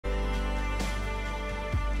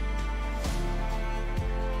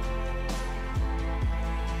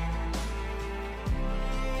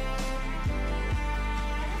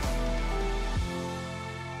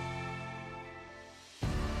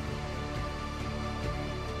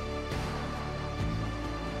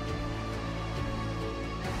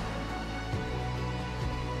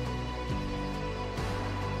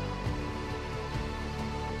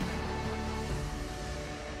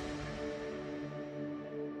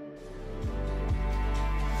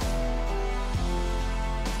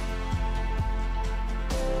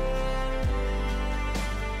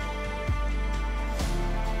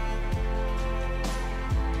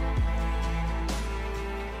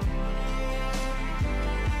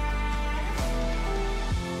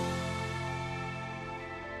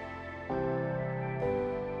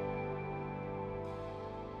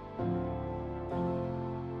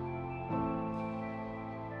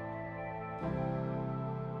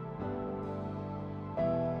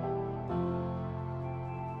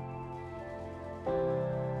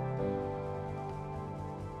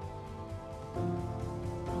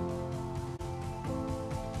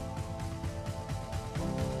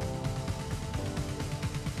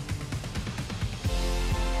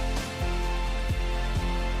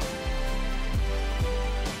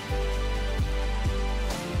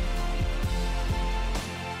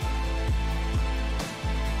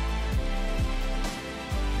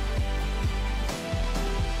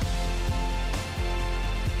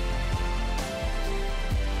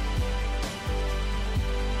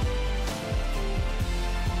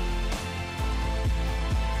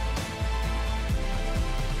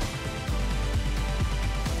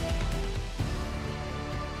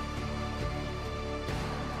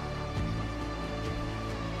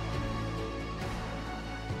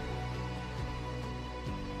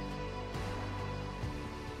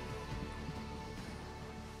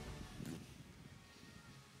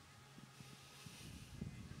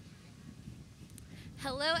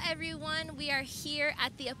Hello everyone, we are here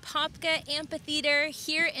at the Apopka Amphitheater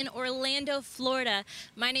here in Orlando, Florida.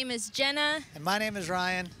 My name is Jenna. And my name is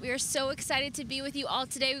Ryan. We are so excited to be with you all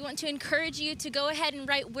today. We want to encourage you to go ahead and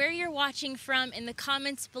write where you're watching from in the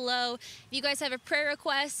comments below. If you guys have a prayer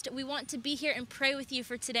request, we want to be here and pray with you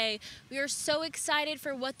for today. We are so excited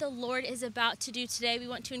for what the Lord is about to do today. We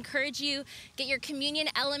want to encourage you, get your communion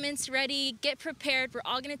elements ready, get prepared. We're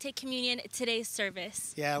all going to take communion at today's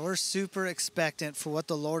service. Yeah, we're super expectant for what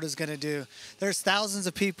the Lord is going to do. There's thousands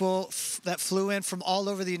of people that flew in from all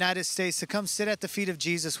over the United States to come sit at the feet of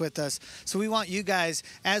Jesus with us. So we want you guys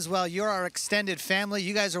as well. You're our extended family.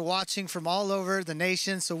 You guys are watching from all over the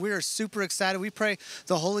nation. So we are super excited. We pray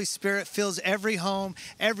the Holy Spirit fills every home,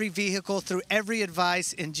 every vehicle, through every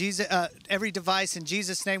device in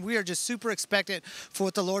Jesus' name. We are just super expectant for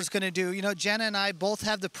what the Lord's going to do. You know, Jenna and I both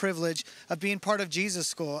have the privilege of being part of Jesus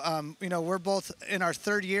School. We're both in our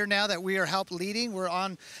third year now that we are help leading. We're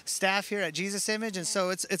on staff here at Jesus Image, and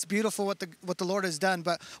so it's beautiful what the Lord has done.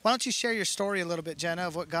 But why don't you share your story a little bit, Jenna,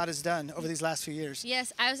 of what God has done over these last few years?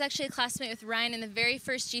 Yes, I was actually a classmate with Ryan in the very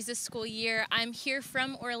first Jesus School year. I'm here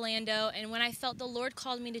from Orlando, and when I felt the Lord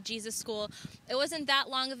called me to Jesus School, it wasn't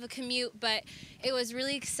that long of a commute, but it was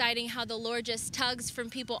really exciting how the Lord just tugs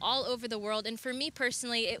from people all over the world. And for me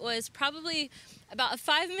personally, it was probably about a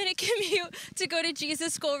 5-minute commute to go to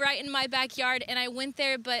Jesus School right in my backyard, and I went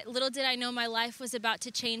there, but little did I know my life was about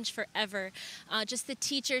to change forever. Just the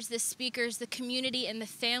teachers, the speakers, the community, and the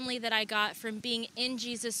family that I got from being in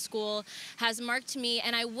Jesus School has marked me,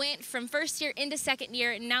 and I went from first year into second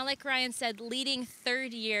year, and now, like Ryan said, leading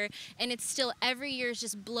third year, and it's still every year is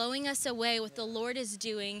just blowing us away what the Lord is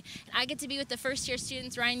doing. And I get to be with the first year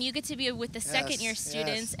students. Ryan, you get to be with the second year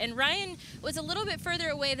students, and Ryan was a little bit further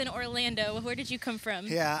away than Orlando. Where did you come from?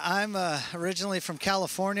 Yeah, I'm originally from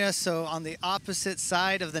California, so on the opposite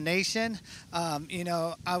side of the nation.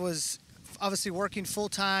 I was obviously working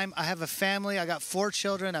full-time. I have a family. I got 4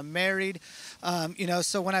 children. I'm married.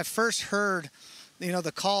 So when I first heard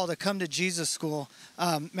the call to come to Jesus School,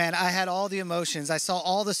 man, I had all the emotions. I saw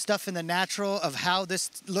all the stuff in the natural of how this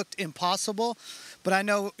looked impossible. But I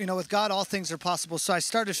know, with God, all things are possible. So I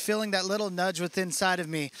started feeling that little nudge within inside of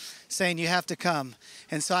me saying, you have to come.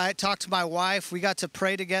 And so I talked to my wife. We got to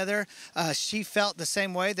pray together. She felt the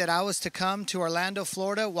same way, that I was to come to Orlando,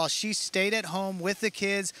 Florida, while she stayed at home with the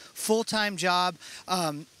kids, full-time job.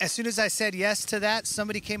 As soon as I said yes to that,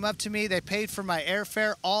 somebody came up to me. They paid for my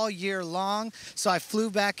airfare all year long. So I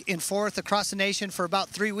flew back and forth across the nation for about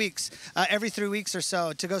 3 weeks, every 3 weeks or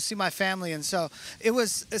so, to go see my family. And so it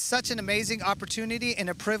was such an amazing opportunity and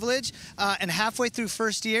a privilege. And halfway through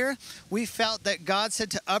first year, we felt that God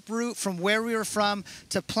said to uproot from where we were from,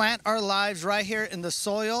 to plant our lives right here in the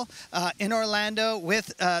soil in Orlando with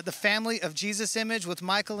the family of Jesus Image, with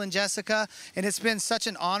Michael and Jessica. And it's been such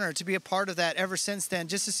an honor to be a part of that ever since then,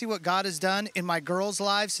 just to see what God has done in my girls'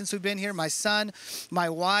 lives since we've been here. My son, my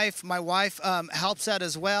wife helps out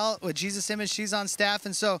as well with Jesus Image. She's on staff.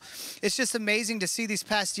 And so it's just amazing to see these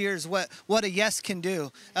past years what a yes can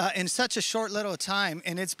do in such a short little time.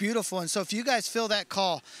 And it's beautiful. And so if you guys feel that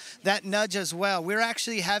call, that nudge as well, we're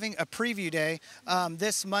actually having a preview day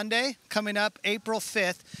this Monday coming up, April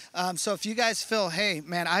 5th. So if you guys feel, hey,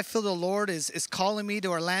 man, I feel the Lord is calling me to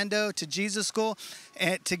Orlando, to Jesus School,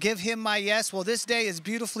 and to give him my yes, well, this day is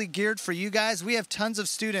beautifully geared for you guys. We have tons of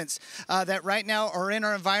students that right now are in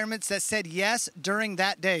our environments that said yes during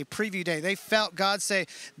that day, preview day. They felt God say,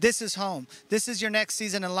 this is home. This is your next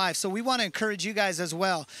season in life. So we want to encourage you guys as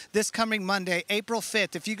well. This coming Monday, April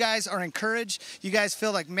 5th, if you guys are encouraged, you guys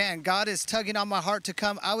feel like, man, God is tugging on my heart to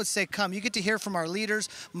come, I would say come. You get to hear from our leaders,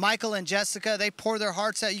 Michael and Jessica. They pour their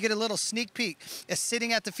hearts out. You get a little sneak peek at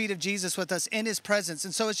sitting at the feet of Jesus with us in his presence.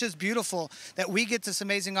 And so it's just beautiful that we get this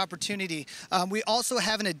amazing opportunity. We also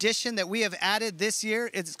have an addition that we have added this year.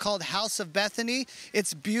 It's called House of Bethany.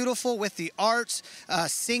 It's beautiful with the arts,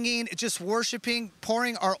 singing, just worshiping,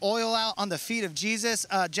 pouring our oil out on the feet of Jesus.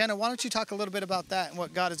 Jenna, why don't you talk a little bit about that and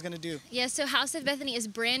what God is going to do? Yeah, so House of Bethany is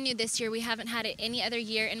brand new this year. We haven't had it any other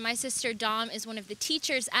year. And my sister Dom is one of the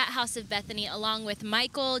teachers at House of Bethany, along with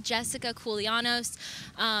Michael, Jessica Koulianos.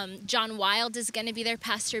 John Wild is going to be there.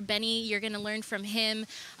 Pastor Benny, you're going to learn from him.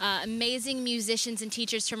 Amazing musicians and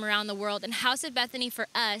teachers from around the world. And House of Bethany for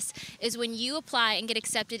us is when you apply and get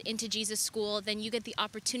accepted into Jesus School, then you get the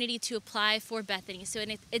opportunity to apply for Bethany. So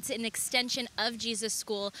it's an extension of Jesus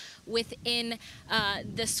School within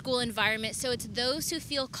the school environment. So it's those who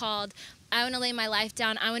feel called I want to lay my life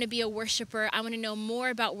down. I want to be a worshiper. I want to know more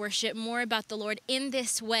about worship, more about the Lord in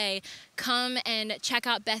this way. Come and check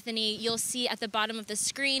out Bethany. You'll see at the bottom of the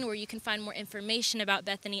screen where you can find more information about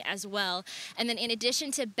Bethany as well. And then in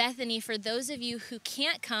addition to Bethany, for those of you who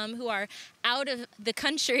can't come, who are out of the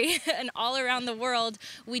country and all around the world,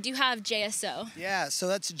 we do have JSO. Yeah, so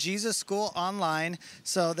that's Jesus School Online.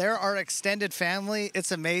 So they're our extended family.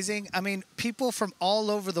 It's amazing. I mean, people from all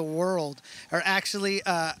over the world are actually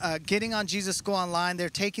getting on Jesus School Online. They're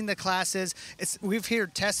taking the classes. We've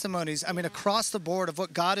heard testimonies, I mean, across the board of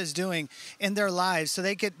what God is doing in their lives. So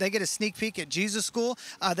they get a sneak peek at Jesus School.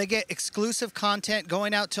 They get exclusive content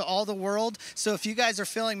going out to all the world. So if you guys are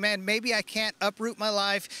feeling, man, maybe I can't uproot my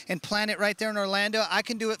life and plan it right there in Orlando, I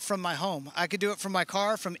can do it from my home. I could do it from my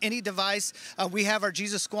car, from any device. We have our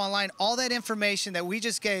Jesus School Online. All that information that we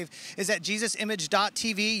just gave is at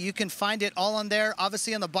jesusimage.tv. You can find it all on there,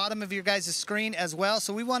 obviously on the bottom of your guys' screen as well.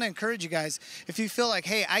 So we want to encourage you guys, if you feel like,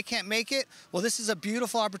 hey, I can't make it, well, this is a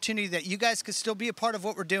beautiful opportunity that you guys could still be a part of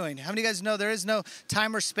what we're doing. How many of you guys know there is no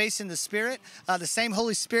time or space in the Spirit? The same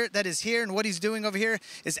Holy Spirit that is here and what he's doing over here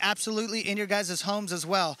is absolutely in your guys' homes as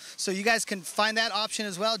well. So you guys can find that option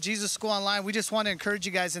as well, Jesus School Online. We just want to encourage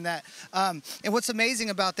you guys in that. And what's amazing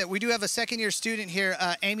about that, we do have a second-year student here,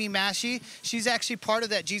 Amy Mashi. She's actually part of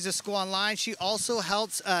that Jesus School Online. She also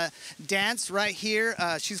helps dance right here.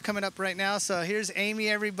 She's coming up right now. So here's Amy,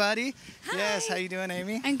 everybody. Hi. Yes, how you doing,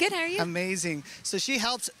 Amy? I'm good. How are you? Amazing. So she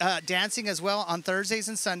helps dancing as well on Thursdays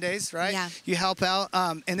and Sundays, right? Yeah. You help out.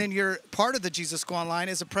 And then you're part of the Jesus School Online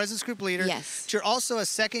as a presence group leader. Yes. But you're also a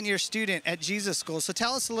second-year student at Jesus School. So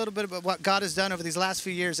tell us a little bit about what God has done over these last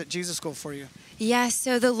few years at Jesus School for you. Yeah,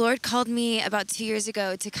 so the Lord called me about 2 years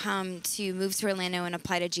ago to come to move to Orlando and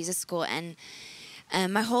apply to Jesus School. And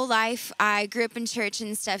my whole life, I grew up in church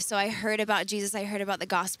and stuff, so I heard about Jesus, I heard about the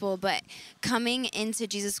gospel, but coming into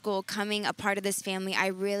Jesus School, coming a part of this family, I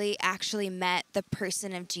really actually met the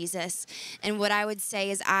person of Jesus. And what I would say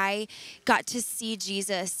is I got to see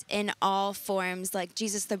Jesus in all forms, like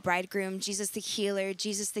Jesus the bridegroom, Jesus the healer,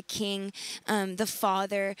 Jesus the king, the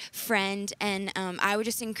father, friend. And I would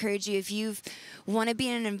just encourage you, if you want to be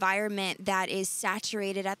in an environment that is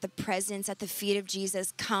saturated at the presence, at the feet of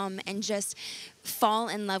Jesus, come and just fall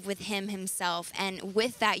in love with him himself. And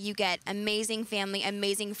with that, you get amazing family,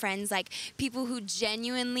 amazing friends, like people who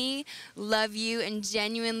genuinely love you and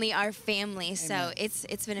genuinely are family. Amen. So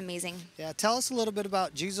it's been amazing. Yeah, tell us a little bit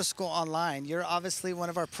about Jesus School Online. You're obviously one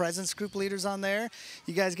of our presence group leaders on there.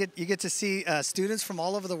 You guys get to see students from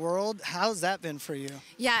all over the world. How's that been for you?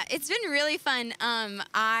 Yeah, it's been really fun.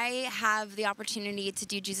 I have the opportunity to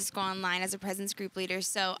do Jesus School Online as a presence group leader,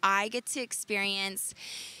 so I get to experience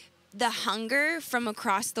the hunger from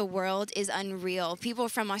across the world is unreal. People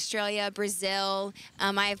from Australia, Brazil,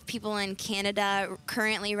 I have people in Canada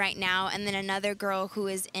currently right now, and then another girl who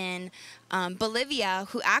is in Bolivia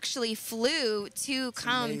who actually flew to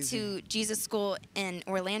come to Jesus School in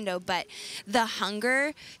Orlando. But the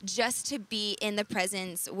hunger just to be in the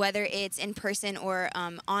presence, whether it's in person or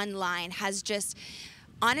online, has just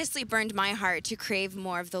honestly burned my heart to crave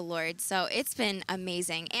more of the Lord. So it's been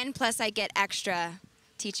amazing. And plus I get extra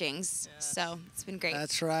teachings, so it's been great.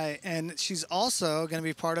 That's right. And she's also going to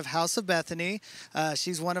be part of House of Bethany.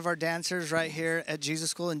 She's one of our dancers right here at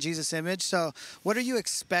Jesus School in Jesus Image. So what are you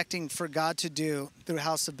expecting for God to do through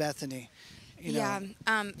House of Bethany?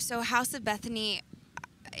 So House of Bethany,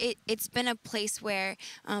 it's been a place where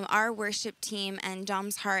our worship team and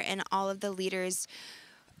Dom's heart and all of the leaders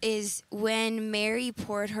is when Mary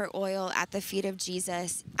poured her oil at the feet of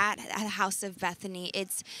Jesus at the House of Bethany.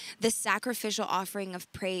 It's the sacrificial offering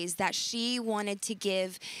of praise that she wanted to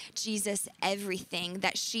give Jesus everything,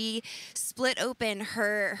 that she split open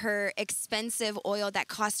her expensive oil that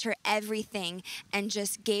cost her everything and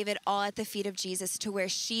just gave it all at the feet of Jesus, to where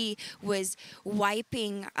she was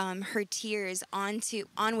wiping her tears on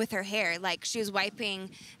with her hair. Like she was wiping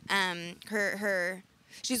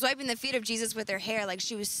she was wiping the feet of Jesus with her hair. Like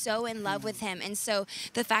she was so in love with him. And so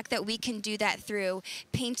the fact that we can do that through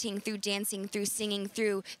painting, through dancing, through singing,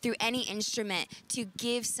 through any instrument, to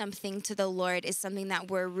give something to the Lord, is something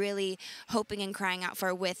that we're really hoping and crying out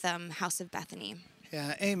for with House of Bethany.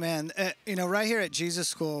 Yeah, amen. Right here at Jesus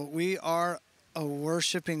School, we are a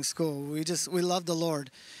worshiping school. We love the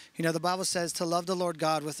Lord. The Bible says to love the Lord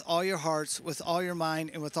God with all your hearts, with all your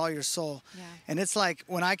mind, and with all your soul. Yeah. And it's like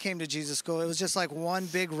when I came to Jesus School, it was just like one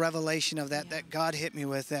big revelation of that God hit me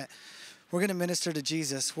with, that we're going to minister to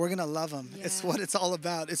Jesus. We're going to love him. Yeah. It's what it's all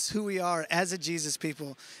about. It's who we are as a Jesus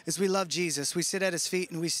people. Is we love Jesus. We sit at his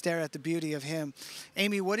feet and we stare at the beauty of him.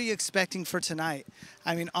 Amy, what are you expecting for tonight?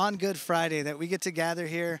 I mean, on Good Friday, that we get to gather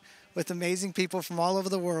here with amazing people from all over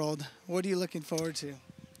the world. What are you looking forward to?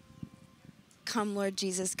 Come, Lord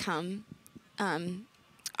Jesus, come.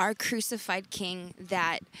 Our crucified King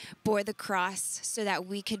that bore the cross so that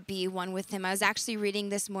we could be one with him. I was actually reading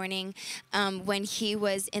this morning when he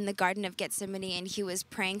was in the Garden of Gethsemane and he was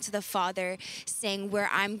praying to the Father saying, where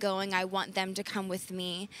I'm going, I want them to come with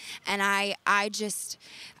me. And I just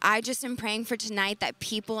am praying for tonight that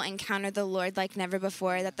people encounter the Lord like never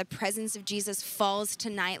before, that the presence of Jesus falls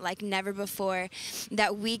tonight like never before,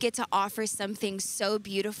 that we get to offer something so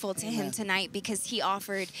beautiful to him tonight because he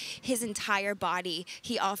offered his entire body.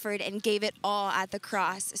 He offered and gave it all at the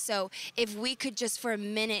cross. So if we could just for a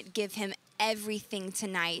minute give him everything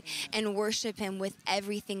tonight and worship him with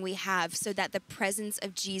everything we have so that the presence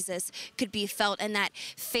of Jesus could be felt, and that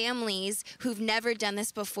families who've never done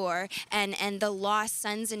this before and the lost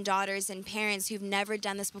sons and daughters and parents who've never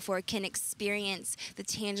done this before can experience the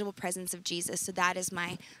tangible presence of Jesus. So that's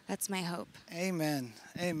my hope. Amen.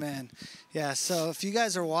 Amen. Yeah, so if you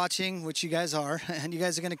guys are watching, which you guys are, and you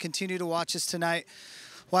guys are going to continue to watch us tonight,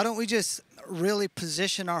 why don't we just really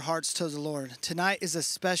position our hearts to the Lord? Tonight is a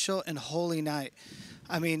special and holy night.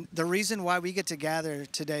 I mean, the reason why we get to gather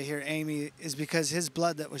today here, Amy, is because his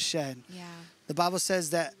blood that was shed. Yeah. The Bible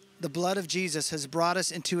says that the blood of Jesus has brought us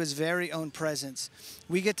into his very own presence.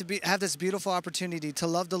 We get to have this beautiful opportunity to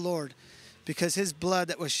love the Lord because his blood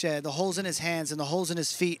that was shed, the holes in his hands and the holes in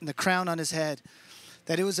his feet and the crown on his head,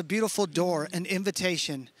 that it was a beautiful door, an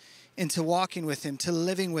invitation into walking with him, to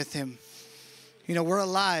living with him. You know, we're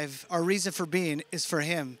alive. Our reason for being is for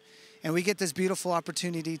him. And we get this beautiful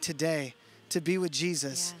opportunity today to be with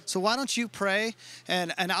Jesus. Yeah. So why don't you pray,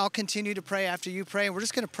 and I'll continue to pray after you pray. And we're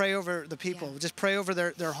just going to pray over the people. Yeah. Just pray over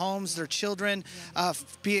their homes, their children. Yeah.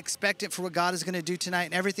 Be expectant for what God is going to do tonight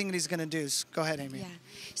and everything that he's going to do. So go ahead, Amy. Yeah.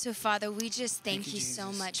 So, Father, we just thank you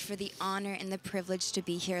so much for the honor and the privilege to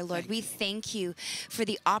be here, Lord. We thank you for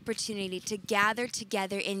the opportunity to gather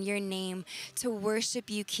together in your name to worship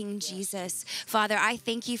you, King Jesus. Father, I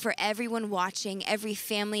thank you for everyone watching, every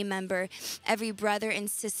family member, every brother and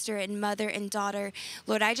sister and mother and daughter.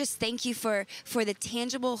 Lord, I just thank you for the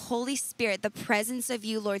tangible Holy Spirit, the presence of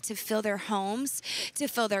you, Lord, to fill their homes, to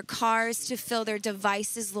fill their cars, to fill their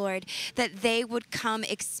devices, Lord, that they would come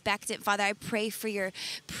expectant. Father, I pray for your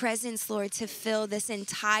presence, Lord, to fill this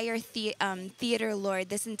entire theater, Lord,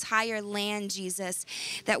 this entire land, Jesus,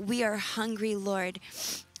 that we are hungry, Lord.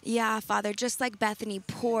 Yeah, Father, just like Bethany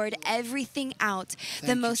poured everything out,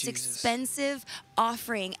 the most expensive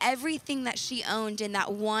offering, everything that she owned in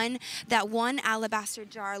that one alabaster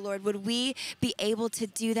jar, Lord, would we be able to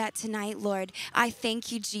do that tonight, Lord? I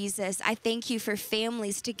thank you, Jesus. I thank you for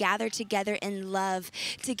families to gather together in love,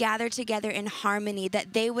 to gather together in harmony,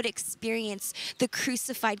 that they would experience the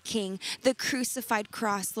crucified King, the crucified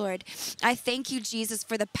cross, Lord. I thank you, Jesus,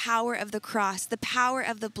 for the power of the cross, the power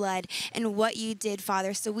of the blood, and what you did,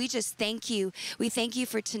 Father. So we just thank you. We thank you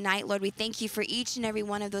for tonight, Lord. We thank you for each and every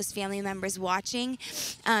one of those family members watching.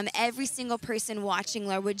 Every single person watching,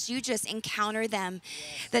 Lord, would you just encounter them,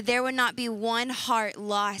 that there would not be one heart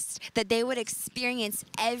lost, that they would experience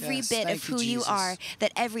every bit of who you are,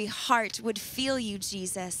 that every heart would feel you,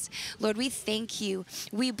 Jesus. Lord, we thank you.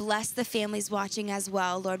 We bless the families watching as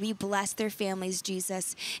well, Lord. We bless their families,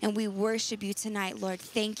 Jesus, and we worship you tonight, Lord.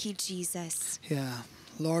 Thank you, Jesus. Yeah.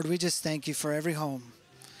 Lord, we just thank you for every home.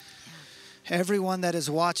 Everyone that is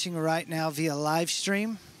watching right now via live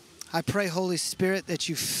stream, I pray, Holy Spirit, that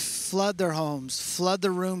you flood their homes, flood the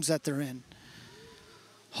rooms that they're in.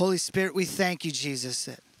 Holy Spirit, we thank you, Jesus,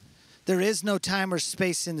 that there is no time or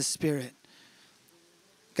space in the Spirit.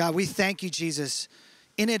 God, we thank you, Jesus,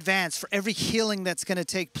 in advance for every healing that's going to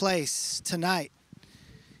take place tonight,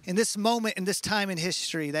 in this moment, in this time in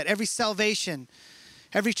history, that every salvation,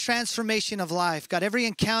 every transformation of life, God, every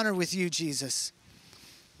encounter with you, Jesus,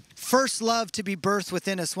 first love to be birthed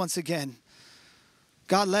within us once again.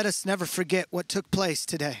 God, let us never forget what took place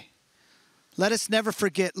today. Let us never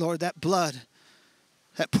forget, Lord, that blood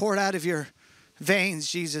that poured out of your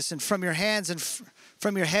veins, Jesus, and from your hands and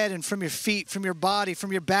from your head and from your feet, from your body,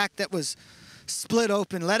 from your back that was split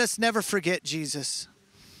open. Let us never forget, Jesus.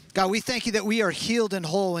 God, we thank you that we are healed and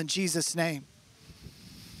whole in Jesus' name.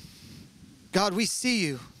 God, we see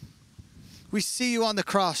you. We see you on the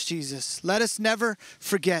cross, Jesus. Let us never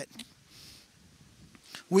forget.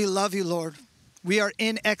 We love you, Lord. We are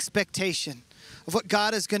in expectation of what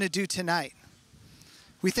God is going to do tonight.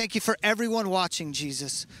 We thank you for everyone watching,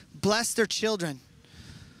 Jesus. Bless their children.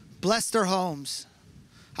 Bless their homes.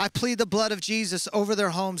 I plead the blood of Jesus over their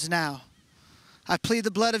homes now. I plead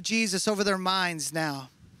the blood of Jesus over their minds now.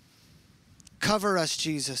 Cover us,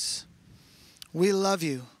 Jesus. We love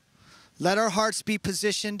you. Let our hearts be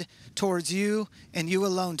positioned towards you and you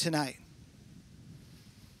alone tonight.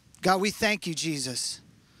 God, we thank you, Jesus,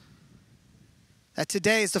 that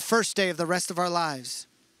today is the first day of the rest of our lives.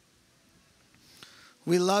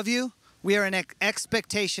 We love you. We are in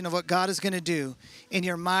expectation of what God is going to do. In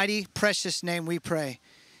your mighty, precious name we pray.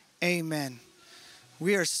 Amen.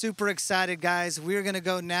 We are super excited, guys. We're going to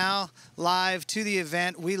go now live to the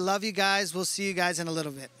event. We love you guys. We'll see you guys in a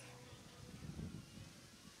little bit.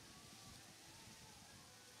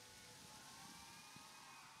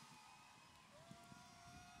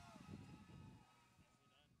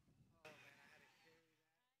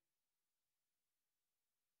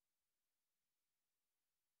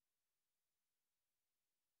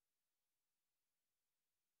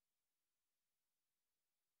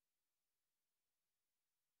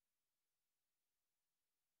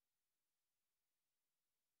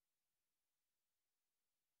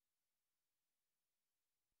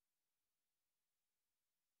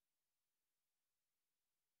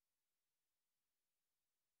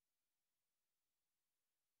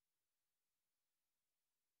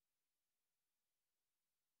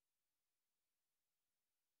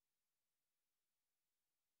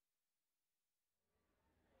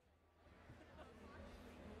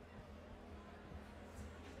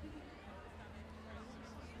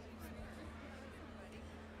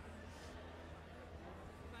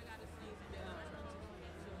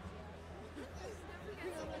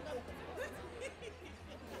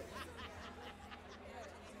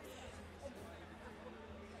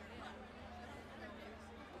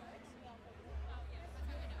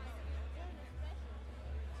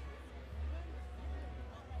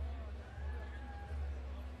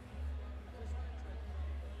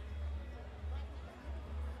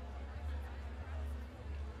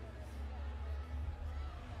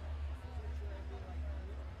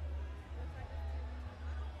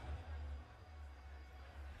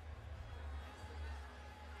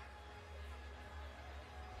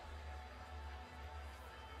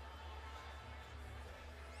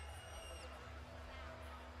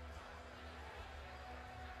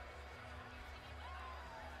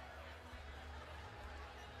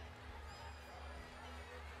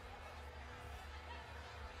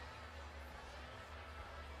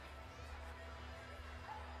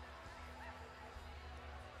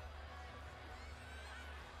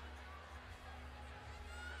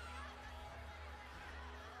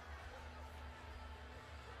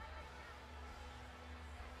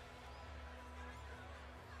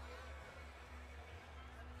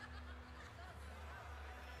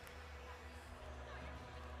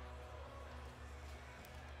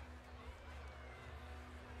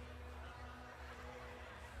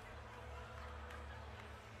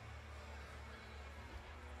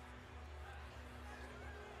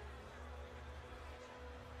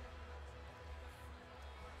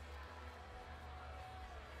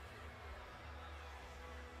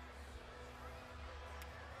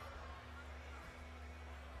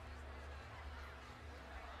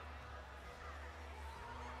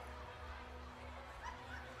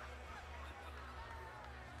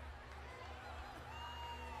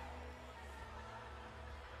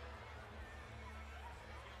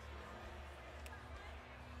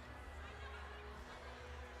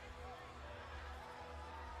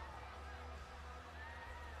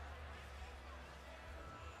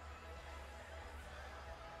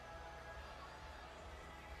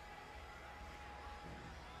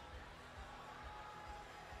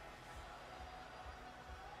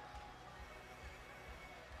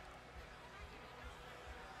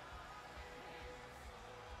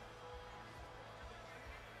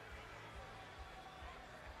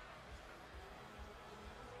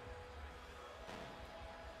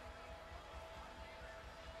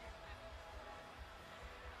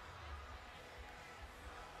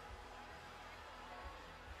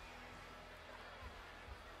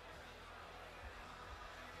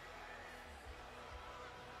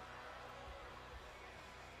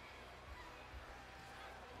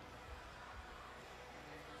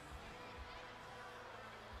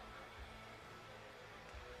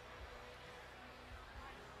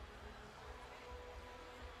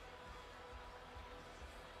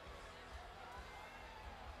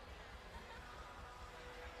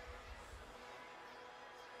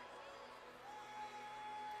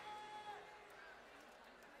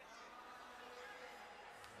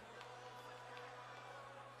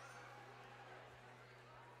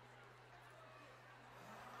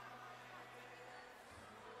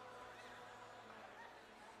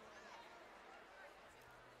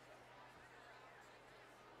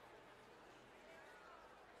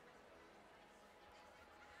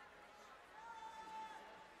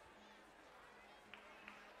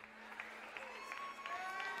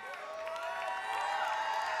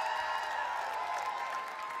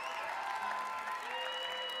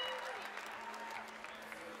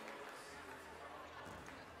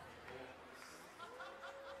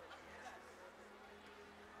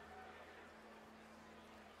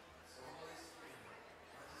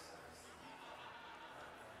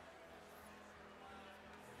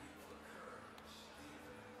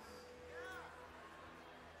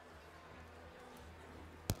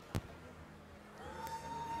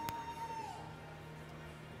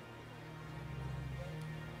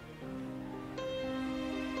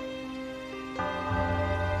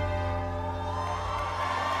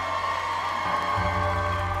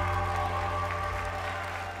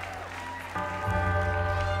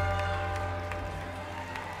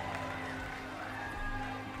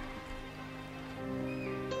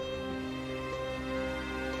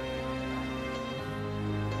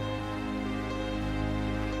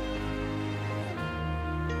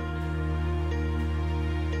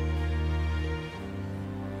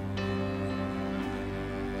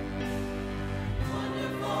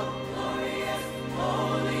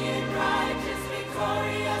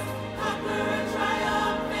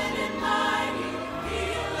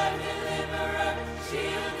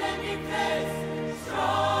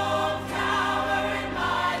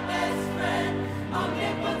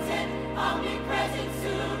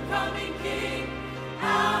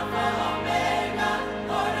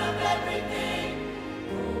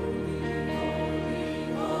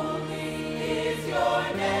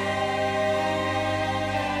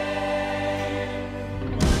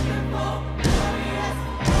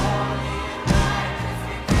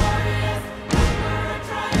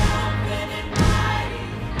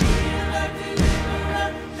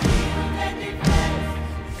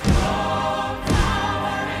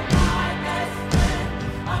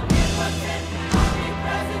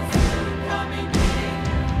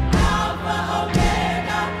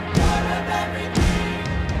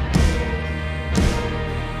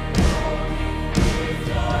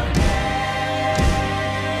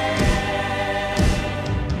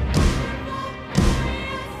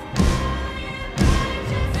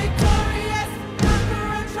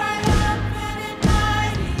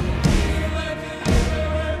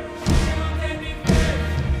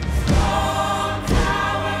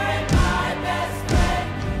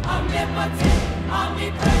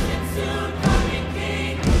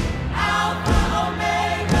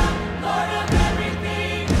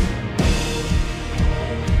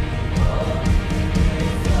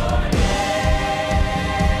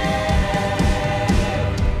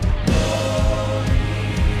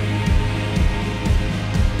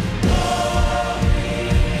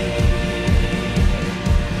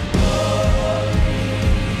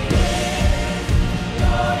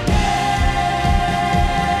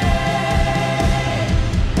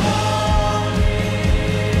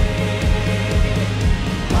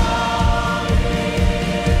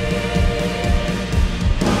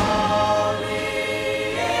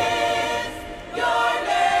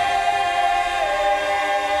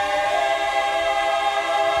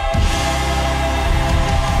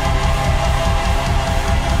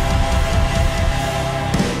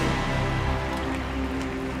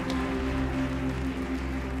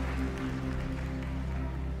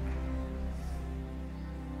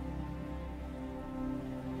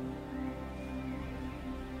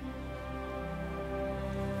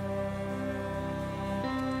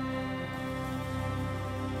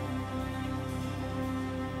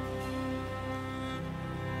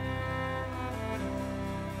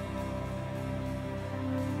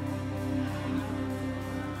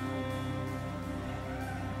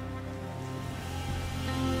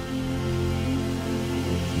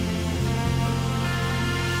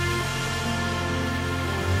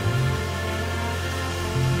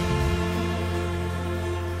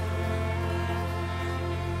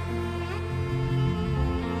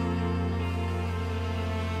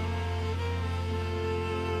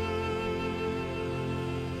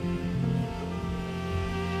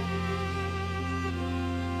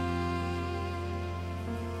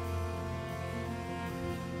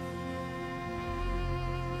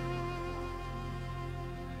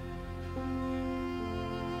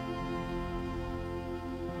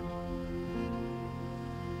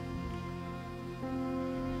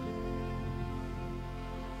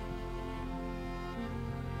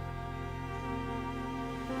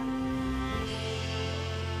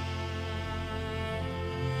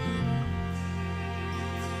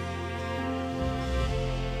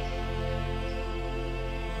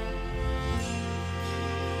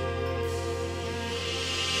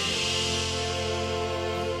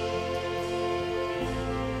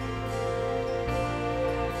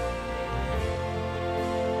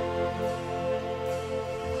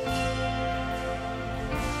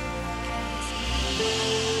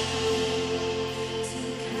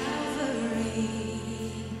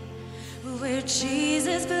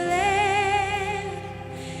 Jesus bled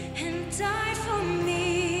and died for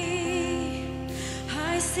me.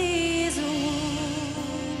 I see his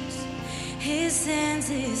wounds, his hands,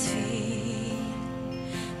 his feet,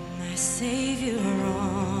 my Savior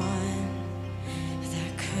on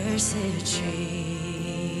that cursed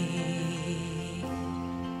tree.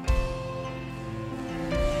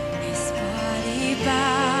 His body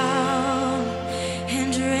bound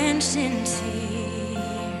and drenched in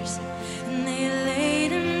tears, and they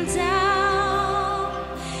laid him down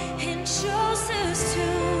in Joseph's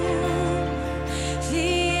tomb, the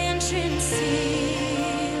entrance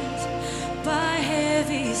sealed by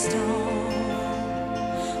heavy stone.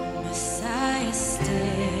 Messiah still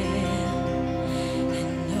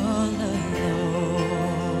and all alone.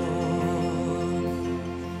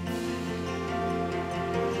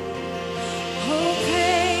 Oh,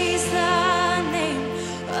 praise the name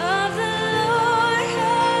of the Lord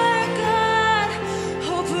our God.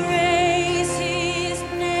 Oh, praise his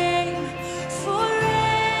name forevermore.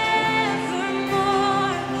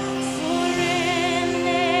 For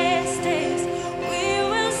endless days we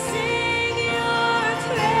will sing your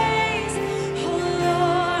praise. Oh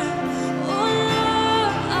Lord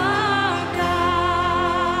our God.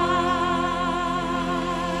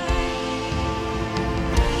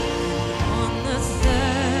 On the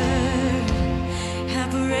third, at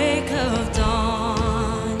break of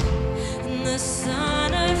dawn, the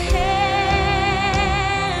Son of Heaven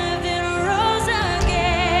rose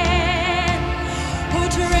again. Who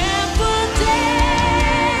trampled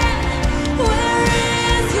death? Where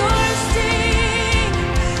is your sting?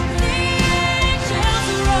 The angels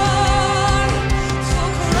roar for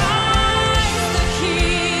Christ the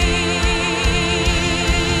King.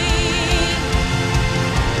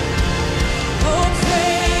 Oh,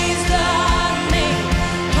 praise the name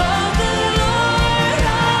of the Lord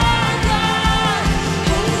our God.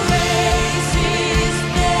 Oh, praise his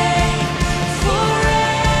name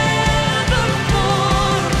forevermore.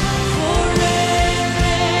 For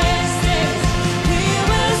endless days we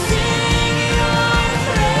will sing your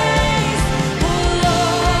praise. Oh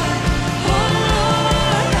Lord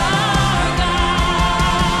our God.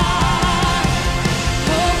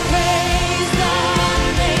 Oh, praise the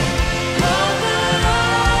name of the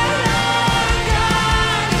Lord our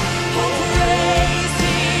God. Oh, praise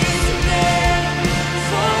his name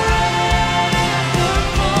forevermore.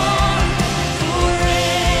 For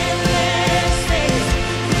endless days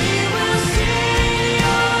we will sing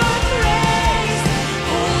your praise.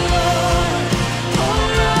 Oh Lord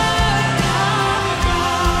our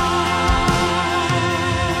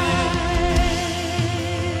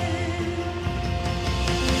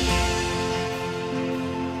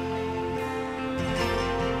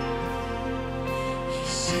He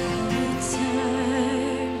shall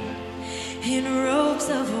return in robes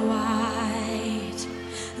of white,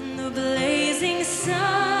 and the blazing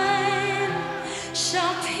sun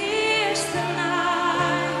shall pierce the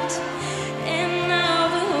night, and I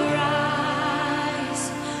will rise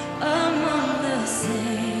among the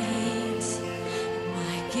saints,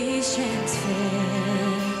 my gaze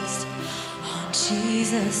transfixed on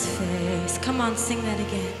Jesus' face. Come on, sing that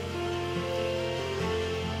again.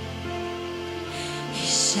 He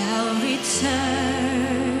shall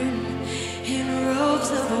return in robes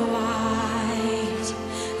of white,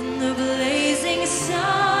 and the blazing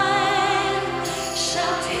sun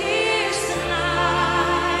shall pierce the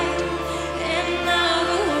night, and I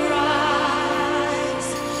will rise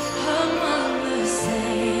among the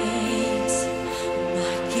saints,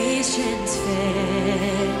 my gaze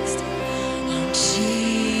transfixed on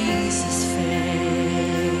Jesus' face.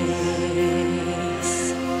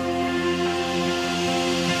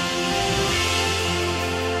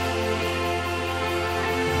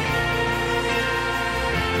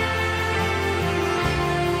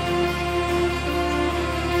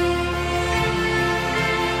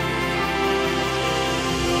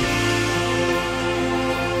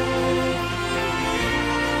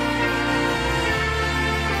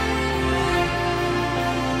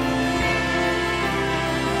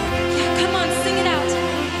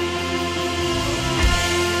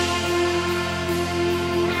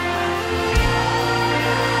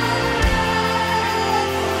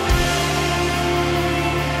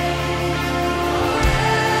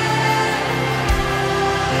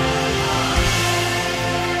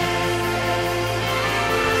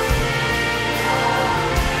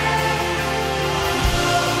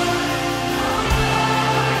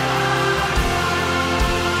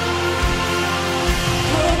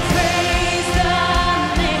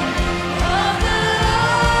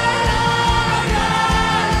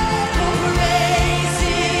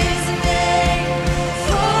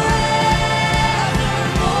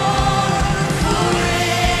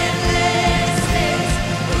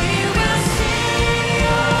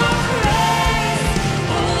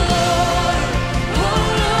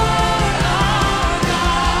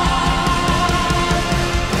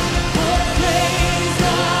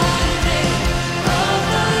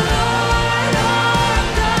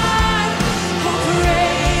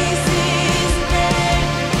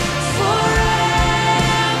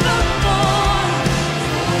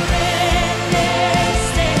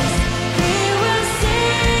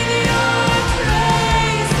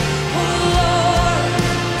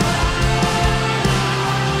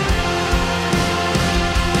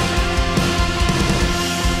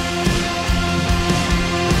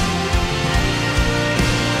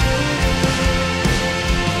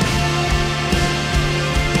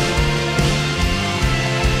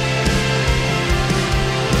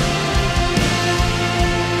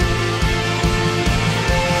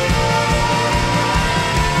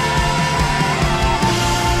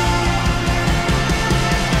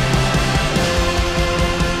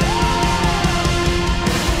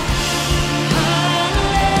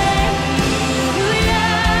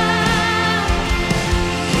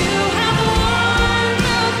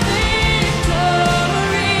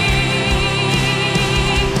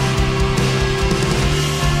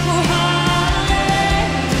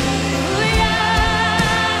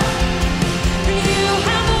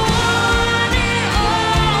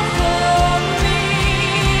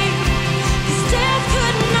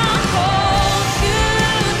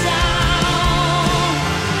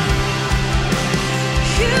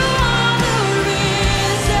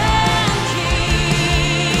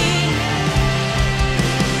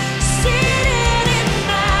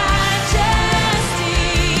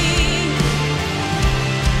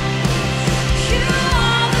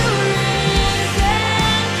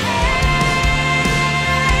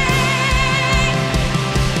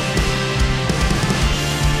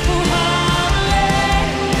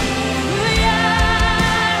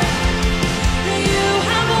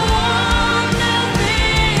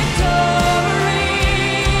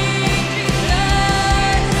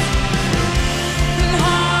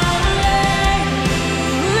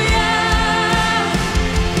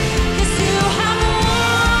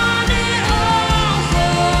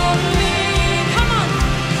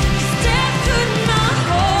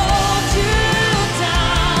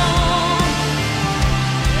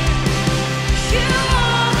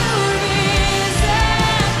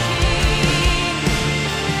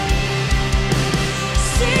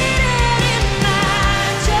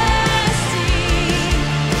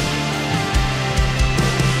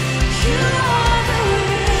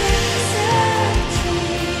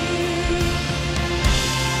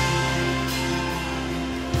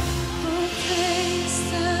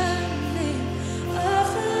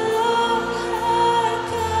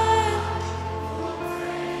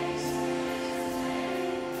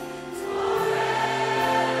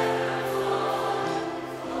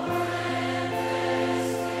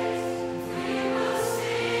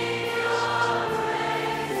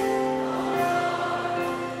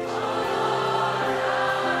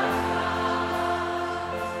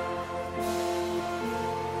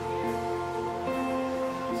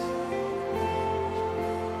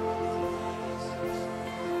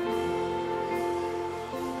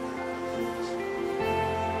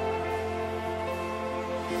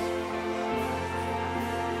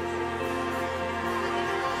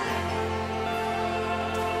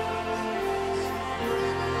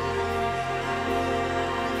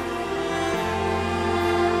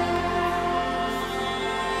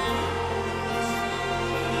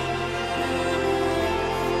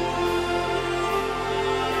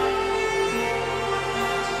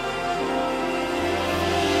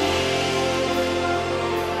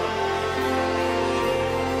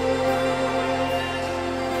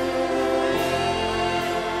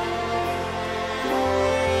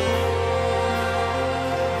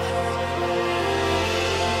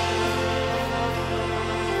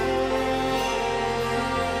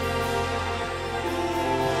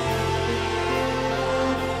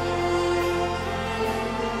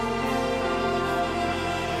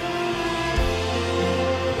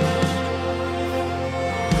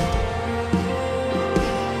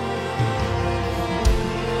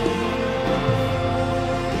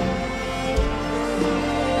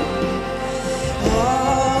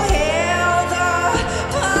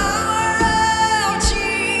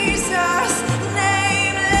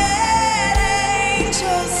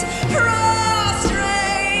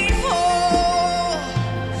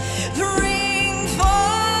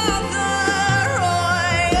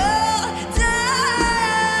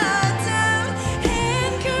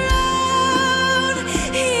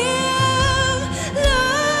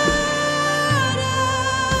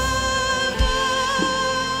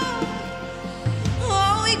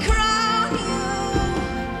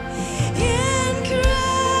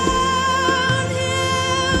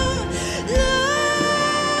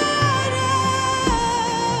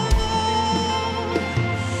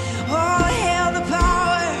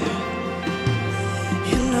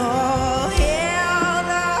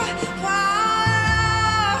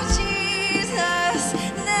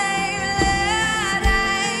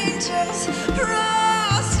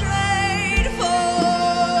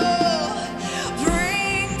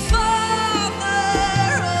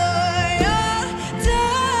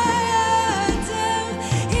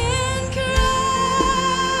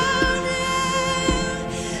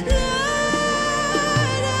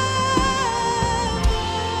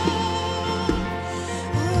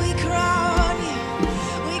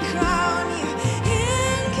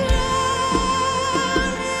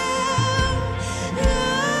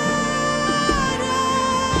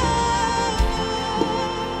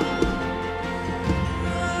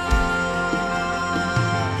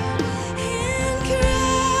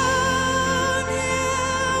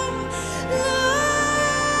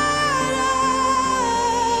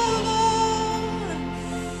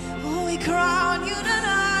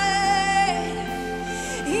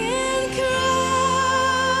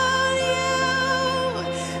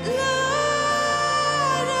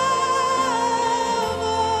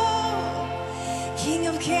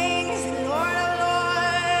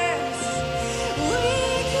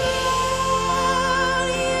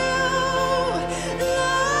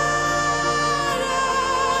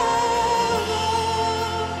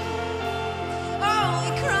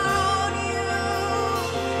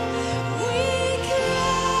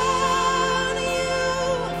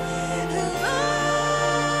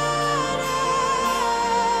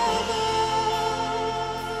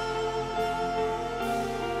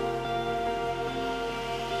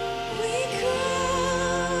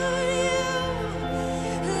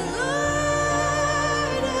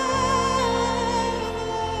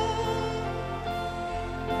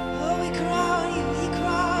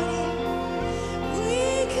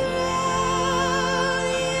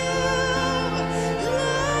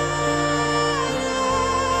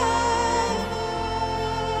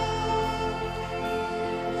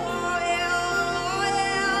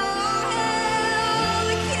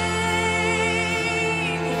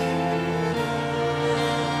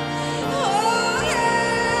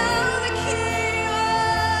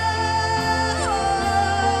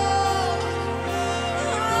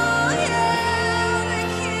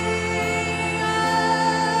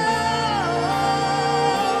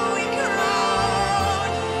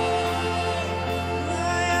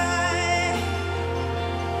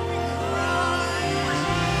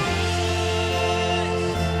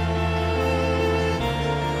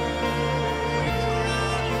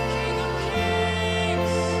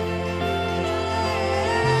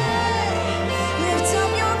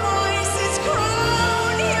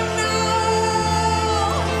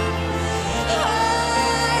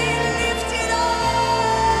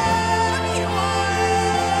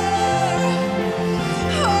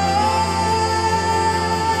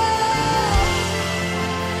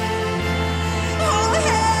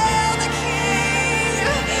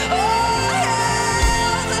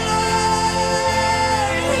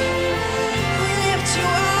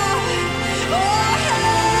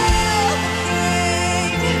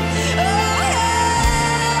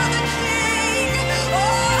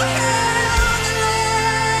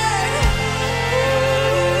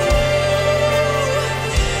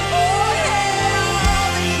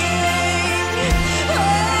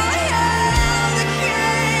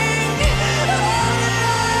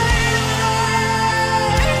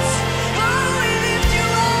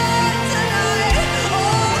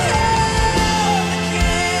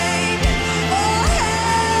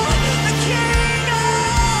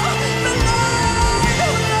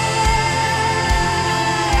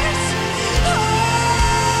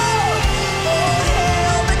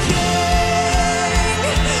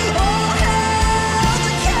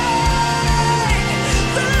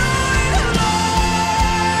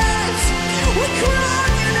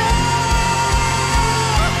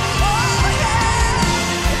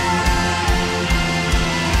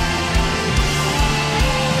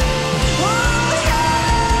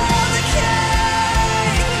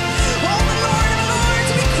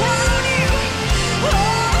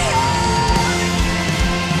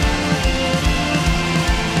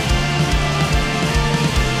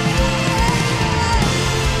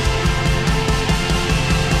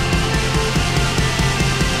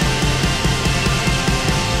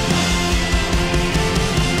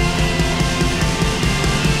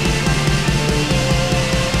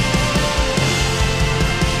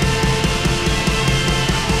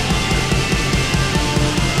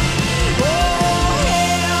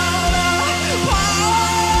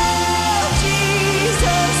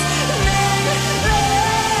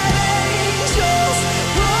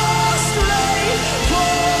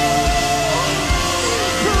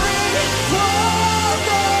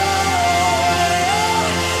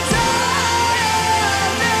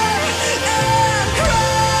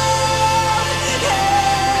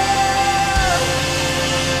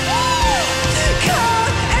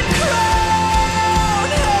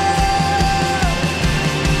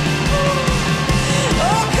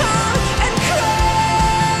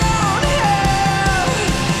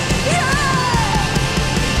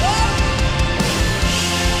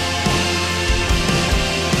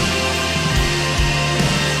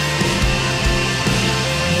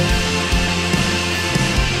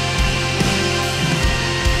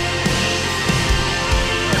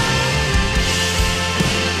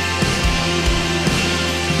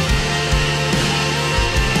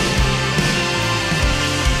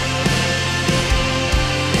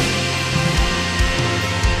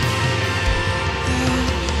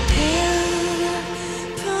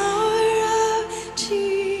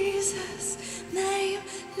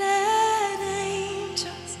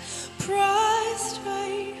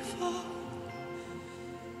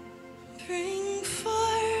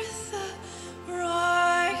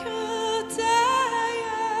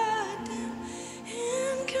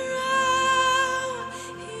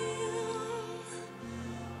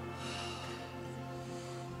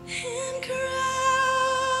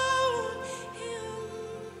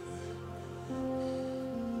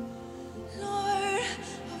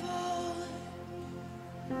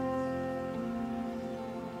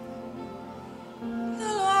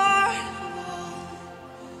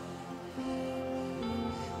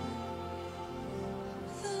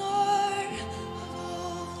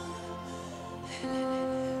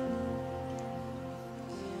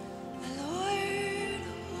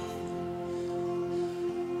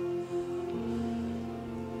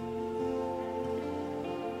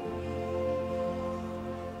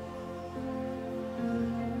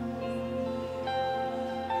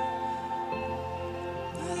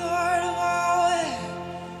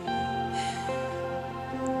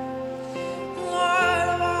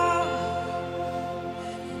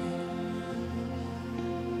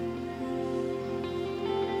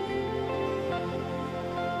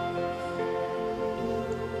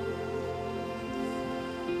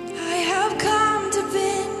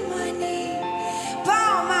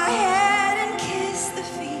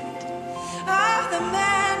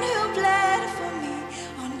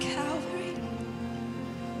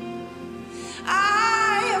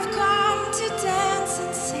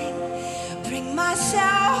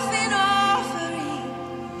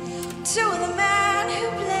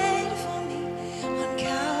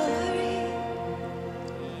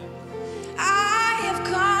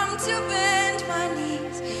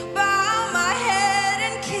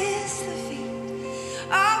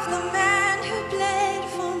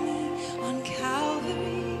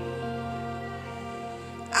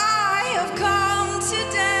 have come to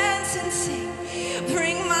dance and sing.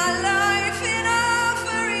 Bring my life in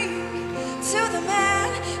offering to the man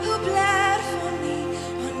who bled for me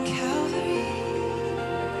on Calvary.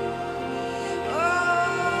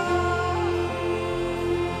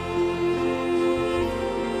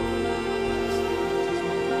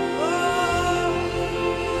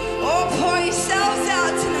 Oh, pour yourselves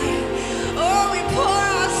out tonight. Oh, we pour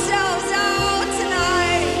ourselves out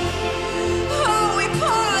tonight. Oh, we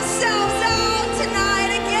pour ourselves out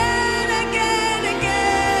tonight again, again,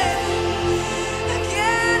 again.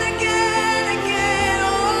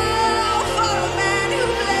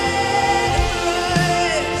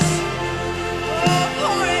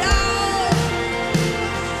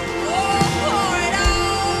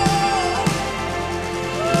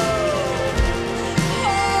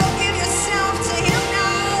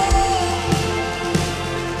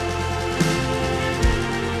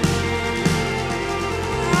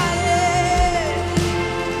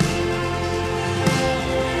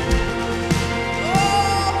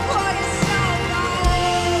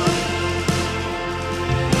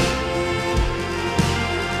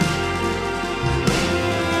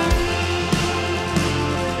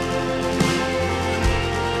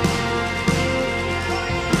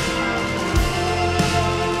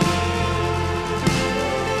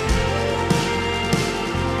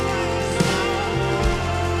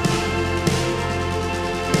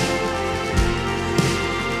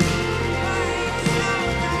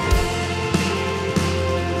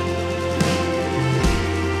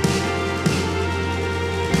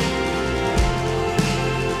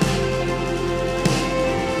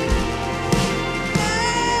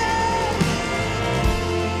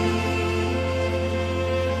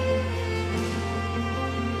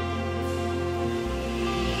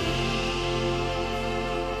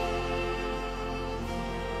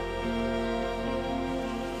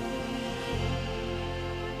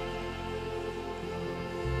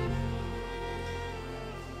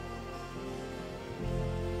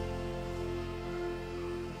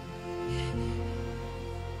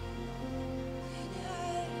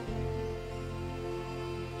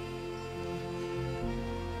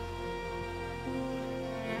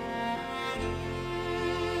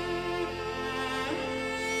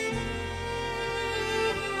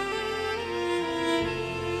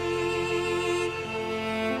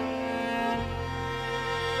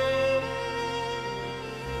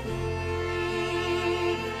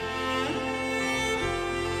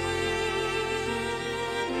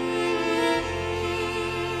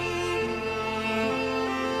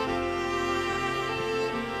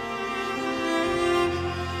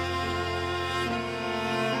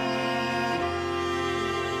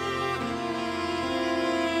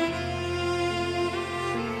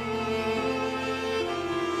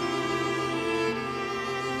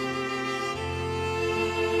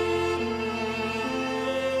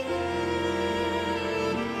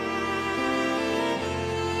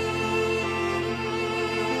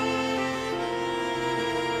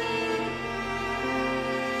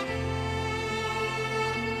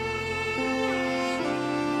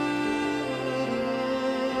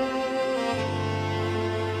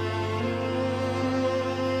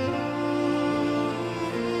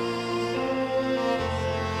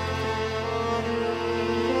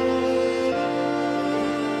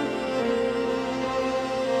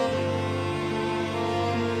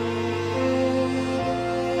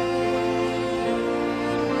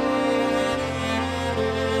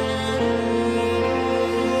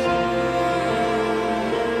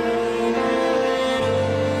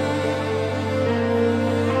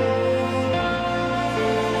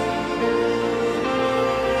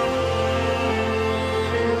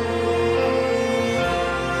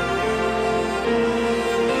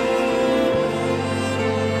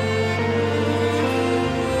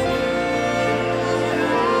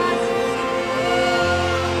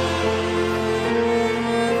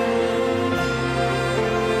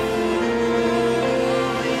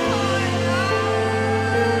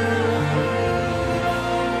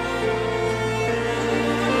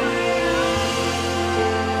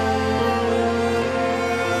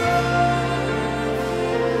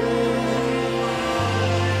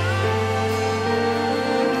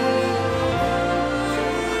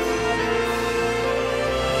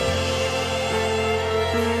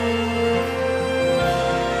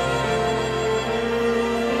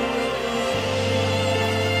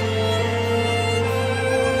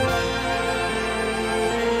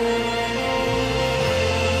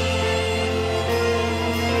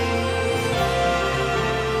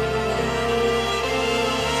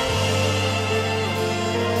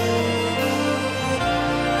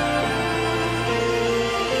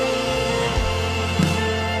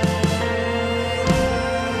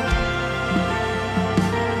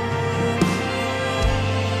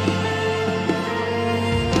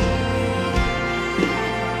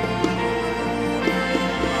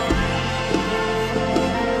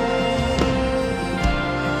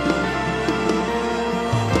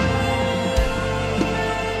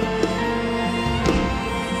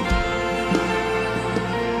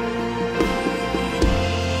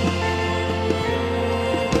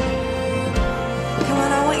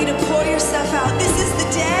 you to pour yourself out. This is the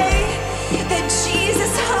day that Jesus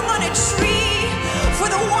hung on a tree for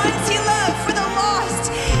the ones he loved, for the lost.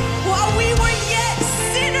 While we were yet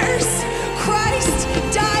sinners, Christ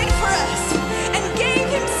died for us and gave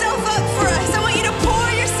himself up for us. I want you to pour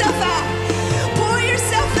yourself out. Pour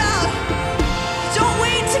yourself out. Don't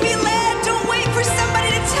wait to be led. Don't wait for somebody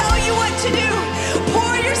to tell you what to do.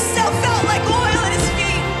 Pour yourself out like oil at his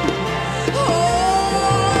feet.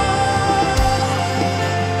 Oh.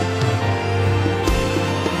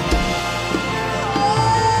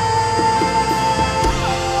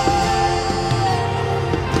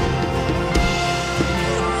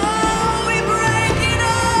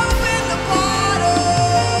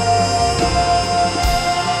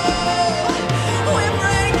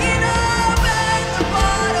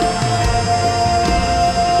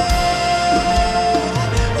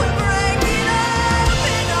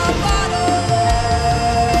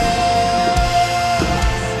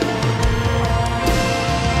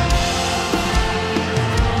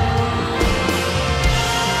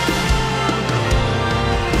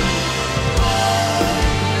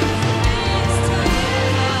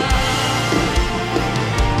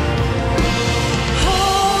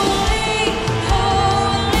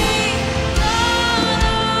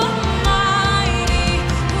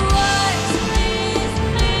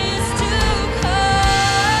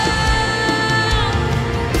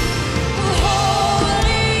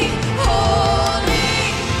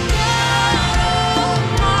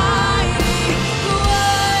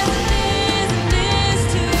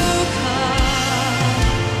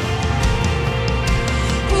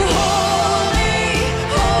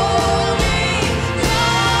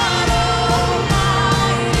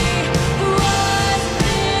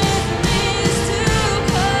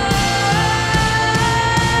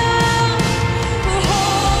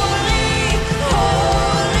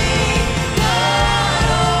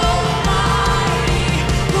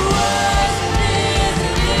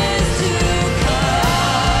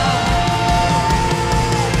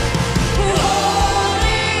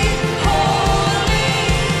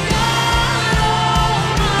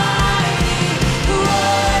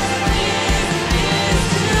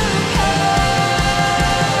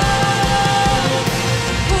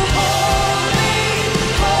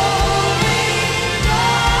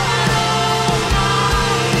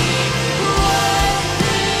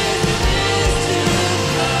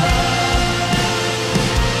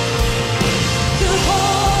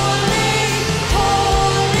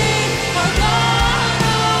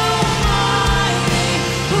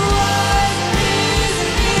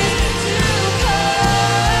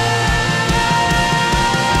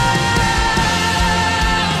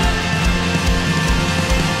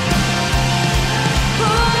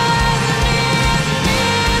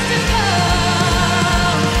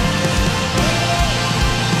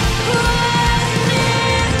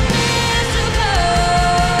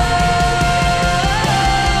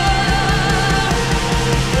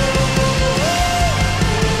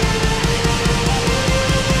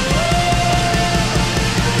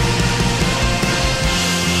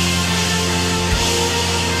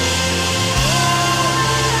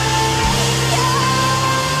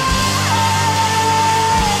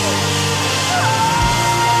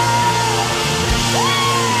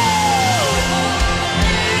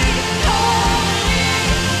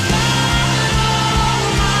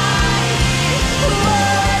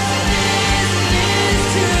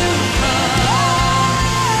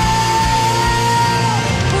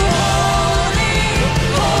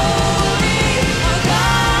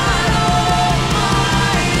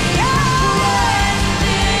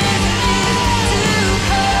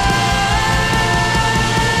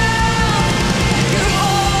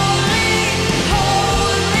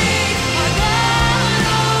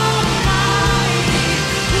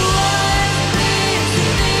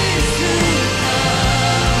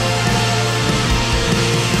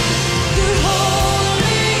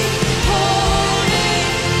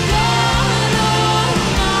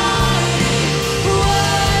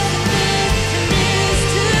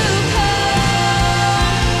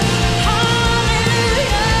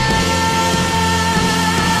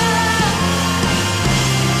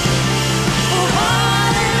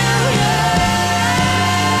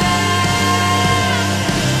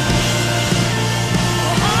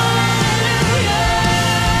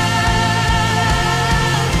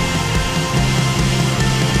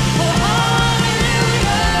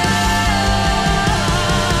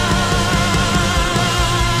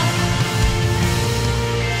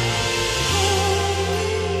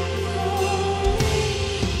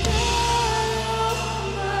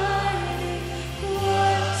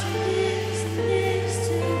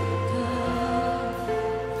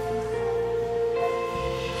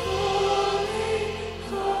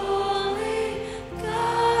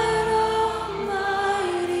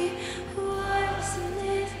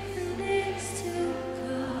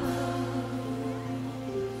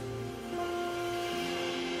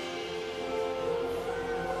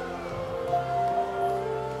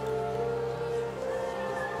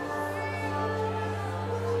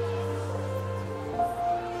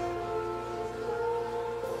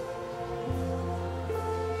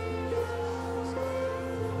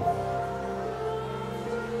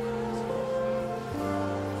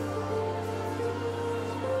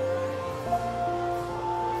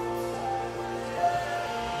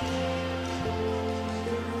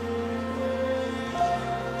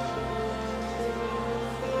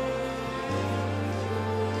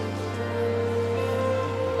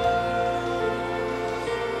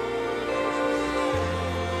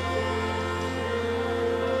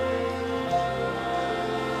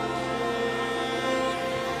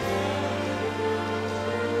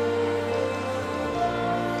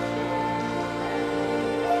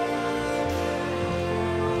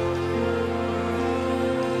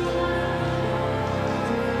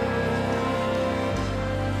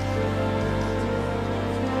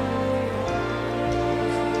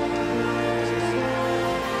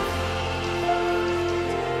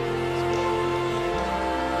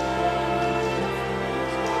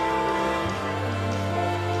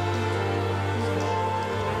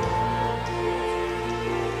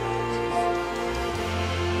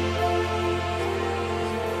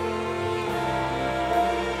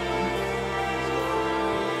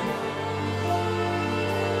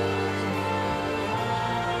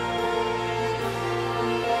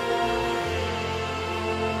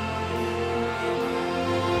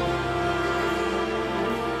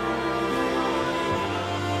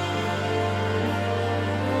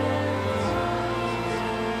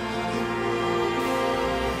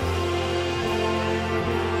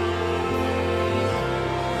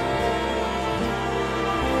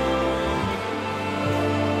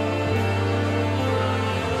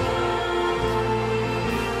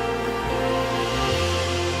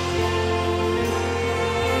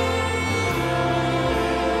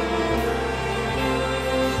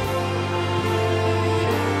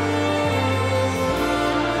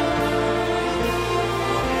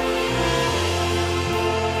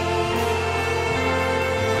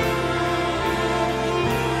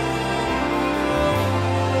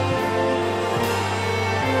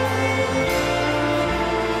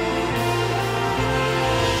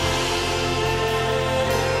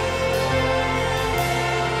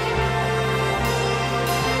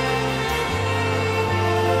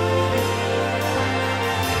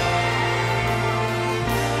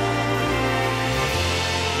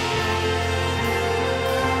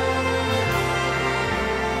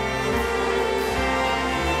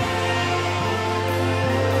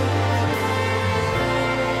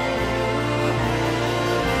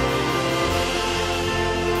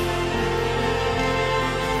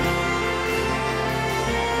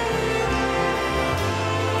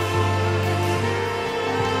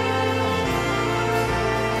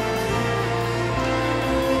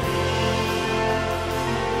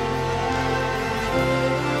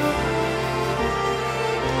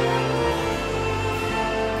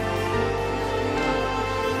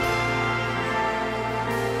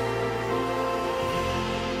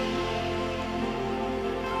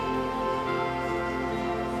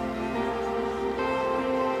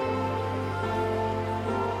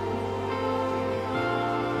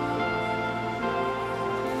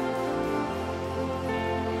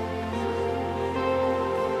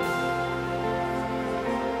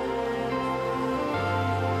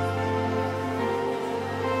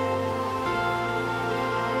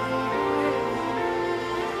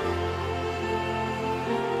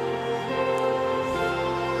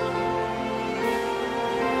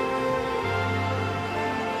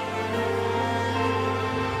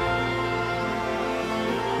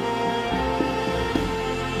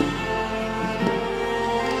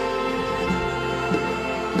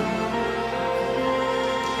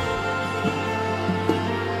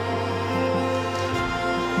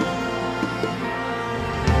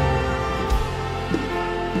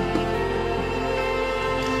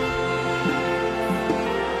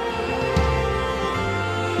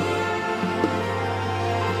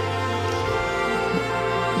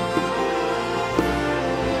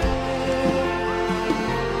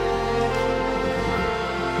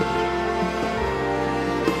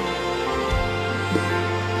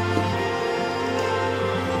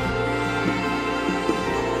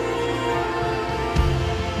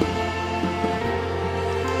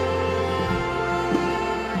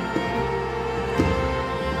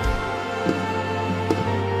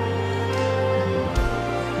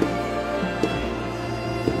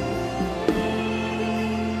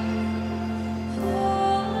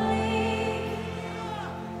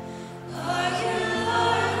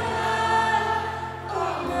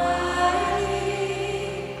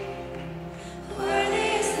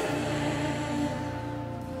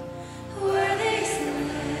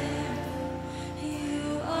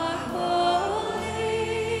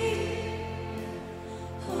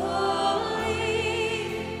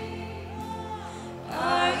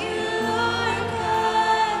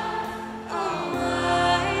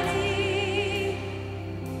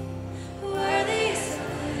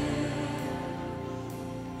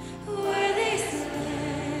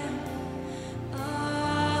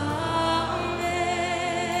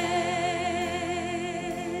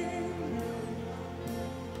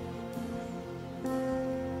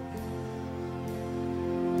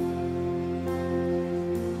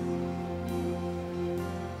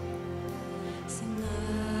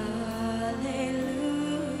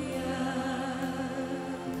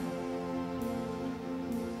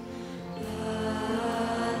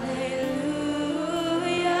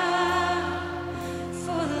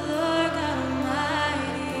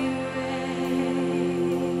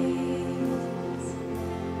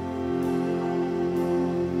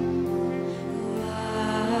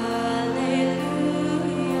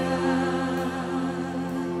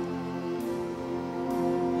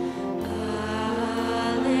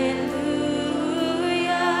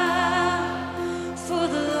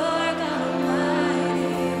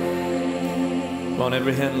 Come on,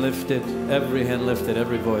 every hand lifted,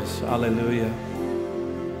 every voice. Hallelujah.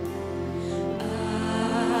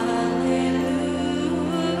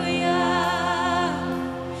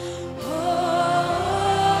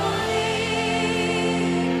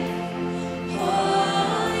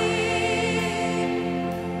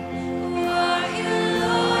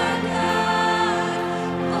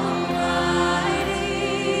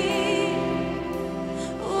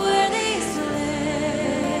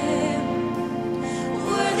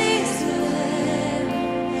 Worthy is the Lamb,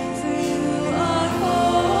 for you are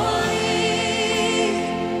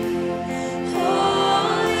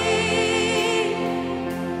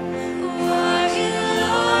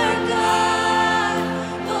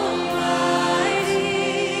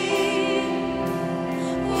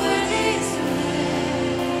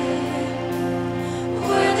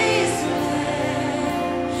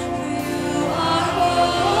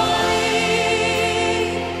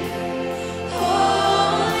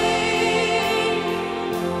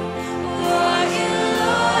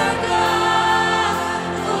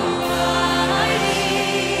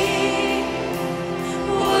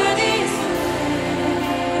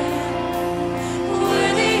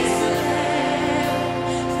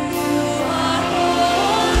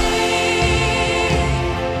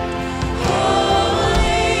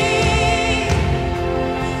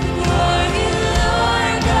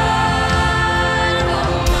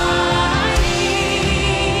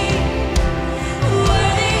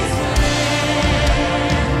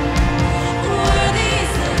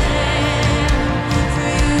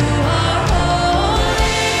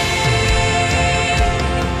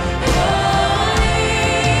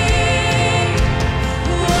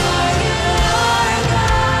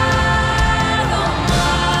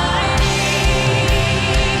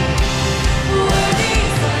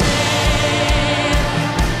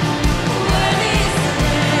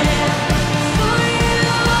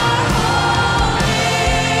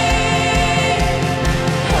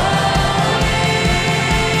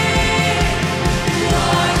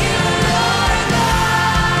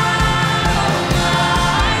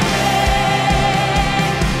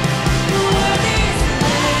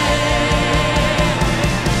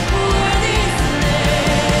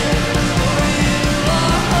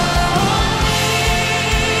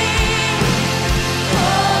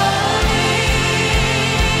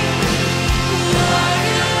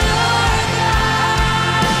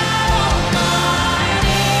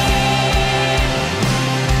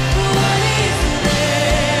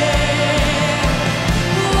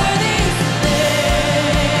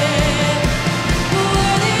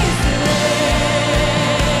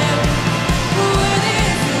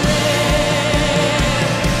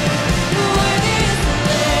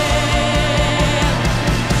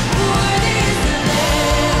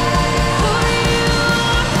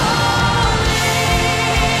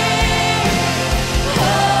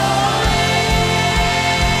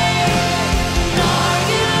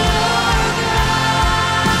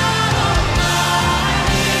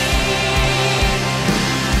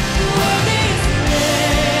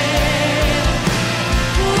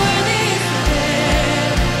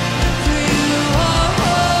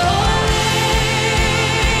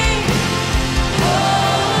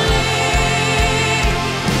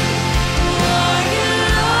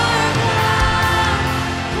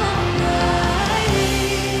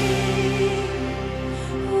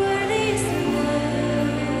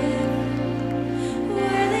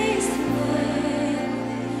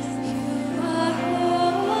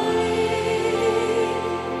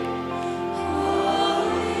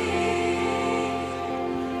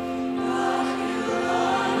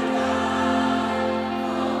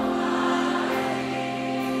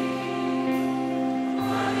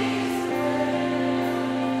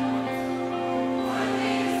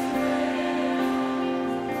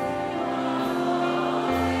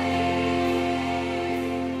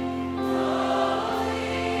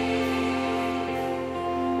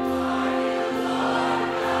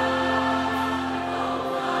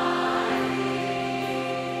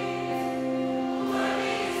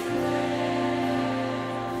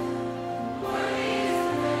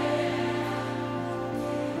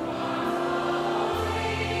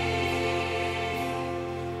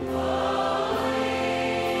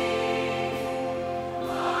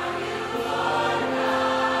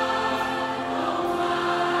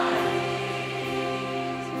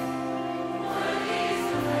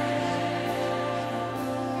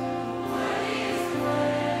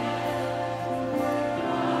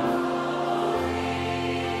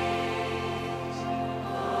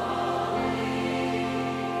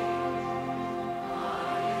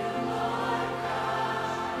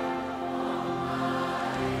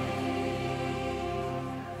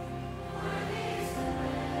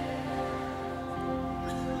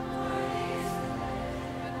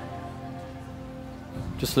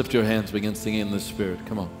Just lift your hands, begin singing in the Spirit.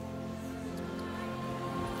 Come on.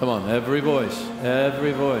 Come on, every voice,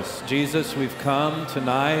 every voice. Jesus, we've come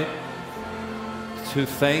tonight to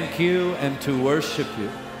thank you and to worship you.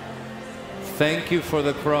 Thank you for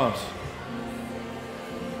the cross.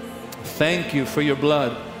 Thank you for your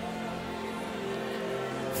blood.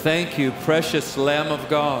 Thank you, precious Lamb of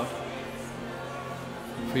God,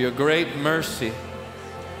 for your great mercy.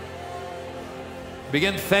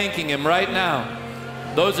 Begin thanking Him right now.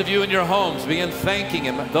 Those of you in your homes, begin thanking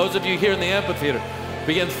Him. Those of you here in the amphitheater,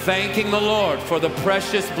 begin thanking the Lord for the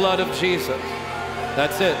precious blood of Jesus.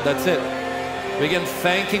 That's it, that's it. Begin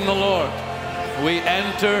thanking the Lord. We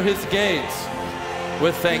enter His gates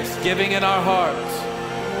with thanksgiving in our hearts.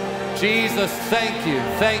 Jesus, thank you,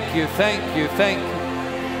 thank you, thank you, thank you.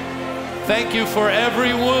 Thank you for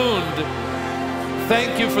every wound.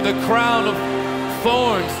 Thank you for the crown of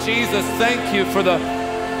thorns. Jesus, thank you for the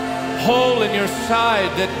hole in your side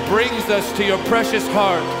that brings us to your precious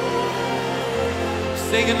heart.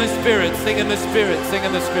 Sing in the Spirit, sing in the Spirit, sing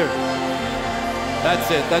in the Spirit. That's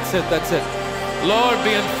it, that's it, that's it. Lord,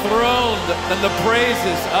 be enthroned in the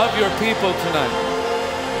praises of your people tonight.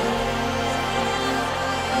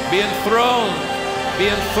 Be enthroned, be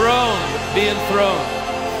enthroned, be enthroned.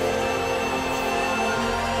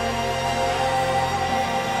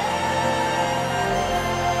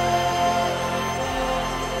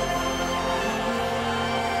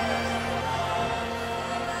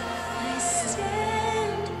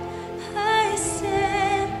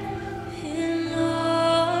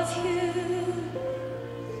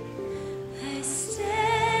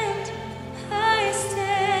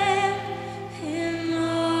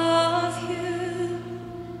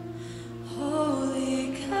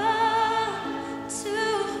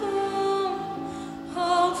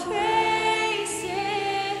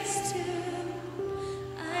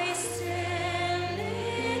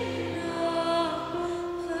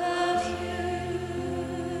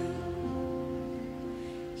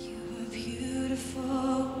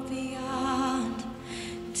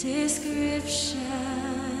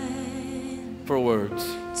 For words.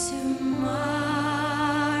 Too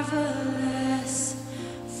marvelous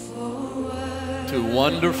for words. Too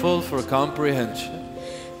wonderful for comprehension.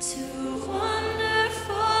 Too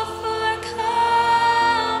wonderful for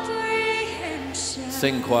comprehension.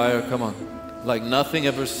 Sing, choir, come on. Like nothing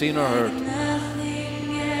ever seen or heard.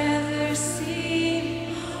 Nothing ever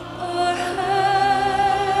seen or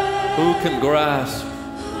heard. Who can grasp?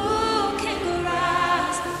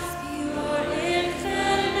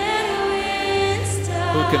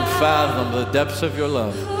 Who can fathom the depths of your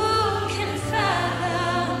love? Who can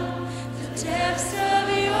fathom the depths of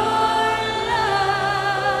your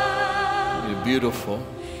love? You're beautiful.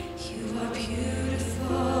 You are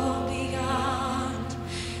beautiful beyond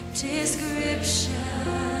description.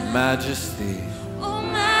 Majesty. Oh,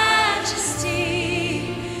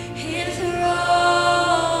 majesty,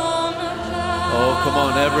 enthroned above. Oh, come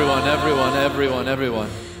on, everyone, everyone, everyone, everyone.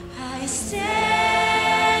 I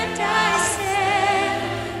stand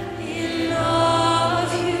in awe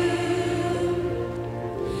of you.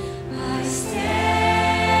 I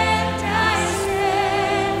stand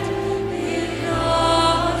in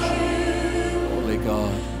awe of you. Holy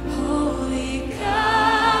God. Holy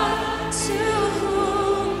God, to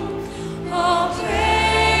whom all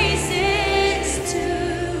praise is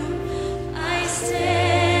due. I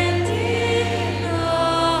stand in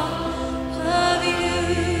awe of you.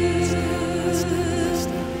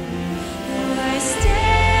 I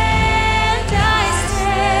stand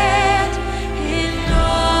in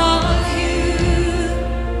awe of you.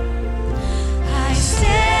 I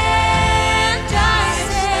stand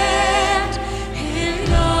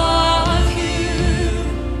in awe of you.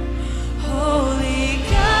 Holy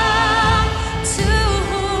God, to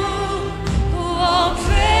whom all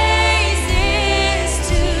praise is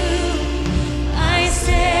due. I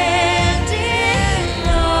stand in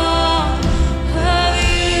awe of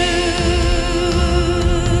you.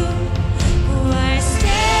 I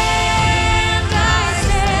stand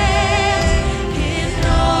in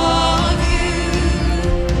awe of you.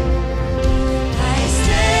 I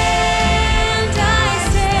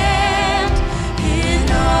stand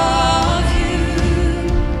in awe of you.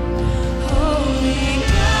 Holy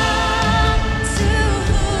God, to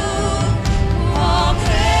whom all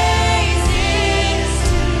praise is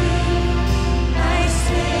due. I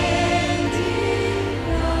stand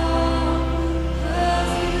in awe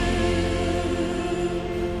of you.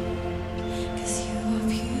 'Cause you are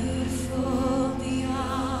beautiful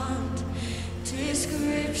beyond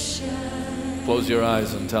description. Close your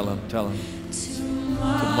eyes and tell him, tell him. Too Too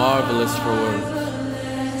marvelous for words.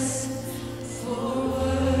 marvelous for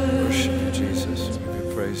words.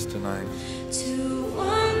 tonight. Too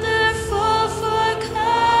wonderful for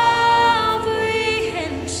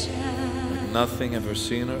comprehension, Nothing ever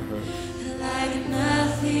seen or heard. like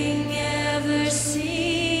nothing ever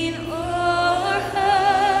seen or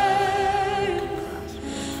heard.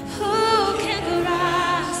 Who can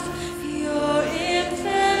grasp your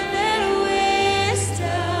infinite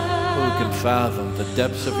wisdom? Who can fathom the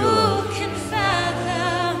depths of your love? Who can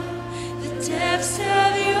fathom the depths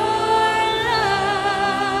of your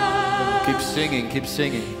love? Keep singing, keep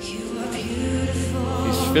singing. You are beautiful.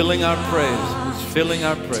 He's filling our praise. He's filling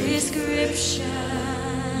our praise. Description.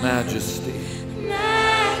 Majesty.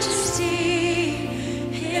 Majesty,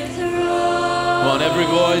 enthroned. Come on, every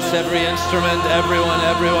voice, every instrument, everyone,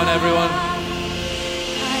 everyone, everyone.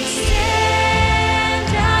 I stand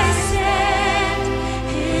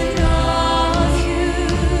in awe of you.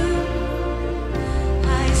 I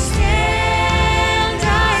stand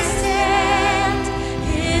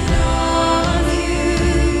in awe of you.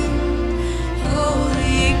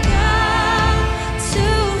 Holy God, to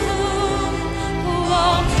whom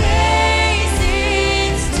all praise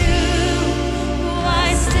is due. I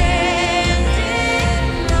stand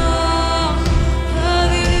in awe of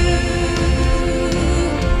you.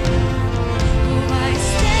 I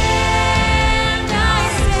stand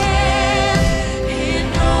in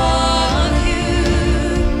awe of you.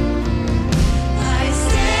 I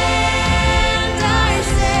stand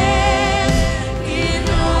in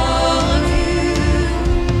awe of you.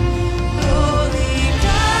 Holy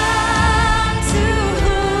God, to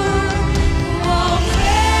whom all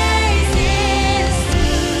praise is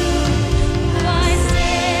due. I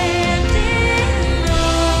stand in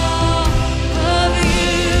awe of you.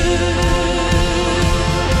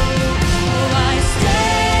 I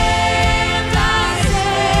stand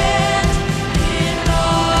in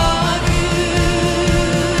awe of you.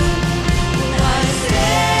 I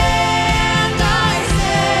stand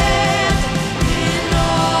in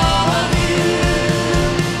awe of you.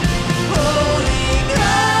 Holy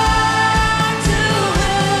God, to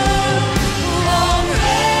whom all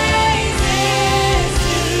praise is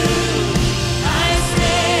due. I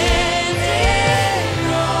stand in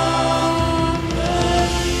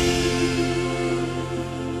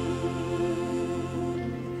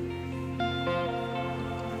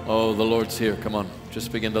Oh, the Lord's here. Come on.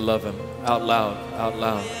 Just begin to love him. Out loud, out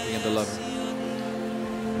loud. Begin to love him.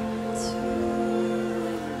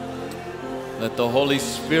 Let the Holy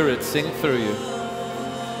Spirit sing through you.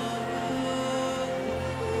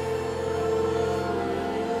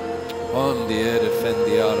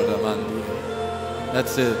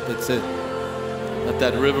 That's it, that's it. Let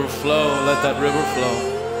that river flow, let that river flow.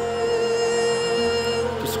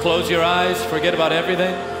 Just close your eyes, forget about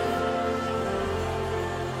everything.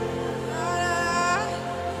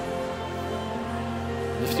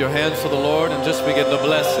 Lift your hands to the Lord and just begin to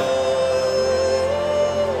bless him.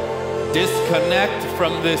 Disconnect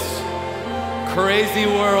from this crazy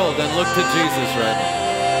world and look to Jesus right now.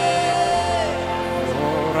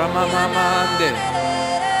 Oh, Ramamamande.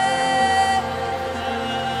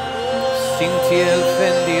 Sintiel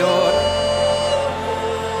fendior.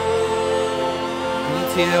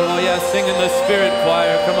 Sintiel, oh yeah, sing in the spirit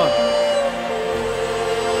choir, come on.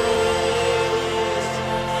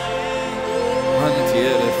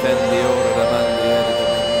 Mantiel fendior, ramandiel.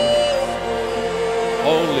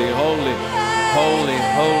 Holy, holy, holy,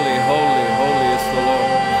 holy, holy, holy is the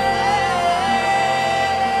Lord.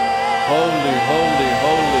 Holy, holy,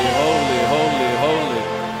 holy, holy, holy, holy.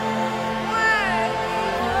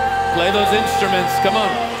 Play those instruments, come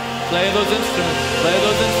on. Play those instruments, play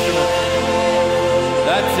those instruments.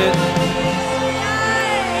 That's it.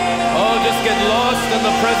 Oh, just get lost in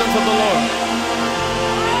the presence of the Lord.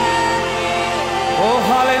 Oh,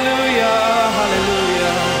 hallelujah,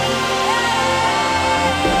 hallelujah.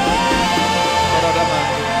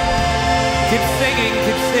 Keep singing,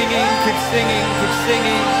 keep singing, keep singing, keep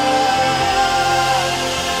singing.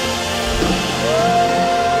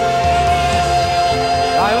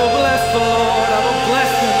 I will bless the Lord, I will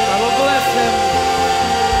bless him, I will bless him.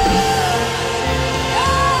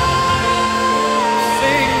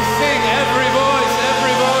 Sing, sing, every voice,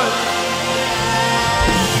 every voice.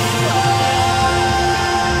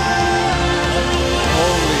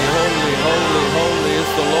 Holy, holy, holy, holy is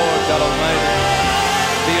the Lord God Almighty.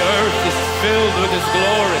 The earth is filled with his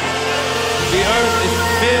glory. The earth is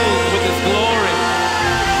filled with his glory.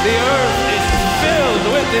 The earth is filled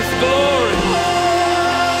with his glory.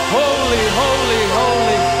 Holy, holy,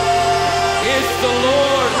 holy is the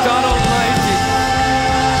Lord God Almighty.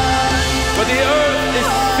 For the earth is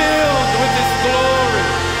filled with his glory.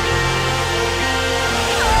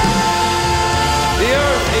 The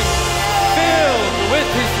earth is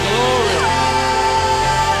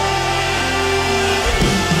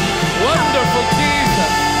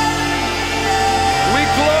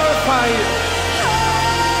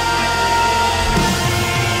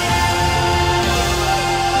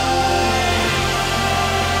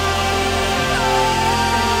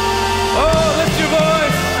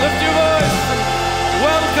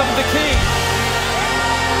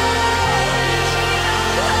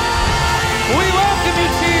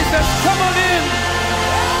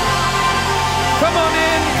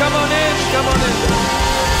Come on in, come on in.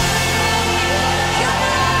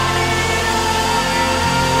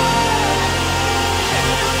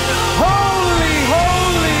 Holy,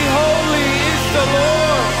 holy, holy is the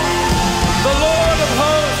Lord of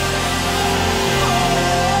hosts.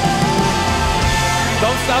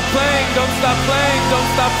 Don't stop playing, don't stop playing, don't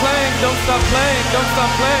stop playing, don't stop playing, don't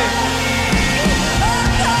stop playing.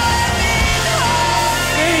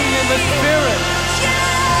 Sing in the Spirit.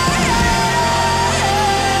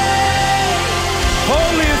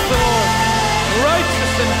 Holy is the Lord,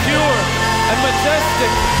 righteous and pure and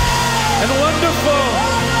majestic and wonderful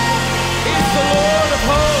is the Lord of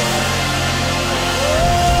hosts.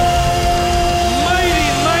 Mighty,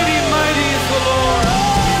 mighty, mighty is the Lord.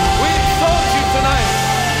 We exalt you tonight.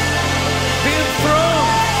 Be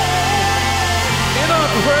enthroned in our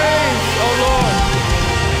praise, O Lord.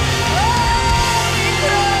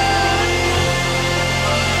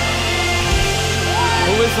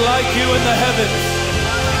 Who is like you in the heavens?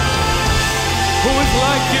 Who is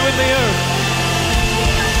like you in the earth?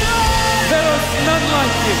 There is none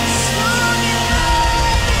like you.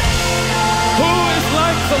 Who is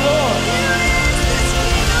like the Lord?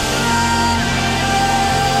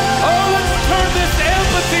 Oh, let's turn this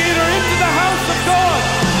amphitheater into the house of God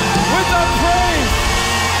with our praise.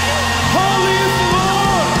 Holy is the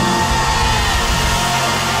Lord.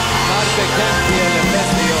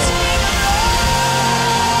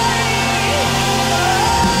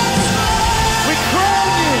 We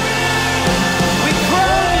crown you. We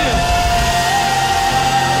crown you.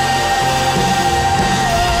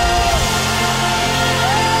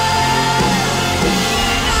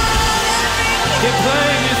 Keep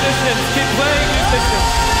playing, musicians. Keep playing, musicians.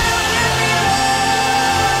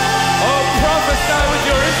 Oh, prophesy with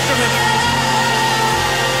your instruments.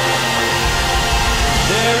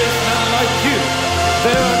 There is none like you.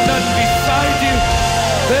 There are none beside you.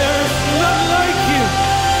 There is none like you.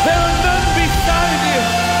 There are none beside you.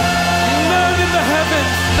 None in the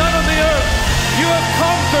heavens, none on the earth. You have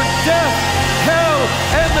conquered death, hell,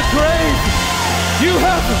 and the grave. You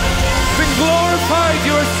have been glorified.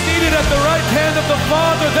 You are seated at the right hand of the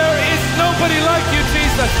Father. There is nobody like you,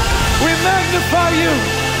 Jesus. We magnify you.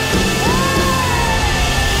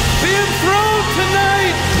 Be enthroned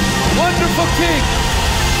tonight, wonderful King.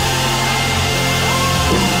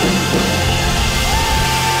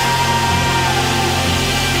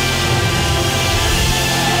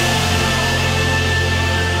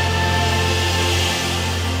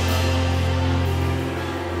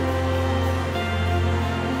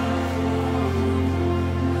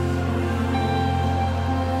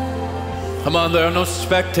 Come on, there are no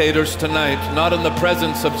spectators tonight, not in the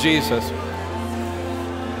presence of Jesus.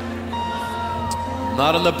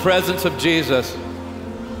 Not in the presence of Jesus.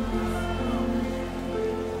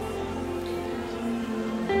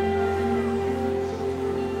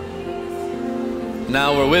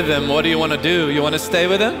 Now we're with him. What do you want to do? You want to stay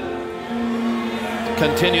with him?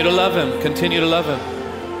 Continue to love him. Continue to love him.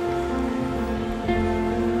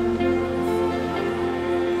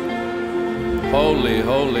 Holy,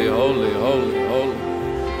 holy, holy, holy, holy.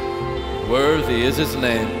 Worthy is his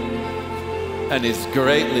name, and he's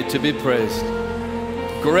greatly to be praised.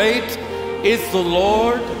 Great is the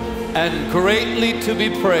Lord, and greatly to be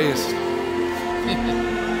praised.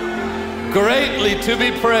 Greatly to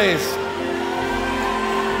be praised.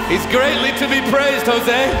 He's greatly to be praised,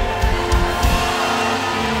 Jose.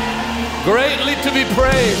 Greatly to be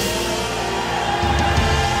praised.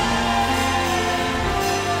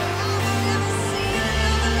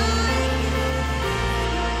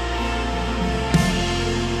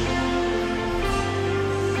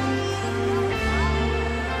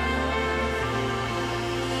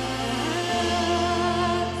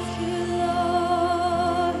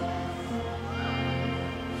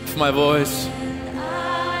 My voice.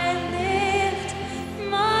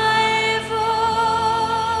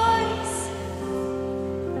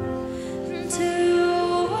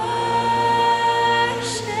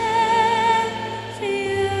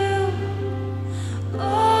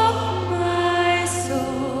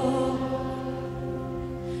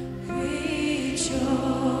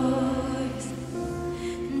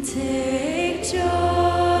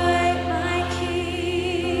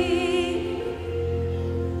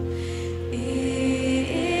 Is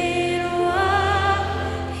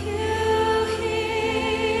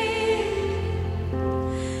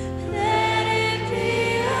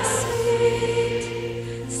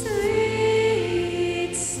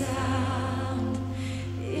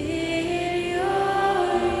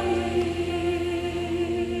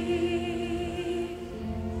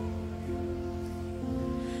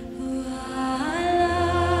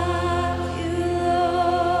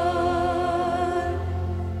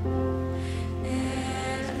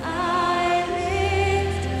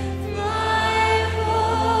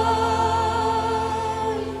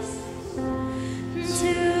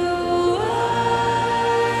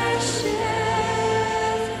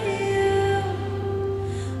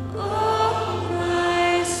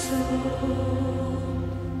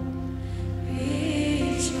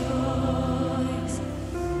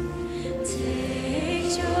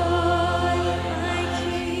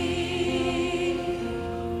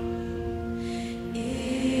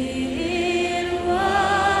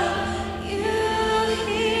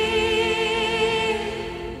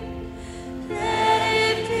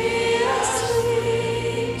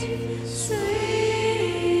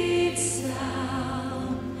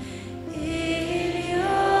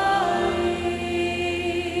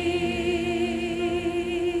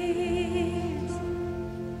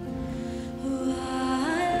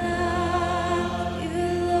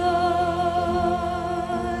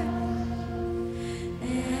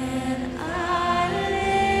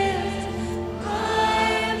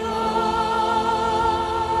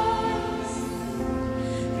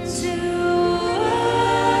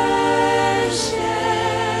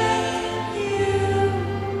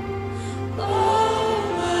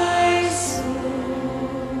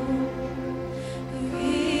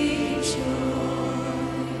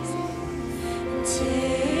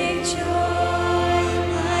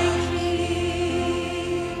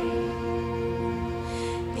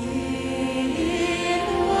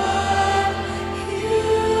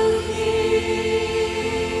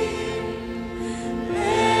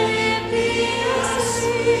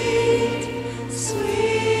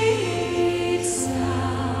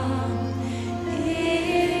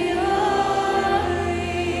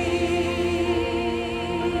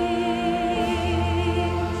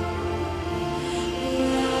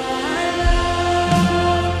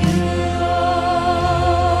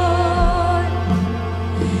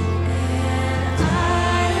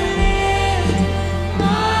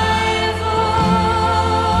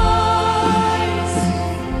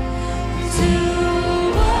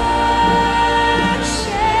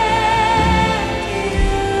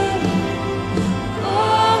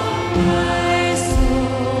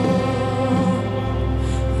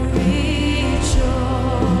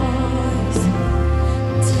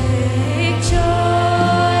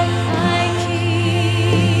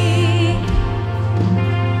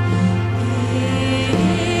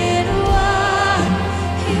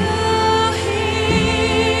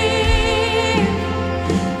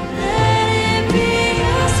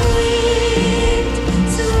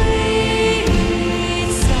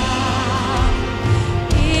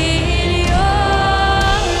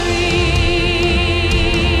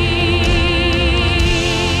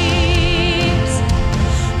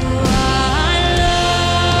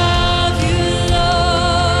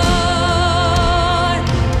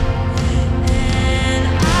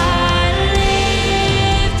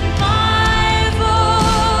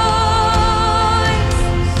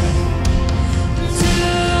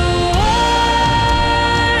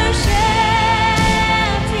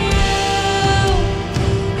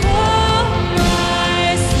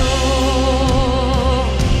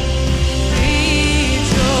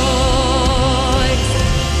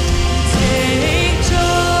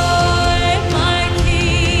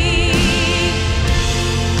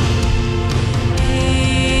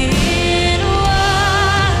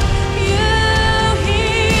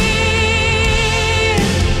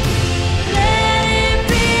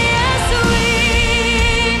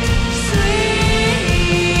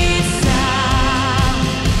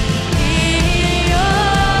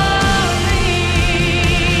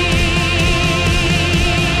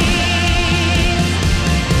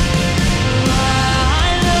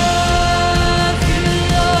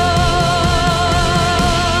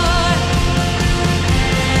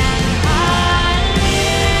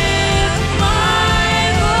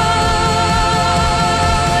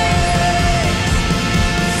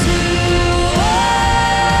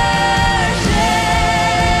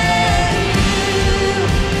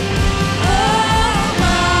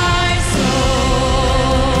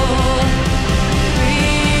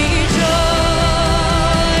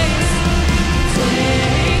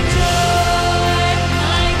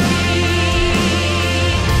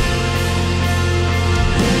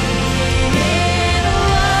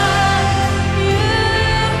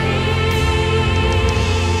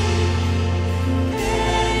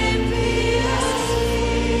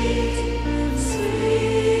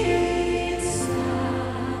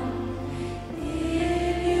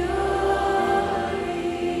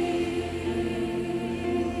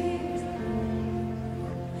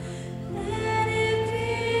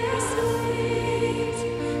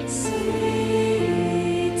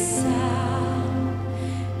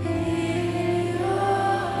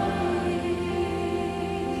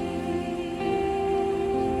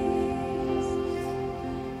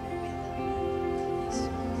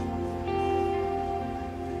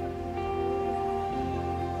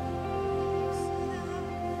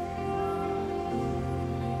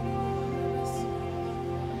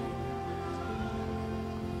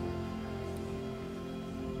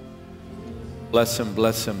Bless him,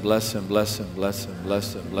 bless him, bless him, bless him, bless him,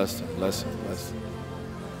 bless him, bless him, bless him, bless him.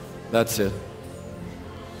 That's it.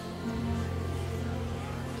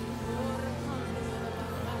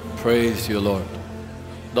 Praise you, Lord.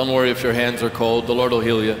 Don't worry if your hands are cold. The Lord will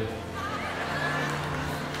heal you.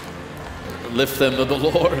 Lift them to the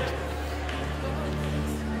Lord.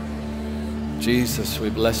 Jesus, we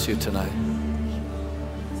bless you tonight.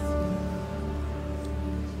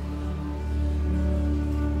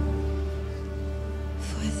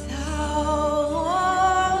 For thou,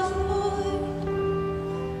 Lord,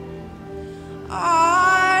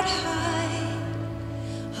 art high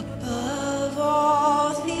above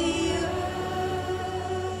all the earth.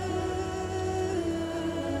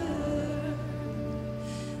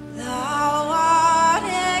 Thou art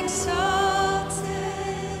exalted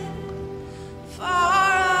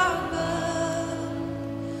far above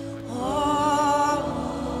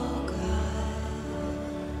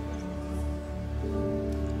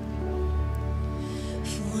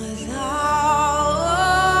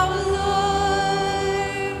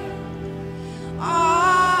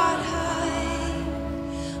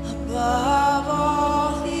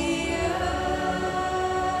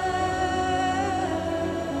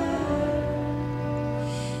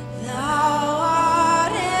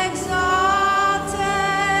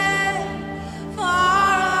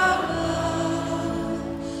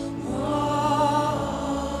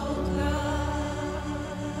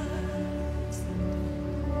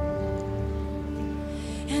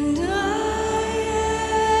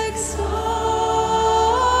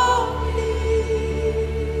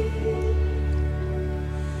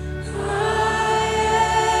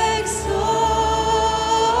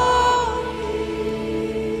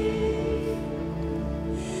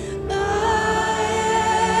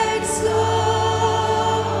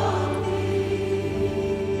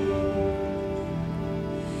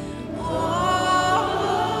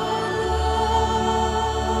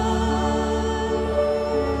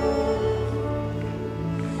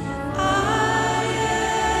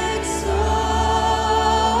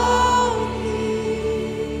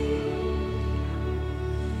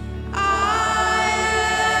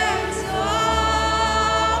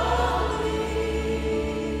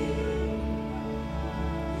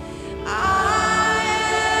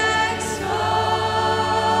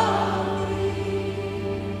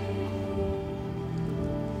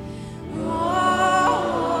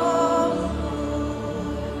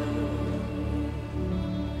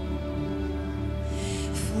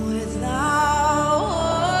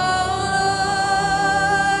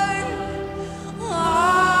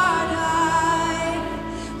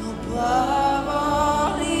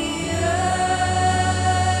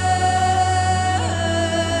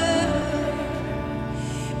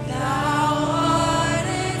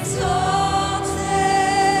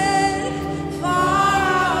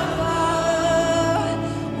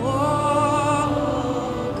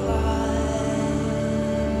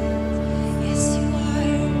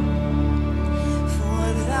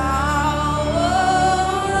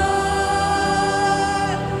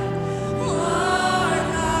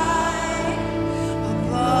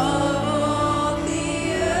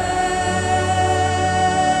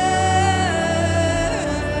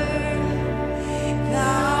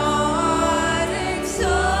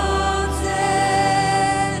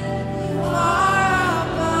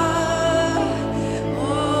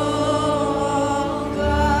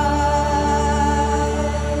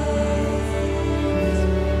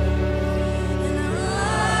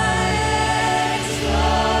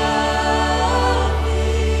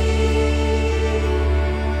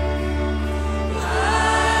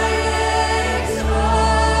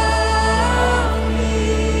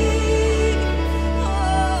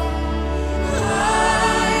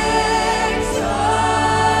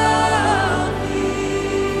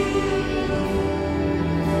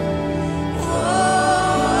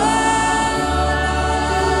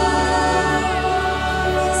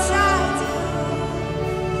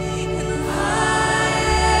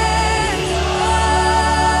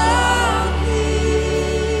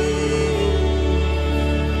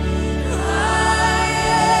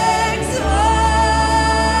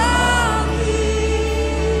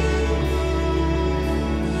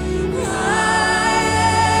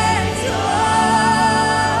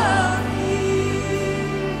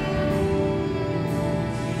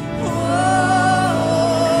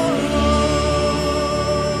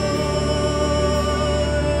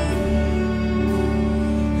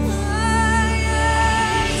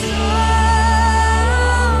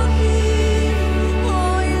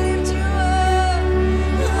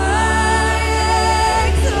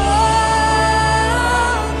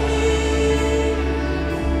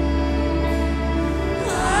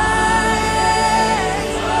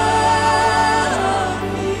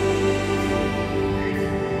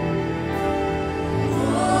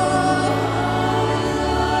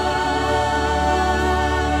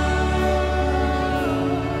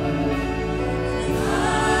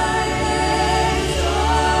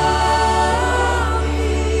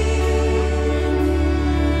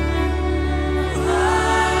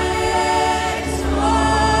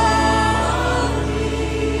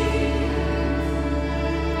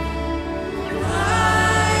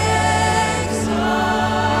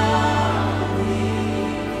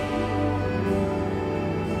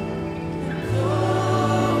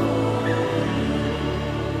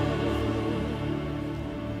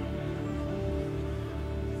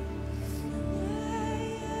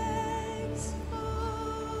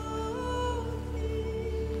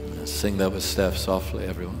sing that with Steph softly,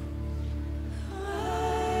 everyone.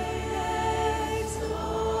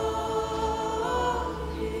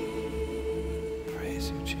 Praise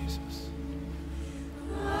you, Jesus.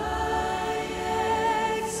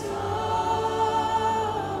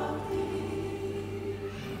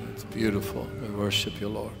 It's beautiful. We worship you,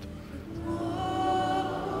 Lord.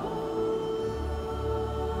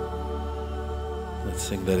 Let's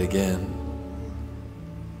sing that again.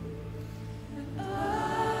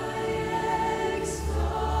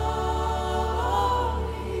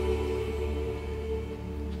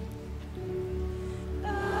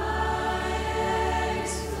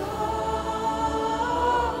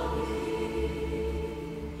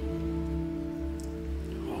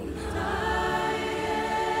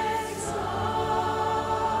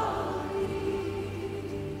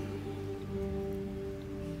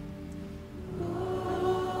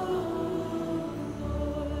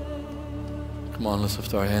 Come on, let's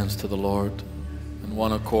lift our hands to the Lord in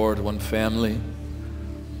one accord, one family.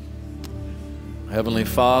 Heavenly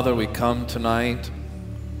Father, we come tonight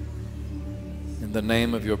in the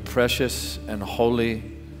name of your precious and holy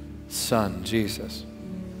Son, Jesus.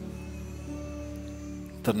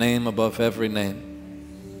 The name above every name.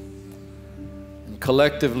 And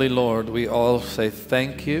collectively, Lord, we all say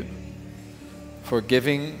thank you for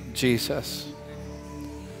giving Jesus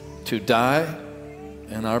to die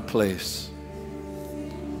in our place.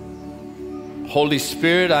 Holy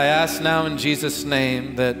Spirit, I ask now in Jesus'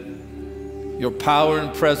 name that your power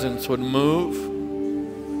and presence would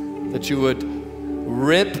move, that you would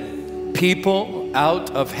rip people out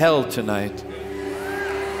of hell tonight,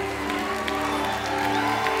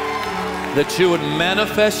 that you would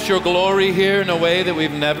manifest your glory here in a way that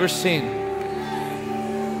we've never seen,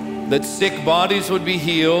 that sick bodies would be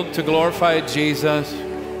healed to glorify Jesus,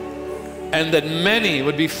 and that many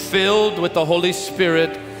would be filled with the Holy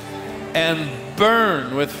Spirit and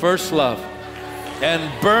burn with first love,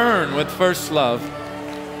 and burn with first love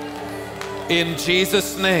in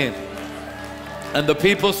Jesus' name. And the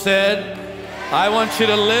people said, I want you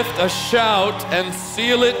to lift a shout and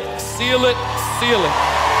seal it, seal it, seal it.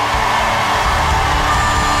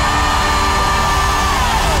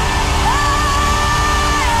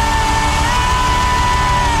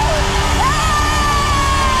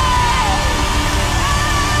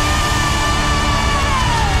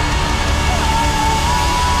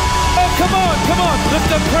 Come on, lift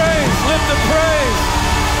the praise, lift the praise.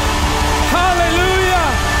 Hallelujah,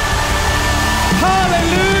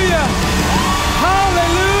 hallelujah,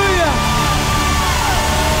 hallelujah.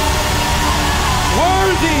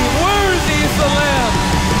 Worthy, worthy is the Lamb.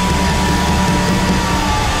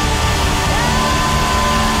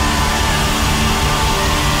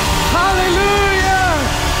 Hallelujah,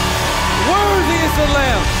 worthy is the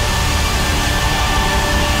Lamb.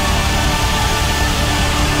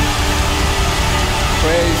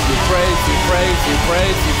 Praise you, praise you, praise you,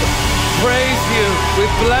 praise you, praise you. We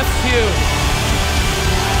bless you.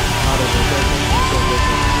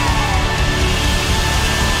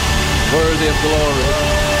 Worthy of glory.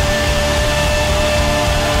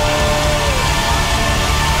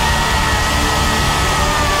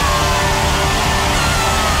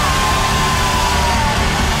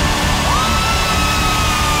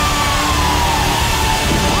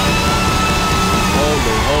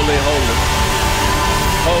 Holy, holy, holy.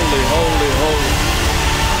 Holy, holy, holy.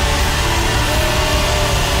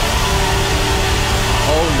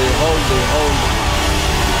 Holy, holy, holy.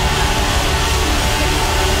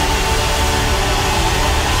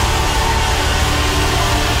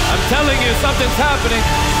 I'm telling you, something's happening.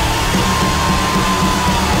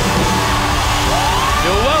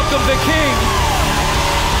 You're welcome, the King.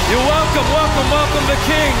 You're welcome, welcome, welcome the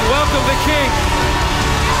King. Welcome the King.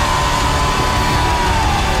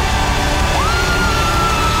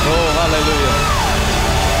 Oh, hallelujah.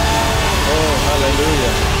 Oh,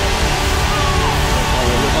 hallelujah.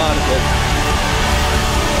 Hallelujah.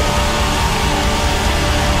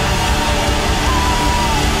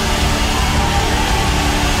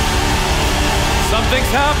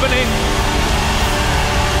 Something's happening.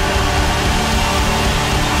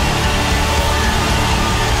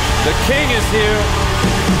 The King is here.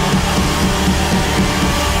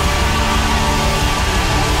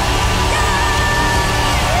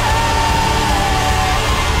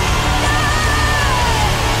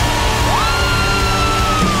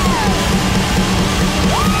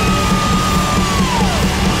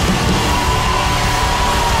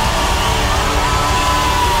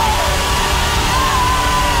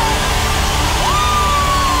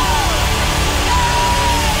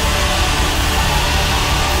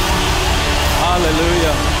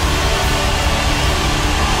 Hallelujah.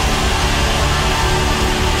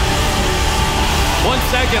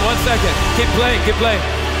 second. Keep playing, keep playing.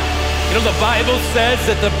 You know, the Bible says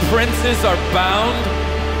that the princes are bound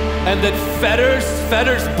and that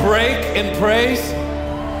fetters break in praise.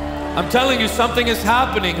 I'm telling you, something is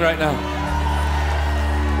happening right now.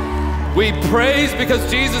 We praise because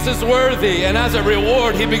Jesus is worthy, and as a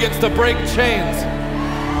reward, He begins to break chains.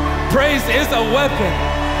 Praise is a weapon.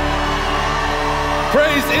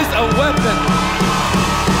 Praise is a weapon.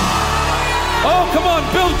 Oh, come on,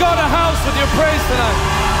 build God a house with your praise tonight.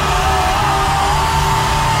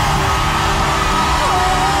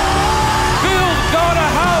 Build God a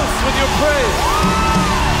house with your praise.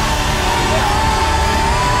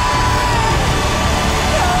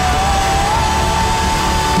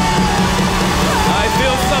 I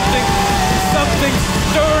feel something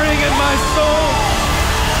stirring in my soul.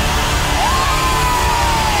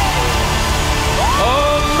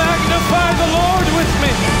 Oh, magnify the Lord with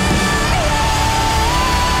me.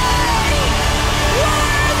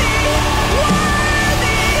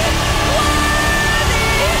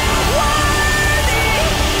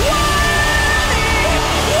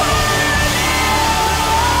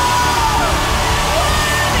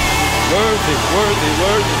 Worthy, worthy,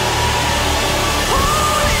 worthy.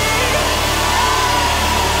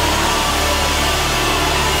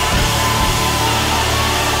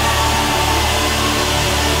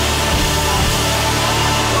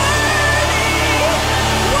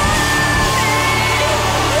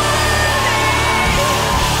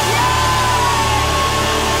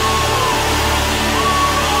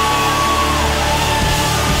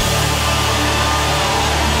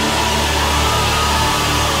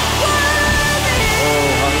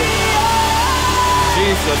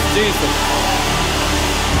 Jesus.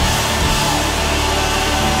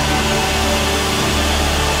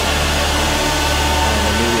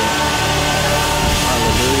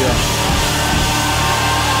 Hallelujah.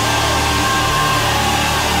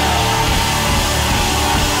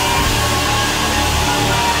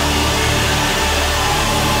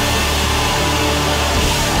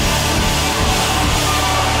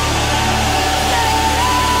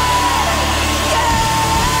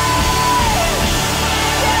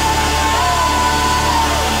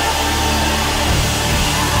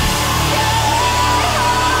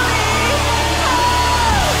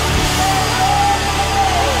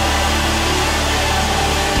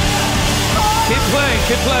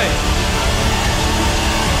 Keep playing.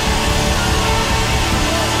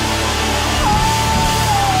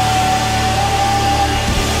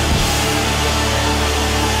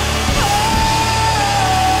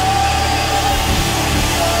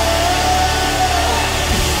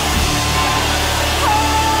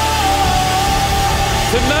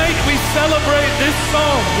 Tonight we celebrate this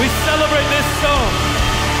song. We celebrate this song.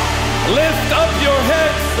 Lift up your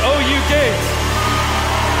heads, O you gates,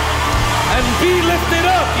 and be lifted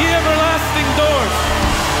up, ye everlasting doors.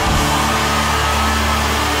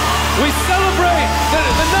 We celebrate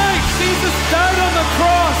the night Jesus died on the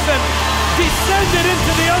cross and descended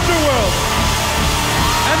into the underworld.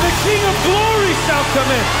 And the King of glory shall come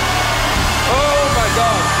in. Oh my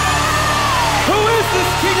God. Who is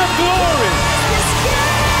this King of glory?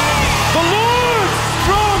 The Lord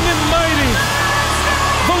strong and mighty.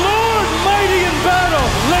 The Lord mighty in battle.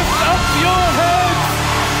 Lift up your heads,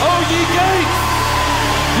 O ye gates,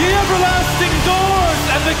 ye everlasting doors,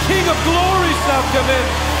 and the King of glory shall come in.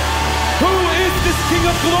 Who is this King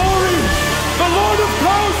of glory? The Lord of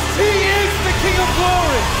hosts, He is the King of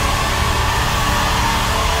glory.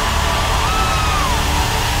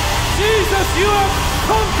 Jesus, you have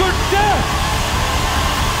conquered death.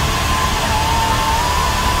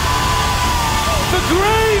 The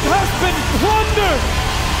grave has been plundered.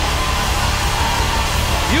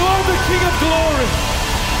 You are the King of glory.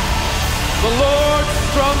 The Lord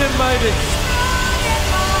strong and mighty.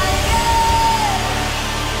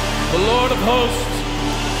 The Lord of hosts.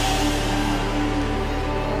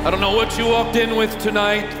 I don't know what you walked in with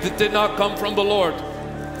tonight that did not come from the Lord.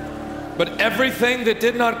 But everything that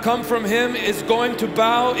did not come from Him is going to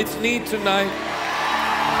bow its knee tonight.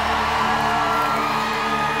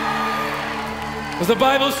 As the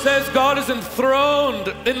Bible says, God is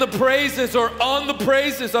enthroned in the praises or on the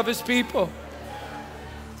praises of His people.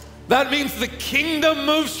 That means the kingdom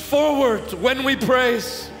moves forward when we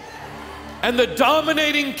praise. And the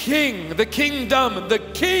dominating king, the kingdom, the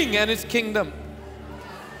king and his kingdom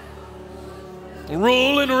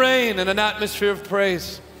rule and reign in an atmosphere of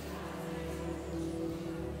praise.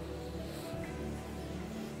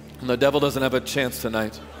 And the devil doesn't have a chance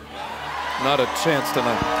tonight. Not a chance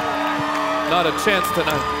tonight. Not a chance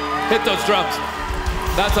tonight. Hit those drums.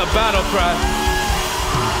 That's a battle cry.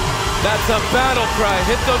 That's a battle cry.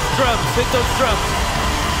 Hit those drums. Hit those drums.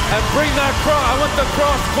 And bring that cross. I want the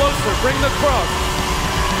cross closer. Bring the cross.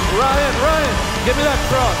 Ryan, give me that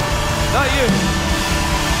cross. Not you.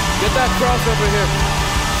 Get that cross over here.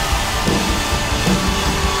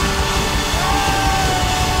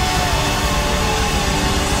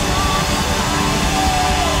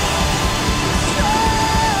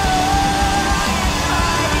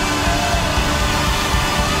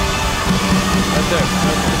 Right there.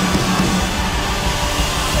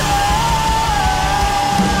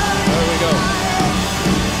 There we go.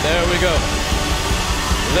 There we go.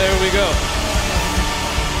 There we go.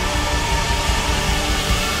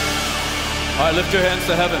 All right, lift your hands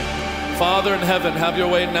to heaven. Father in heaven, have your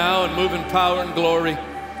way now and move in power and glory.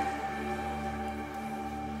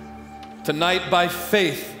 Tonight, by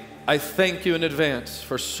faith, I thank you in advance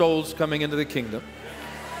for souls coming into the kingdom.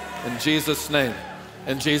 In Jesus' name.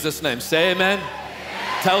 In Jesus' name. Say amen.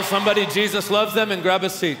 Tell somebody Jesus loves them and grab a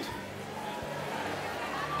seat.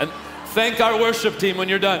 And thank our worship team when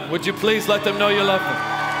you're done. Would you please let them know you love them?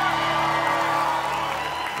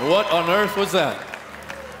 What on earth was that?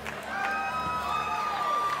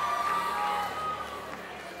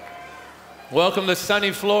 Welcome to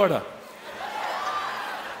sunny Florida.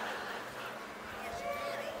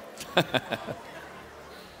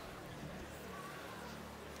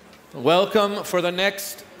 Welcome. For the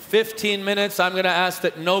next 15 minutes, I'm going to ask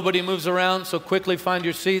that nobody moves around, so quickly find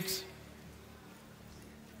your seats.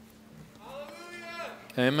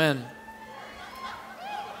 Amen.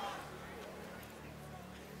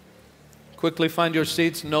 Quickly find your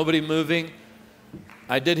seats, nobody moving.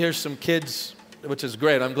 I did hear some kids, which is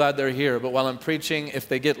great. I'm glad they're here. But while I'm preaching, if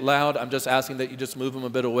they get loud, I'm just asking that you just move them a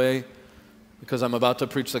bit away, because I'm about to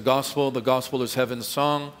preach the gospel. The gospel is heaven's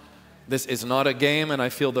song. This is not a game, and I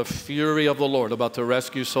feel the fury of the Lord about to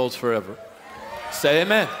rescue souls forever. Say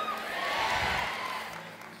amen.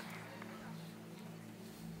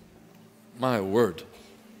 My word.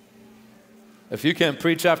 If you can't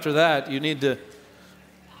preach after that, you need to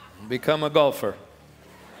become a golfer.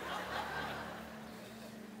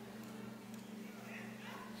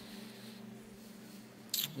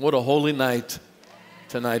 What a holy night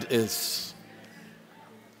tonight is.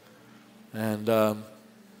 And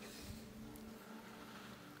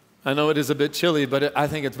I know it is a bit chilly, but I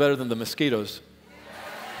think it's better than the mosquitoes.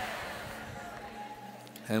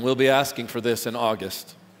 And we'll be asking for this in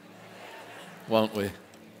August, won't we?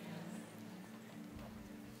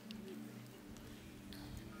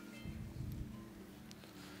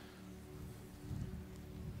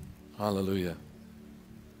 Hallelujah.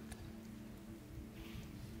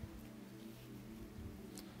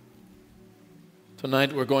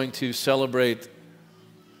 Tonight we're going to celebrate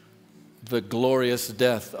the glorious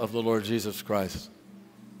death of the Lord Jesus Christ.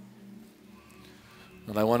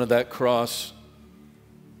 And I wanted that cross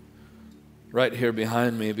right here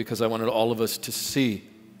behind me because I wanted all of us to see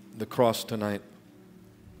the cross tonight.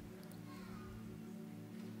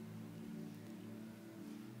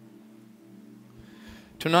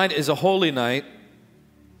 Tonight is a holy night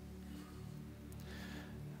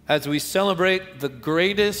as we celebrate the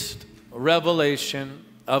greatest revelation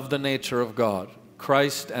of the nature of God,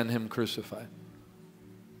 Christ and Him crucified.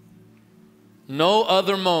 No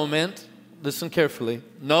other moment, listen carefully,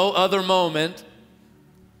 no other moment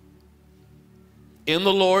in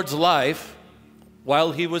the Lord's life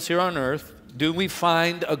while He was here on earth do we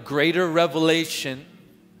find a greater revelation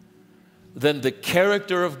than the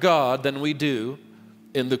character of God than we do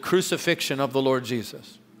in the crucifixion of the Lord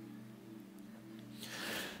Jesus.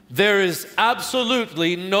 There is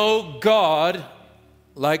absolutely no God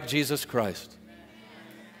like Jesus Christ.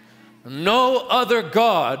 No other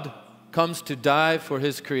God comes to die for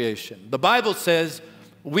His creation. The Bible says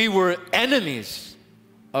we were enemies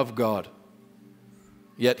of God,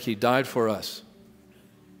 yet He died for us.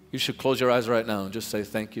 You should close your eyes right now and just say,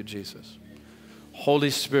 thank you, Jesus. Holy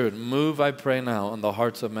Spirit, move, I pray now, on the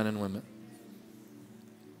hearts of men and women.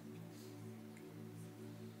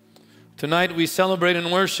 Tonight we celebrate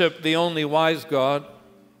and worship the only wise God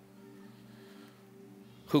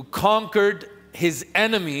who conquered His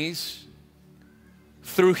enemies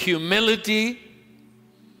through humility,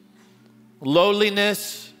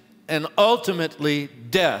 lowliness, and ultimately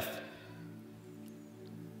death.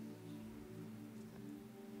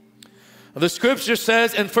 The scripture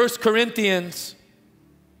says in 1 Corinthians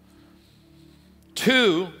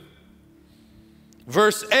 2,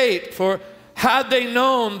 verse 8, for had they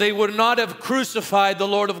known, they would not have crucified the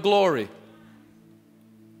Lord of glory.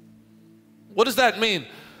 What does that mean?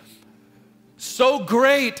 So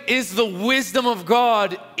great is the wisdom of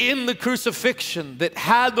God in the crucifixion that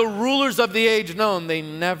had the rulers of the age known, they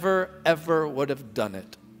never ever would have done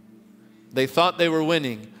it. They thought they were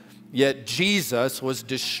winning, Yet Jesus was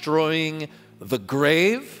destroying the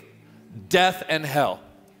grave, death, and hell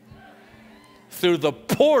through the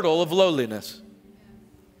portal of lowliness,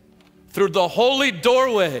 through the holy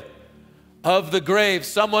doorway of the grave.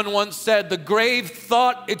 Someone once said, the grave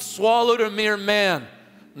thought it swallowed a mere man,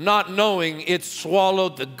 not knowing it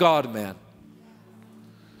swallowed the God-man.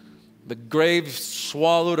 The grave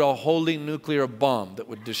swallowed a holy nuclear bomb that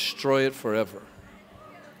would destroy it forever.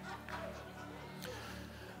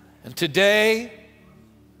 And today,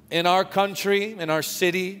 in our country, in our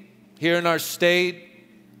city, here in our state,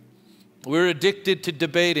 we're addicted to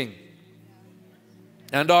debating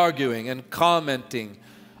and arguing and commenting.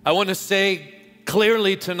 I want to say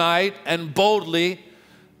clearly tonight and boldly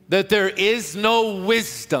that there is no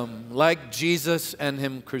wisdom like Jesus and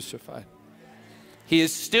Him crucified. He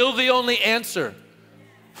is still the only answer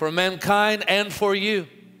for mankind and for you.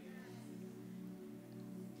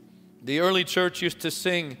 The early church used to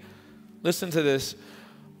sing, listen to this,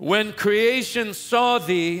 when creation saw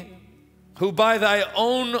thee, who by thy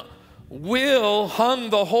own will hung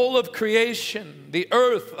the whole of creation, the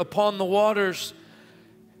earth upon the waters,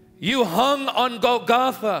 you hung on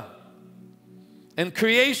Golgotha, and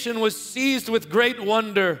creation was seized with great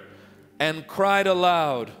wonder and cried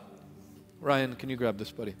aloud. Ryan, can you grab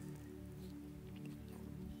this, buddy?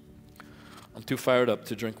 I'm too fired up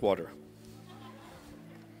to drink water.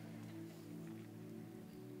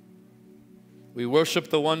 We worship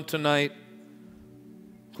the one tonight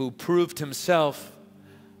who proved Himself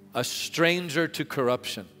a stranger to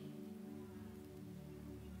corruption.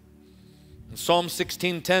 And Psalm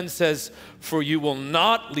 16:10 says, for you will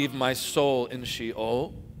not leave my soul in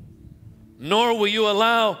Sheol, nor will you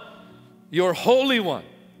allow your Holy One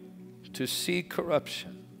to see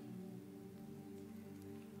corruption.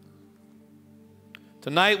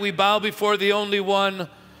 Tonight we bow before the only one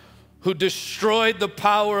who destroyed the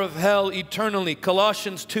power of hell eternally.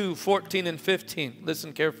 Colossians 2:14 and 15.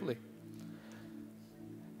 Listen carefully.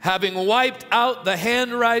 Having wiped out the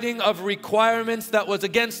handwriting of requirements that was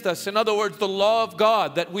against us. In other words, the law of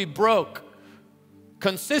God that we broke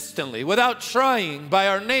consistently without trying by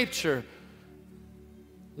our nature.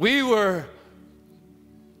 We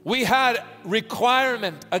had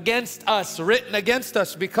requirement against us, written against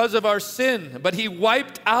us because of our sin, but He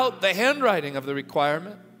wiped out the handwriting of the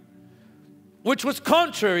requirement, which was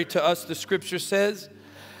contrary to us, the scripture says.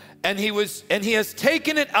 And he has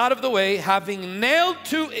taken it out of the way, having nailed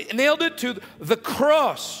it to the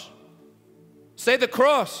cross. Say the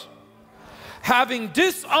cross. Having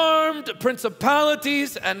disarmed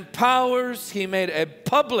principalities and powers, He made a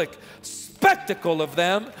public spectacle of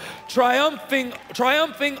them, triumphing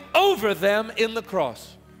over them in the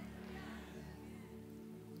cross.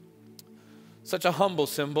 Such a humble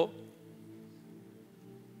symbol.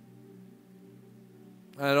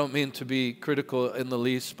 I don't mean to be critical in the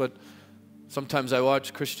least, but sometimes I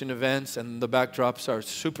watch Christian events and the backdrops are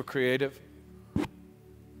super creative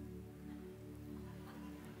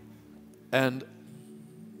and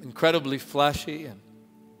incredibly flashy. And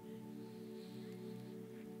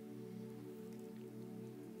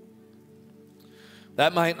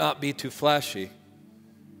that might not be too flashy,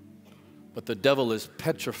 but the devil is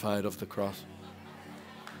petrified of the cross.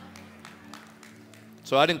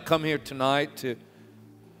 So I didn't come here tonight to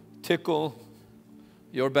tickle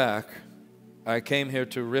your back. I came here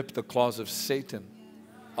to rip the claws of Satan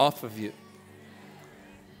off of you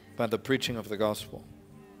by the preaching of the gospel.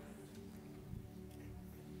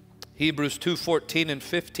 Hebrews 2:14 and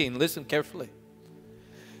 15. Listen carefully.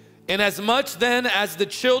 Inasmuch then as the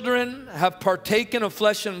children have partaken of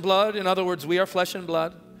flesh and blood, in other words, we are flesh and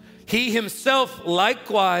blood, He Himself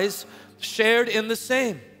likewise shared in the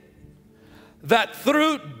same, that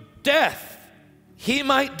through death He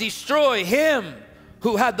might destroy him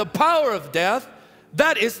who had the power of death,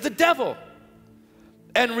 that is the devil,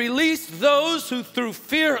 and release those who through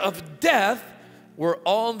fear of death were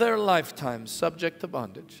all their lifetime subject to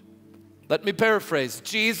bondage. Let me paraphrase.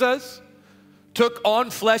 Jesus took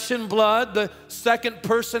on flesh and blood, the second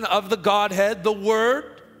person of the Godhead, the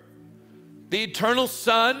Word, the eternal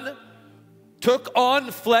Son, took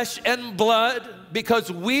on flesh and blood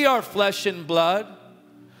because we are flesh and blood.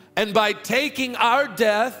 And by taking our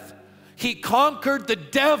death, He conquered the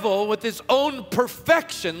devil with His own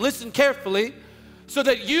perfection. Listen carefully, so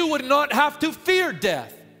that you would not have to fear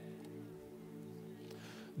death.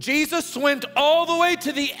 Jesus went all the way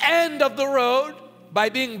to the end of the road by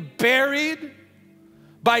being buried,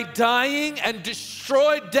 by dying, and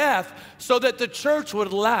destroyed death so that the church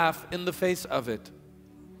would laugh in the face of it.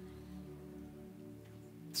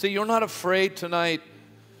 See, you're not afraid tonight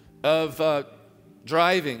of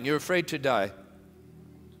driving. You're afraid to die.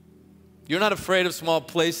 You're not afraid of small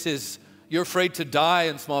places. You're afraid to die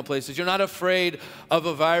in small places. You're not afraid of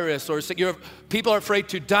a virus or people are afraid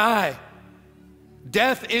to die.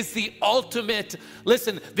 Death is the ultimate,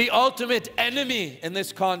 listen, the ultimate enemy in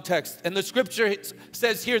this context. And the scripture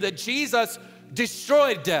says here that Jesus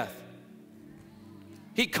destroyed death.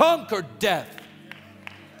 He conquered death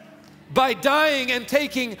by dying and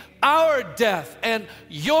taking our death and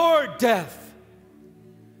your death.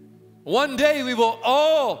 One day we will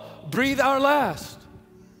all breathe our last.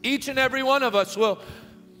 Each and every one of us will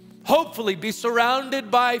hopefully be surrounded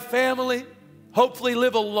by family, hopefully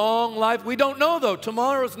live a long life. We don't know though,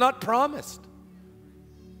 tomorrow is not promised.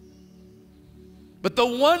 But the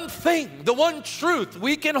one thing, the one truth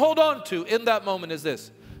we can hold on to in that moment is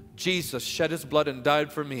this: Jesus shed his blood and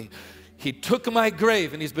died for me. He took my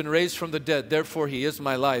grave and he's been raised from the dead. Therefore, he is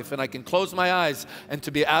my life. And I can close my eyes, and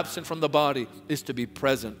to be absent from the body is to be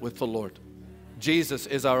present with the Lord. Jesus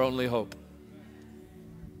is our only hope.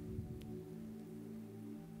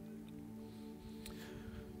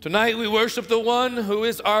 Tonight we worship the one who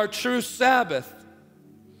is our true Sabbath.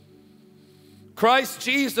 Christ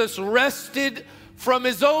Jesus rested from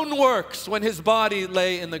his own works when his body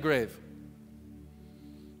lay in the grave.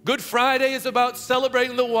 Good Friday is about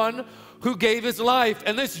celebrating the one who gave his life.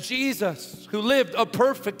 And this Jesus, who lived a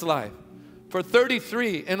perfect life for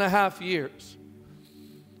 33 and a half years,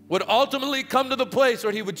 would ultimately come to the place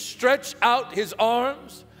where he would stretch out his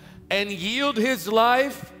arms and yield his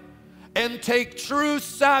life and take true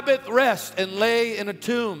Sabbath rest and lay in a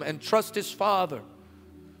tomb and trust his Father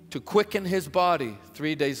to quicken his body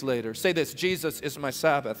 3 days later. Say this: Jesus is my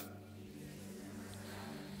Sabbath.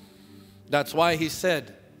 That's why he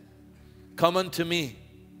said, "Come unto me,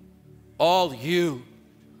 all you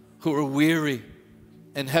who are weary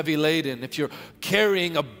and heavy laden." If you're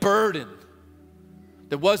carrying a burden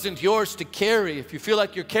that wasn't yours to carry, if you feel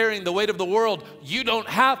like you're carrying the weight of the world, you don't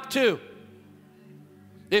have to.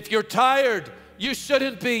 If you're tired, you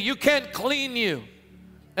shouldn't be. You can't clean you,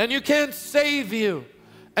 and you can't save you,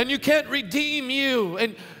 and you can't redeem you,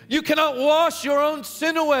 and you cannot wash your own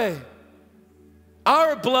sin away.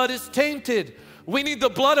 Our blood is tainted. We need the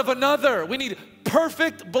blood of another. We need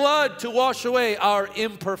perfect blood to wash away our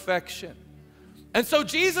imperfection. And so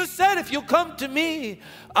Jesus said, if you'll come to me,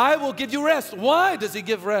 I will give you rest. Why does he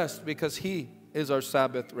give rest? Because he is our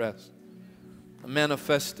Sabbath rest,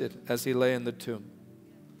 manifested as he lay in the tomb.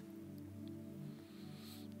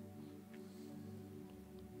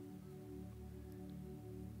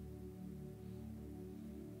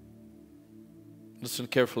 Listen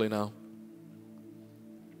carefully now.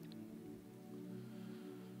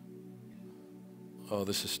 Oh,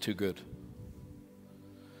 this is too good.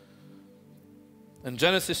 In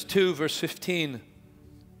Genesis 2, verse 15,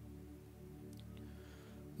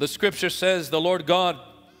 the scripture says, the Lord God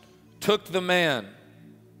took the man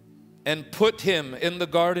and put him in the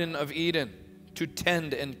Garden of Eden to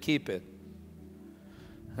tend and keep it.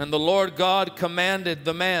 And the Lord God commanded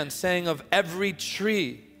the man, saying, of every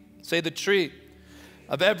tree, say the tree,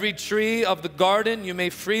 of every tree of the garden you may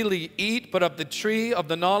freely eat, but of the tree of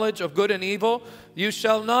the knowledge of good and evil you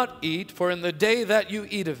shall not eat, for in the day that you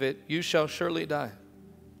eat of it, you shall surely die.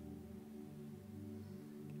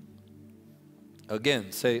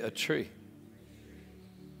 Again, say a tree.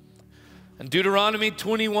 In Deuteronomy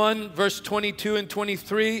 21, verse 22 and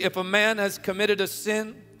 23, if a man has committed a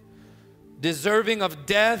sin deserving of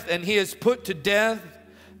death, and he is put to death,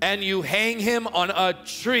 and you hang him on a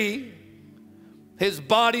tree, his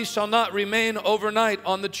body shall not remain overnight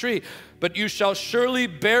on the tree, but you shall surely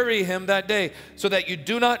bury him that day, so that you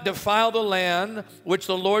do not defile the land which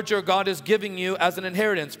the Lord your God is giving you as an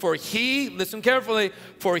inheritance. For he, listen carefully,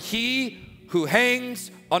 for he who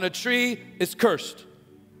hangs on a tree is cursed.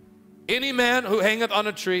 Any man who hangeth on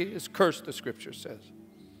a tree is cursed, the scripture says.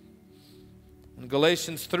 In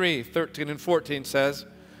Galatians 3, 13 and 14 says,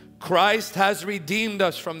 Christ has redeemed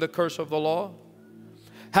us from the curse of the law,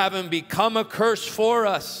 having become a curse for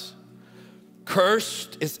us.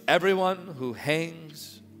 Cursed is everyone who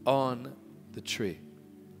hangs on the tree.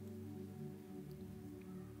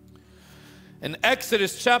 In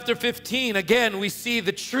Exodus chapter 15, again, we see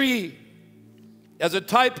the tree as a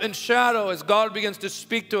type and shadow as God begins to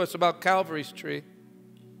speak to us about Calvary's tree.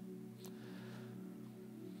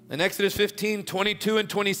 In Exodus 15, 22 and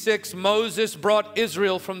 26, Moses brought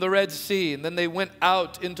Israel from the Red Sea, and then they went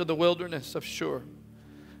out into the wilderness of Shur.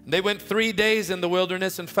 They went 3 days in the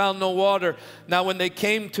wilderness and found no water. Now when they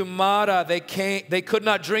came to Marah, they could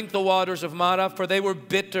not drink the waters of Marah, for they were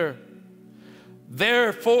bitter.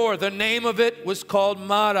 Therefore the name of it was called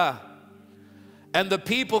Marah. And the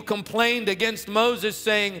people complained against Moses,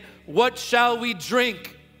 saying, what shall we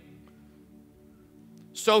drink?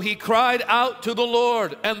 So he cried out to the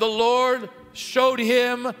Lord, and the Lord showed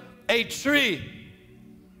him a tree.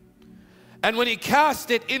 And when he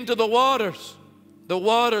cast it into the waters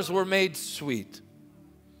were made sweet.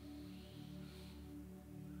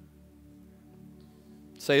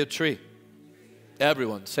 Say a tree.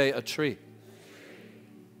 Everyone, say a tree.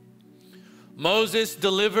 Moses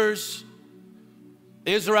delivers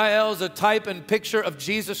Israel as a type and picture of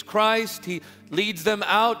Jesus Christ. He leads them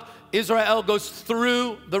out. Israel goes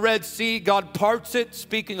through the Red Sea. God parts it,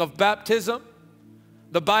 speaking of baptism.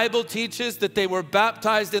 The Bible teaches that they were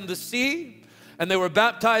baptized in the sea, and they were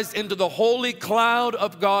baptized into the holy cloud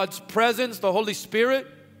of God's presence, the Holy Spirit,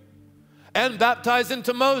 and baptized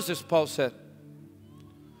into Moses, Paul said.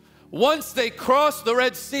 Once they crossed the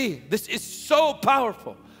Red Sea, this is so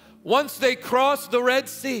powerful. Once they crossed the Red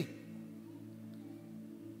Sea,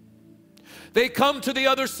 they come to the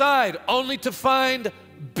other side only to find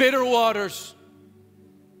bitter waters.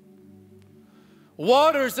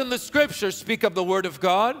 Waters in the scriptures speak of the Word of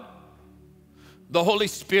God, the Holy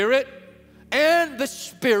Spirit, and the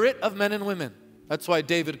spirit of men and women. That's why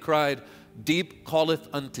David cried, "Deep calleth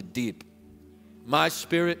unto deep, my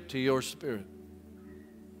spirit to your spirit."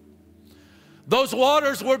 Those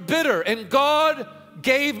waters were bitter, and God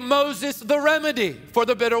gave Moses the remedy for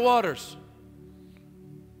the bitter waters.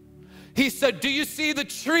 He said, "Do you see the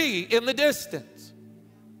tree in the distance?"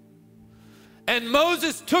 And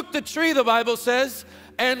Moses took the tree, the Bible says,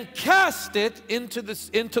 and cast it into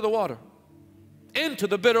the water, into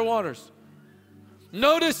the bitter waters.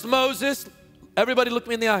 Notice Moses, everybody look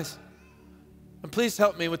me in the eyes. And please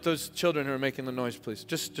help me with those children who are making the noise, please.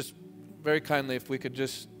 Just very kindly, if we could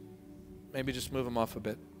maybe just move them off a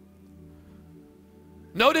bit.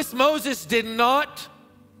 Notice Moses did not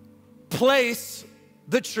place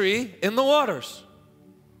the tree in the waters.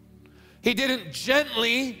 He didn't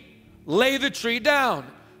gently lay the tree down.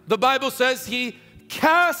 The Bible says he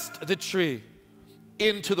cast the tree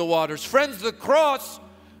into the waters. Friends, the cross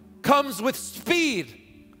comes with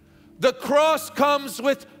speed. The cross comes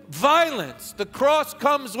with violence. The cross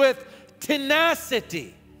comes with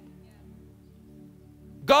tenacity.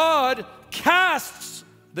 God casts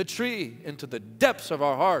the tree into the depths of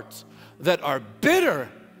our hearts that are bitter.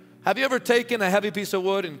 Have you ever taken a heavy piece of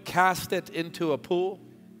wood and cast it into a pool?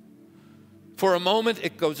 For a moment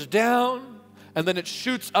it goes down, and then it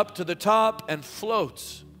shoots up to the top and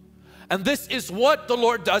floats. And this is what the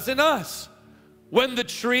Lord does in us. When the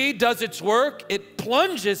tree does its work, it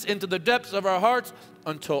plunges into the depths of our hearts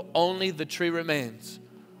until only the tree remains,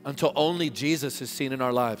 until only Jesus is seen in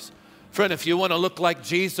our lives. Friend, if you want to look like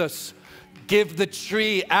Jesus, give the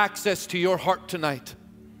tree access to your heart tonight.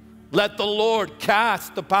 Let the Lord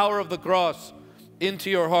cast the power of the cross into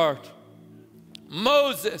your heart.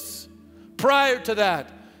 Moses, prior to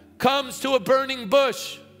that, comes to a burning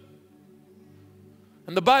bush.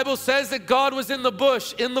 And the Bible says that God was in the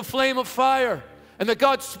bush, in the flame of fire. And that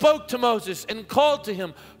God spoke to Moses and called to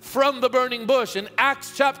him from the burning bush. In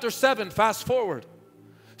Acts chapter 7, fast forward,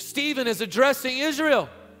 Stephen is addressing Israel.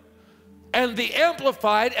 And the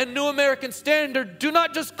Amplified and New American Standard do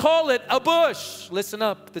not just call it a bush. Listen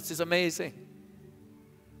up, this is amazing.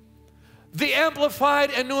 The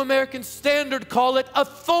Amplified and New American Standard call it a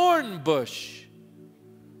thorn bush.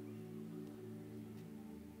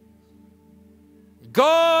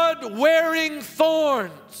 God wearing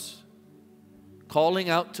thorns, calling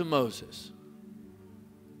out to Moses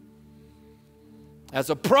as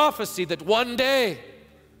a prophecy that one day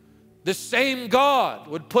the same God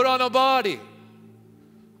would put on a body,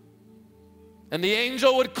 and the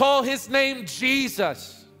angel would call his name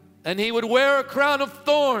Jesus, and he would wear a crown of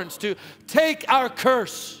thorns to take our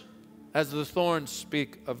curse, as the thorns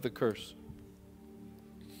speak of the curse.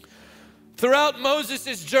 Throughout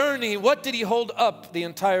Moses' journey, what did he hold up the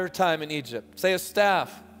entire time in Egypt? Say a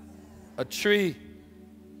staff, a tree,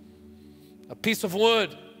 a piece of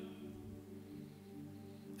wood.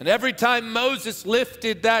 And every time Moses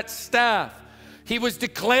lifted that staff, he was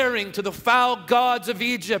declaring to the foul gods of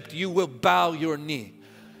Egypt, "You will bow your knee."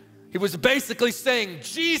 He was basically saying,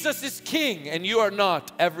 Jesus is king and you are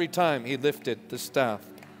not, every time he lifted the staff.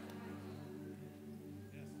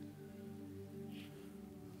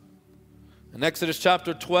 In Exodus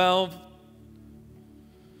chapter 12,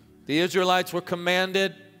 the Israelites were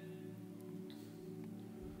commanded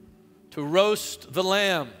to roast the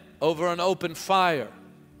lamb over an open fire.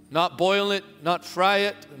 Not boil it, not fry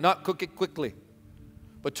it, not cook it quickly,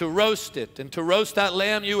 but to roast it. And to roast that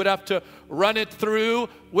lamb, you would have to run it through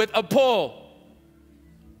with a pole,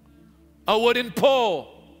 a wooden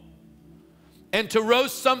pole. And to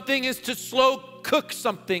roast something is to slow cook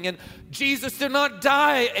something. And Jesus did not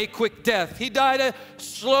die a quick death. He died a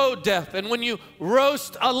slow death. And when you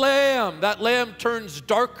roast a lamb, that lamb turns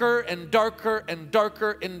darker and darker and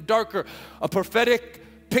darker and darker. A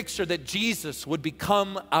prophetic picture that Jesus would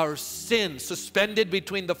become our sin, suspended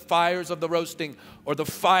between the fires of the roasting or the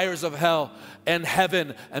fires of hell and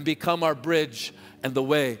heaven, and become our bridge and the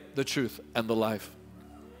way, the truth, and the life.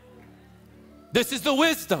 This is the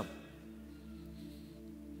wisdom.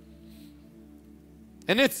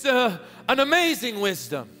 And it's an amazing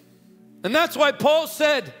wisdom. And that's why Paul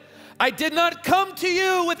said, I did not come to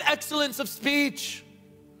you with excellence of speech.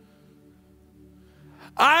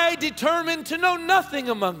 I determined to know nothing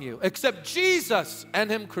among you except Jesus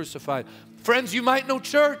and Him crucified. Friends, you might know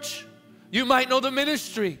church. You might know the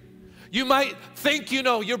ministry. You might think you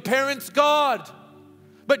know your parents' God.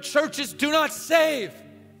 But churches do not save.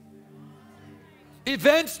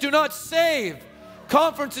 Events do not save.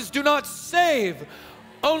 Conferences do not save.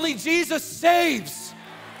 Only Jesus saves.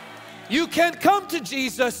 You can't come to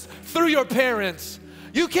Jesus through your parents.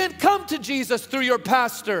 You can't come to Jesus through your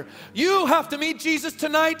pastor. You have to meet Jesus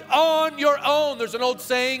tonight on your own. There's an old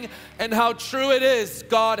saying, and how true it is,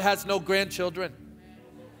 God has no grandchildren.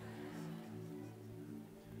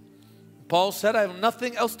 Paul said, I have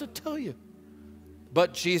nothing else to tell you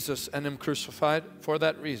but Jesus and Him crucified for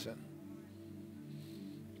that reason.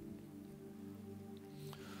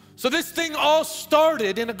 So this thing all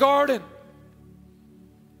started in a garden.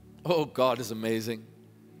 Oh, God is amazing.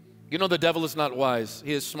 You know, the devil is not wise.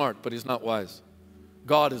 He is smart, but he's not wise.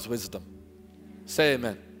 God is wisdom. Say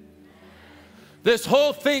amen. This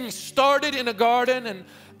whole thing started in a garden, and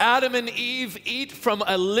Adam and Eve eat from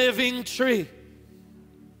a living tree.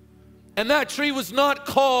 And that tree was not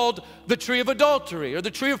called the tree of adultery or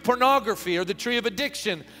the tree of pornography or the tree of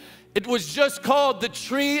addiction. It was just called the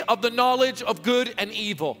tree of the knowledge of good and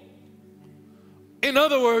evil. In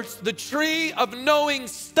other words, the tree of knowing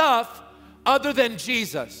stuff other than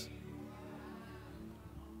Jesus.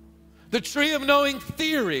 The tree of knowing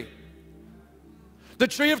theory. The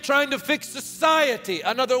tree of trying to fix society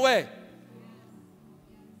another way.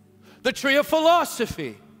 The tree of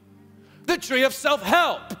philosophy. The tree of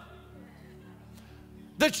self-help.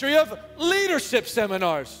 The tree of leadership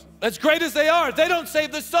seminars. As great as they are, they don't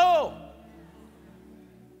save the soul.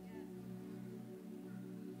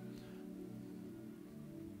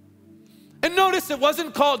 And notice it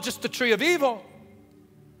wasn't called just the tree of evil.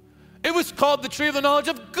 It was called the tree of the knowledge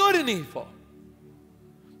of good and evil.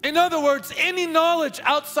 In other words, any knowledge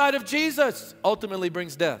outside of Jesus ultimately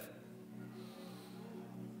brings death.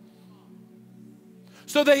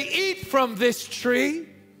 So they eat from this tree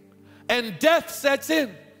and death sets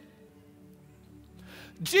in.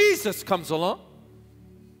 Jesus comes along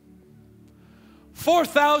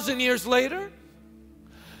 4,000 years later,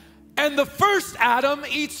 and the first Adam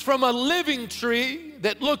eats from a living tree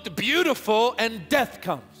that looked beautiful, and death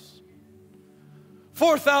comes.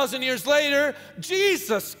 4,000 years later,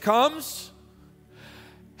 Jesus comes,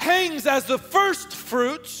 hangs as the first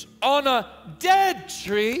fruits on a dead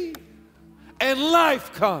tree, and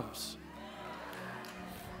life comes.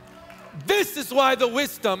 This is why the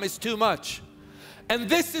wisdom is too much. And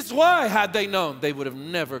this is why, had they known, they would have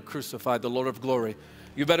never crucified the Lord of glory.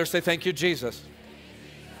 You better say, thank you, Jesus.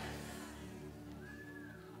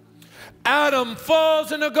 Adam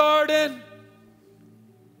falls in a garden.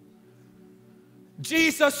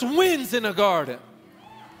 Jesus wins in a garden.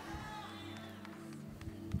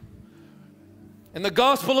 In the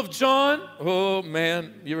Gospel of John, oh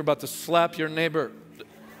man, you're about to slap your neighbor.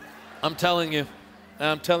 I'm telling you.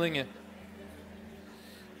 I'm telling you.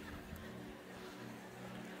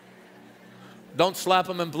 Don't slap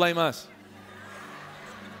him and blame us.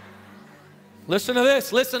 Listen to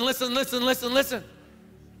this. Listen, listen, listen, listen, listen.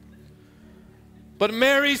 But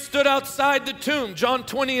Mary stood outside the tomb, John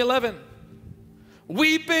 20:11,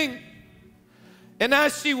 weeping. And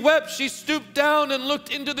as she wept, she stooped down and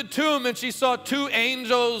looked into the tomb, and she saw two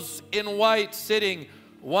angels in white sitting,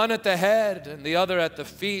 one at the head and the other at the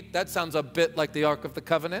feet. That sounds a bit like the Ark of the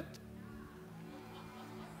Covenant.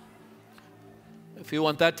 If you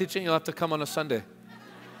want that teaching, you'll have to come on a Sunday.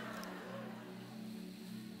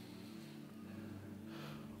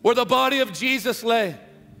 Where the body of Jesus lay.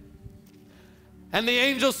 And the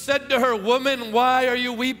angel said to her, "Woman, why are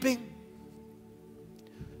you weeping?"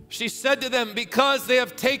 She said to them, "Because they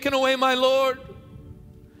have taken away my Lord,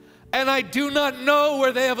 and I do not know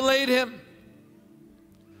where they have laid him."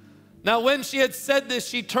 Now when she had said this,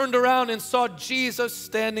 she turned around and saw Jesus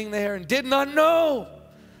standing there and did not know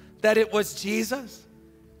that it was Jesus.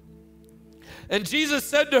 And Jesus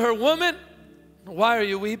said to her, "Woman, why are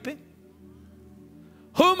you weeping?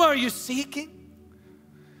 Whom are you seeking?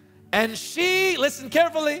 And she, listen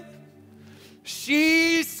carefully,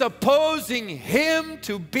 she's supposing him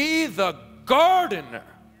to be the gardener,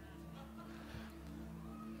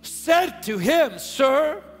 said to him,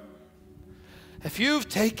 Sir, if you've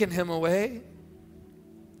taken him away,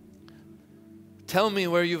 tell me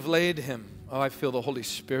where you've laid him. Oh, I feel the Holy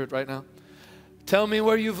Spirit right now. Tell me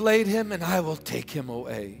where you've laid him and I will take him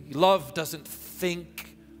away. Love doesn't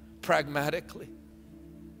think pragmatically.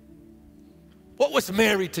 What was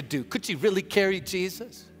Mary to do? Could she really carry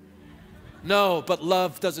Jesus? No, but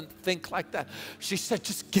love doesn't think like that. She said,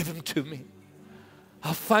 just give him to me.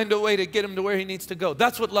 I'll find a way to get him to where he needs to go.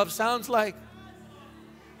 That's what love sounds like.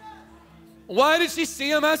 Why did she see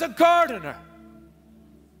him as a gardener?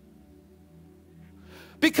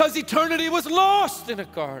 Because eternity was lost in a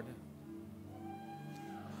garden.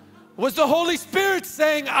 Was the Holy Spirit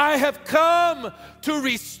saying, I have come to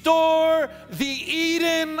restore the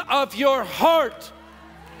Eden of your heart.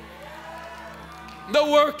 The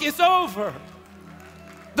work is over.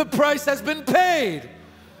 The price has been paid.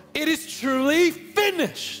 It is truly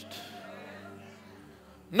finished.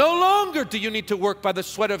 No longer do you need to work by the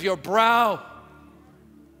sweat of your brow.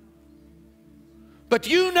 But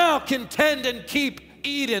you now can tend and keep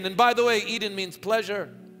Eden. And by the way, Eden means pleasure.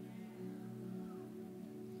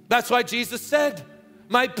 That's why Jesus said,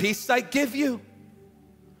 my peace I give you,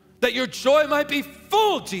 that your joy might be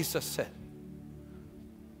full, Jesus said.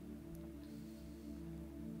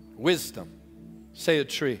 Wisdom, say a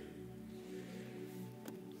tree.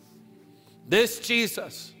 This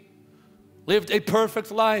Jesus lived a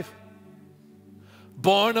perfect life,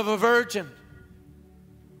 born of a virgin,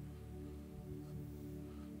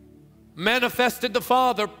 manifested the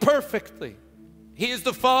Father perfectly. He is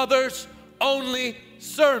the Father's only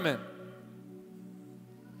sermon.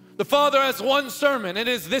 The Father has one sermon. It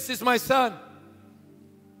is, this is my Son.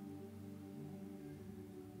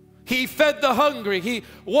 He fed the hungry. He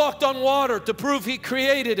walked on water to prove He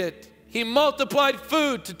created it. He multiplied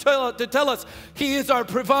food to tell us He is our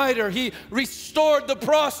provider. He restored the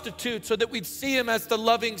prostitute so that we'd see Him as the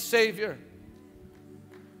loving Savior.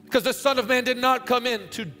 Because the Son of Man did not come in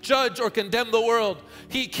to judge or condemn the world.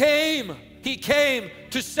 He came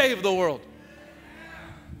to save the world.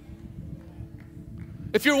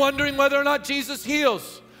 If you're wondering whether or not Jesus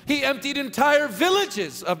heals, He emptied entire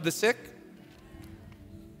villages of the sick.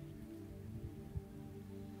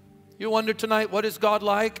 You wonder tonight, what is God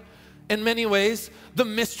like? In many ways, the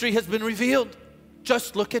mystery has been revealed.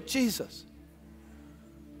 Just look at Jesus.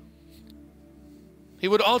 He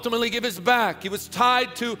would ultimately give His back. He was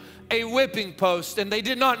tied to a whipping post, and they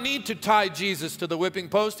did not need to tie Jesus to the whipping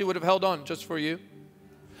post. He would have held on just for you.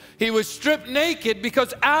 He was stripped naked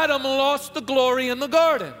because Adam lost the glory in the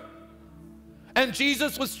garden. And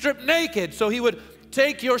Jesus was stripped naked so He would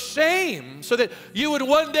take your shame so that you would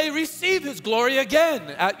one day receive His glory again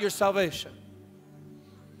at your salvation.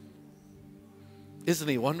 Isn't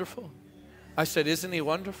He wonderful? I said, isn't He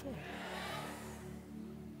wonderful?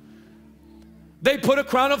 They put a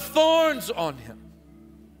crown of thorns on Him.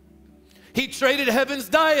 He traded heaven's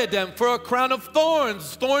diadem for a crown of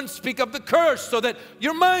thorns. Thorns speak of the curse so that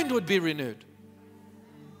your mind would be renewed.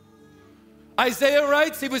 Isaiah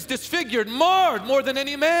writes, He was disfigured, marred more than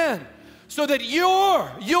any man, so that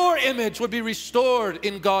your image would be restored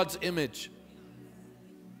in God's image.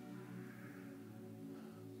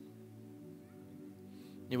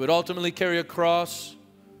 He would ultimately carry a cross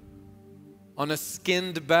on a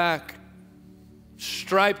skinned back,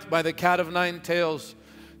 striped by the cat of nine tails.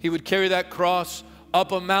 He would carry that cross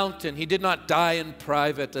up a mountain. He did not die in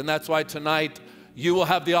private. And that's why tonight you will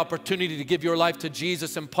have the opportunity to give your life to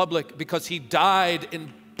Jesus in public, because He died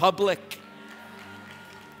in public.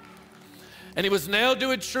 And He was nailed to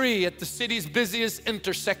a tree at the city's busiest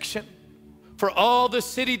intersection for all the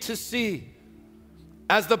city to see.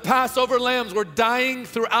 As the Passover lambs were dying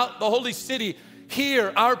throughout the holy city,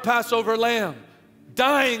 here our Passover lamb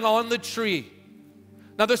dying on the tree.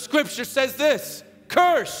 Now the scripture says this,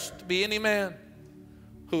 cursed be any man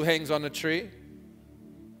who hangs on a tree.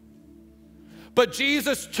 But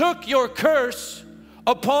Jesus took your curse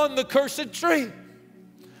upon the cursed tree,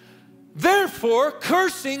 therefore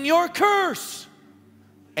cursing your curse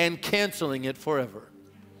and canceling it forever.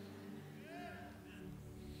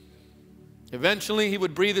 Eventually He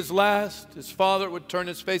would breathe His last, His Father would turn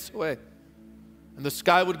His face away, and the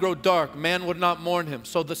sky would grow dark. Man would not mourn Him.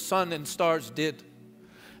 So the sun and stars did.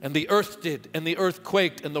 And the earth did, and the earth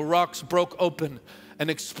quaked, and the rocks broke open and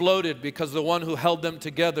exploded because the one who held them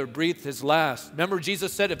together breathed his last. Remember,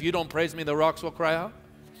 Jesus said, if you don't praise me, the rocks will cry out?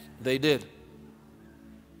 They did.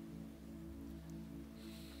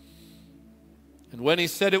 And when he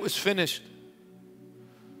said it was finished,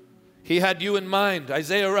 he had you in mind.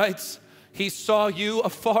 Isaiah writes, he saw you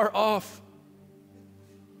afar off.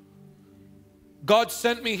 God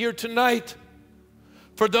sent me here tonight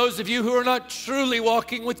for those of you who are not truly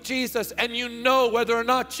walking with Jesus, and you know whether or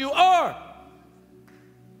not you are.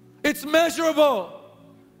 It's measurable.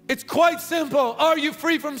 It's quite simple. Are you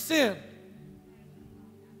free from sin?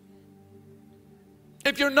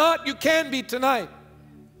 If you're not, you can be tonight.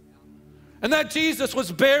 And that Jesus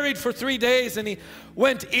was buried for 3 days, and he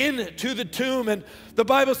went into the tomb, and the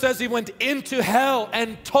Bible says he went into hell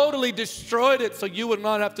and totally destroyed it so you would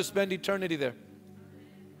not have to spend eternity there.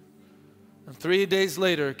 And 3 days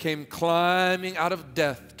later came climbing out of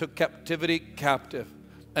death, took captivity captive,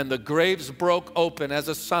 and the graves broke open as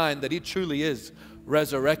a sign that he truly is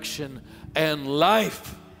resurrection and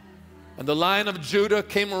life. And the Lion of Judah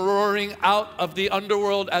came roaring out of the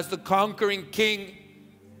underworld as the conquering king.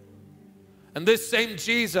 And this same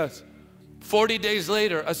Jesus, 40 days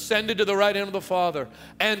later, ascended to the right hand of the Father,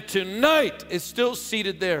 and tonight is still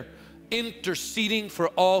seated there, interceding for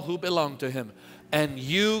all who belong to him. And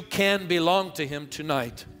you can belong to him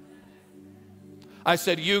tonight. I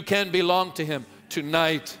said you can belong to him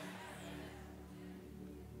tonight.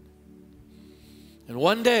 And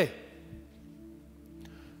one day,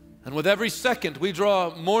 and with every second we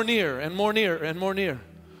draw more near and more near and more near,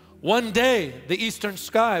 one day the eastern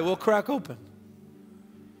sky will crack open.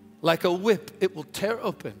 Like a whip, it will tear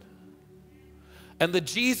open. And the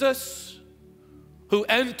Jesus who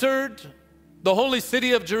entered the holy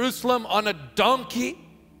city of Jerusalem on a donkey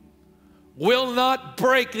will not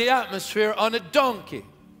break the atmosphere on a donkey.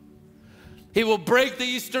 He will break the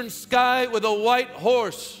eastern sky with a white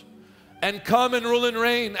horse and come and rule and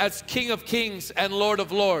reign as King of Kings and Lord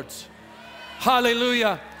of Lords.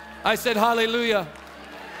 Hallelujah. I said hallelujah.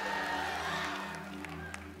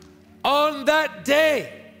 On that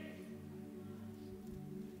day,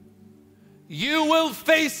 you will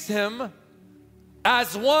face him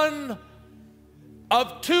as one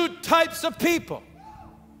of two types of people.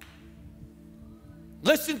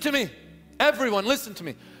 Listen to me. Everyone, listen to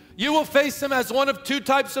me. You will face him as one of two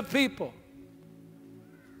types of people.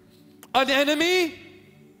 An enemy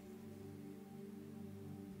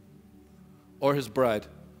or his bride.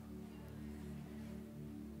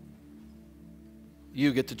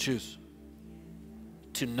 You get to choose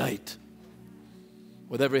tonight,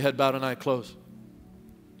 with every head bowed and eye closed.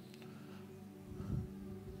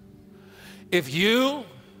 If you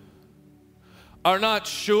are not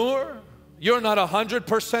sure, you're not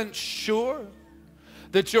 100% sure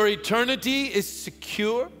that your eternity is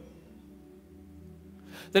secure,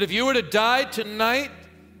 that if you were to die tonight,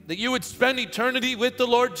 that you would spend eternity with the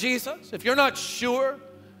Lord Jesus, if you're not sure,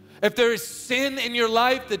 if there is sin in your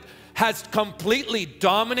life that has completely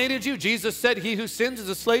dominated you, Jesus said, he who sins is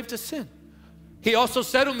a slave to sin. He also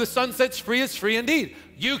said, whom the Son sets free is free indeed.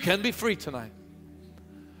 You can be free tonight.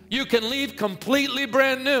 You can leave completely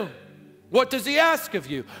brand new. What does he ask of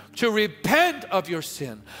you? To repent of your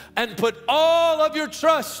sin and put all of your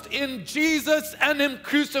trust in Jesus and him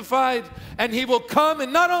crucified, and he will come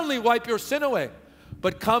and not only wipe your sin away,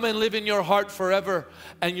 but come and live in your heart forever,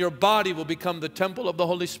 and your body will become the temple of the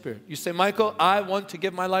Holy Spirit. You say, Michael, I want to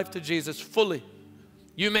give my life to Jesus fully.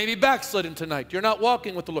 You may be backslidden tonight. You're not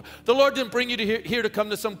walking with the Lord. The Lord didn't bring you to here to come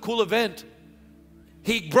to some cool event.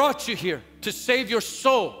 He brought you here to save your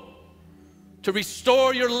soul, to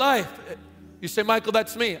restore your life. You say, Michael,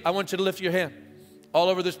 that's me. I want you to lift your hand all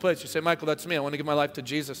over this place. You say, Michael, that's me. I want to give my life to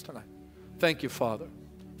Jesus tonight. Thank you, Father.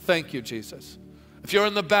 Thank you, Jesus. If you're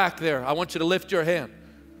in the back there, I want you to lift your hand.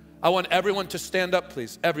 I want everyone to stand up,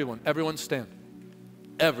 please. Everyone stand.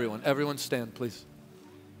 Everyone stand, please.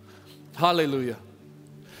 Hallelujah.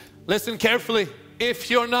 Listen carefully.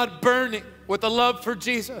 If you're not burning with a love for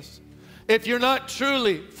Jesus, if you're not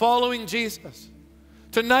truly following Jesus,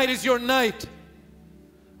 tonight is your night.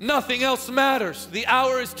 Nothing else matters. The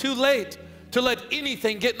hour is too late to let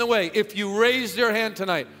anything get in the way. If you raised your hand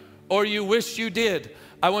tonight, or you wish you did,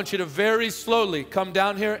 I want you to very slowly come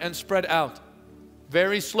down here and spread out.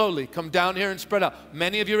 Very slowly come down here and spread out.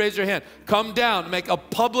 Many of you raise your hand. Come down, make a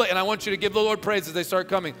public, and I want you to give the Lord praise as they start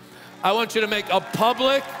coming. I want you to make a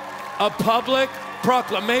public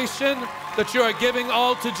proclamation that you are giving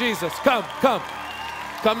all to Jesus. Come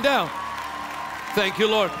down. Thank you,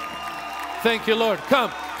 Lord. Thank you, Lord.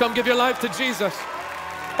 Come give your life to Jesus.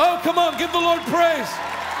 Oh, come on, give the Lord praise.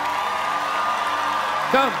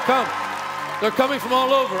 Come. They're coming from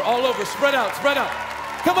all over, spread out.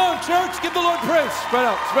 Come on, church, give the Lord praise. Spread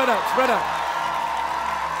out.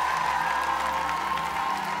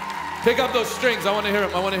 Pick up those strings, I want to hear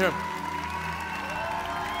them.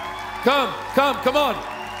 Come, come on.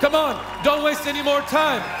 Come on. Don't waste any more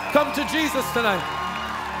time. Come to Jesus tonight.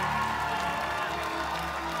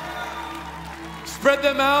 Spread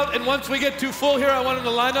them out, and once we get too full here, I want them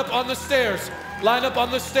to line up on the stairs. Line up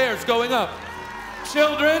on the stairs going up.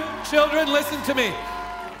 Children, listen to me.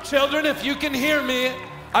 Children, if you can hear me,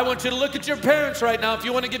 I want you to look at your parents right now. If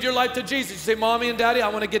you want to give your life to Jesus, you say, Mommy and Daddy, I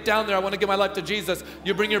want to get down there. I want to give my life to Jesus.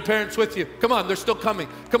 You bring your parents with you. Come on, they're still coming.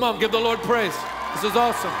 Come on, give the Lord praise. This is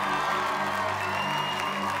awesome.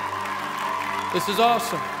 This is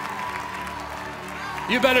awesome.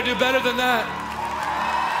 You better do better than that.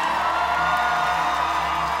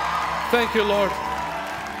 Thank you, Lord.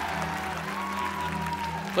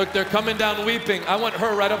 Look, they're coming down weeping. I want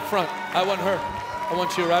her right up front. I want her. I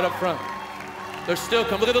want you right up front. They're still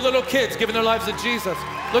coming. Look at the little kids giving their lives to Jesus.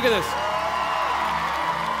 Look at this.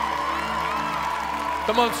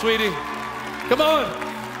 Come on, sweetie. Come on.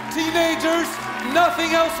 Teenagers,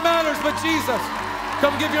 nothing else matters but Jesus.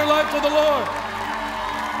 Come give your life to the Lord.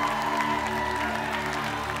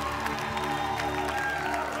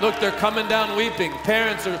 Look, they're coming down weeping.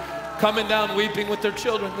 Parents are coming down weeping with their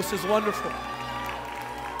children. This is wonderful.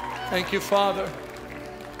 Thank you, Father.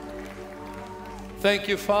 Thank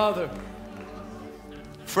you, Father.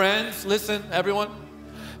 Friends, listen, everyone.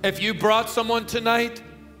 If you brought someone tonight,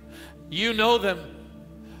 you know them.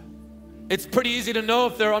 It's pretty easy to know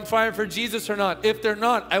if they're on fire for Jesus or not. If they're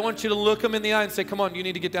not, I want you to look them in the eye and say, come on, you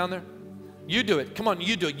need to get down there. You do it. Come on,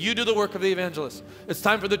 you do it. You do the work of the evangelist. It's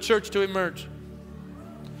time for the church to emerge.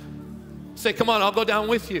 Say, come on, I'll go down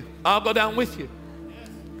with you. I'll go down with you.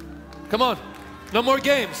 Come on. No more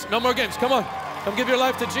games. No more games. Come on. Come give your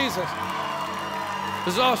life to Jesus.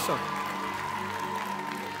 This is awesome.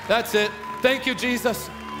 That's it. Thank you, Jesus.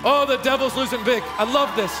 Oh, the devil's losing big. I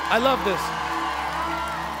love this. I love this.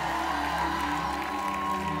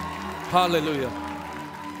 Hallelujah.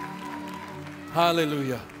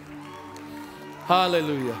 Hallelujah.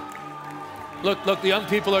 Hallelujah. Look, the young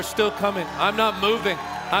people are still coming. I'm not moving.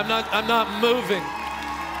 I'm not moving.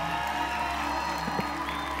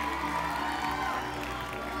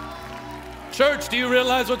 Church, do you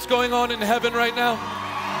realize what's going on in heaven right now?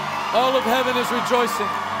 All of heaven is rejoicing.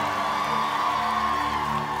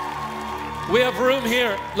 We have room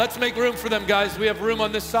here. Let's make room for them, guys. We have room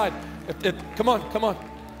on this side. Come on, come on.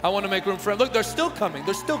 I want to make room for them. Look, they're still coming.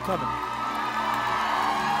 They're still coming.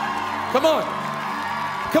 Come on.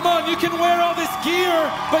 Come on, you can wear all this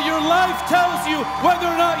gear, but your life tells you whether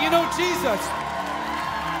or not you know Jesus.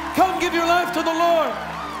 Come give your life to the Lord.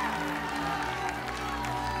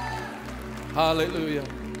 Hallelujah.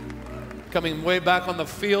 Coming way back on the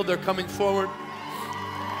field, they're coming forward.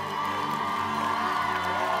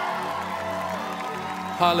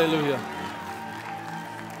 Hallelujah.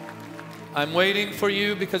 I'm waiting for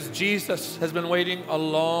you because Jesus has been waiting a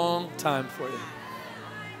long time for you.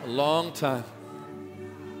 A long time.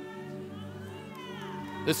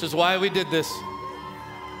 This is why we did this.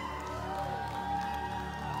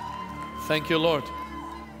 Thank you, Lord.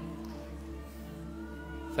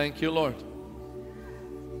 Thank you, Lord.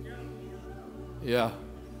 Yeah.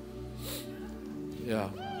 Yeah.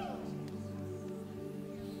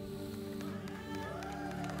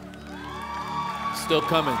 Still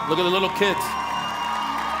coming. Look at the little kids.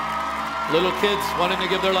 Little kids wanting to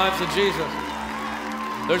give their lives to Jesus.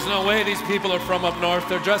 There's no way these people are from up north.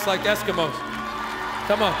 They're dressed like Eskimos.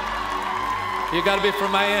 Come on. You got to be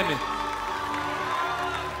from Miami.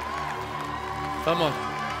 Come on.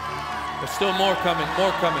 There's still more coming,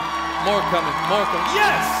 more coming, more coming, more coming.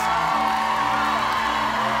 Yes!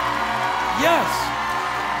 Yes!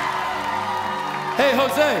 Hey,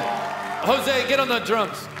 Jose. Jose, get on the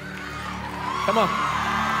drums. Come on.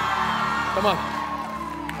 Come on.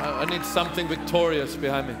 I need something victorious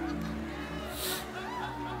behind me.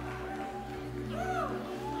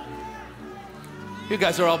 You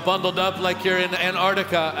guys are all bundled up like you're in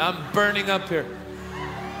Antarctica. I'm burning up here.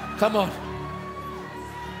 Come on.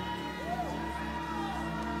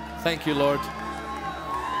 Thank you, Lord.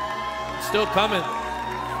 Still coming.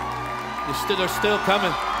 They're still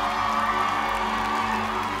coming.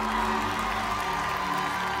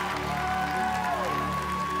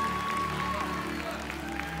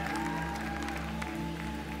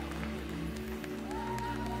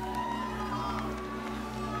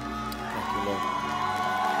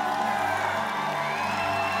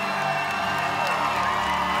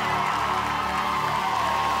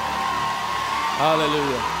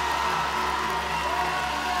 Hallelujah.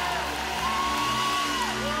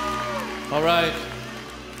 All right.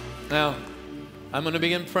 Now, I'm going to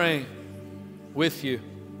begin praying with you.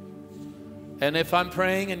 And if I'm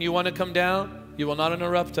praying and you want to come down, you will not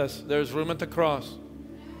interrupt us. There's room at the cross.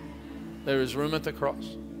 There is room at the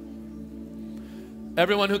cross.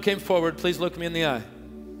 Everyone who came forward, please look me in the eye.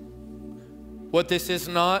 What this is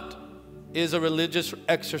not is a religious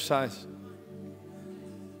exercise.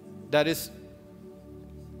 That is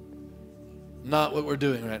not what we're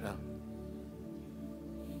doing right now.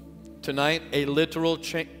 Tonight, a literal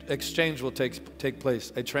exchange will take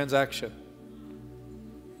place, a transaction.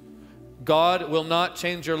 God will not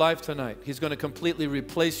change your life tonight. He's going to completely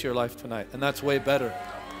replace your life tonight, and that's way better.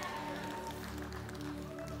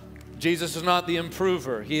 Jesus is not the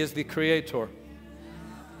improver. He is the creator.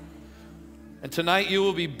 And tonight you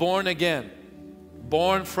will be born again,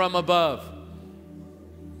 born from above,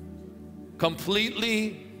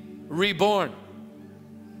 completely reborn.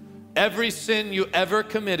 Every sin you ever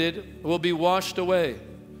committed will be washed away.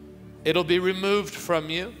 It'll be removed from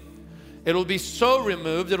you. It'll be so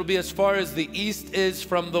removed, it'll be as far as the east is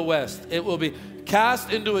from the west. It will be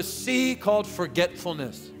cast into a sea called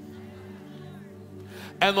forgetfulness.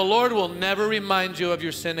 And the Lord will never remind you of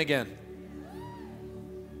your sin again.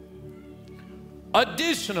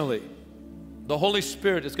 Additionally, the Holy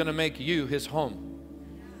Spirit is going to make you His home.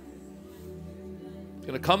 He's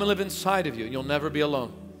going to come and live inside of you, and you'll never be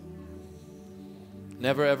alone.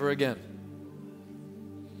 Never, ever again.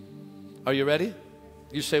 Are you ready?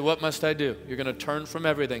 You say, what must I do? You're going to turn from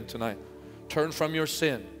everything tonight. Turn from your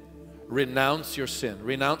sin. Renounce your sin.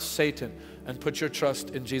 Renounce Satan and put your trust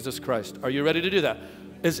in Jesus Christ. Are you ready to do that?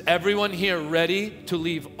 Is everyone here ready to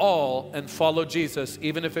leave all and follow Jesus,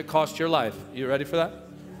 even if it costs your life? You ready for that?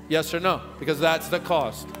 Yes or no? Because that's the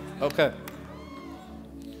cost. Okay.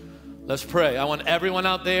 Let's pray. I want everyone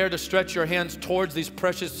out there to stretch your hands towards these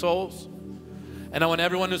precious souls. And I want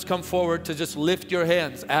everyone who's come forward to just lift your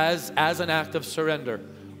hands as an act of surrender.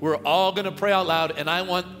 We're all going to pray out loud, and I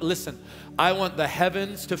want the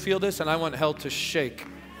heavens to feel this, and I want hell to shake.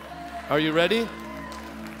 Are you ready?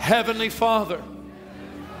 Heavenly Father,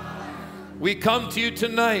 we come to you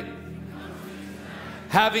tonight,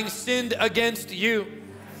 having sinned against you.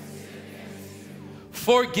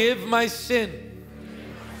 Forgive my sin.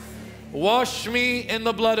 Wash me in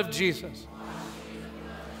the blood of Jesus.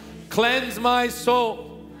 Cleanse my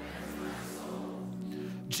soul.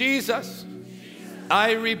 Jesus,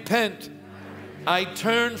 I repent. I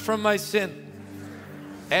turn from my sin.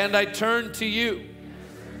 And I turn to you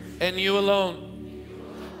and you alone.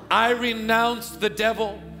 I renounce the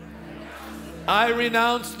devil. I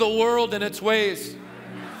renounce the world and its ways.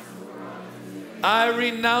 I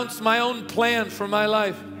renounce my own plan for my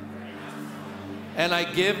life. And I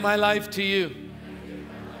give my life to you.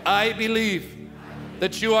 I believe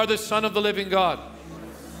that you are the Son of the living God,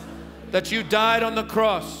 that you died on the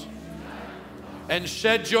cross and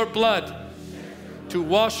shed your blood to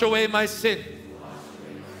wash away my sin.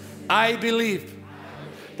 I believe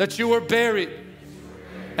that you were buried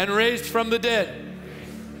and raised from the dead.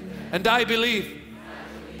 And I believe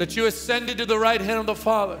that you ascended to the right hand of the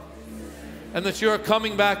Father and that you are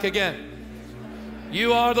coming back again.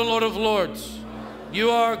 You are the Lord of Lords. You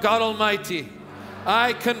are God Almighty.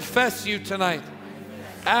 I confess you tonight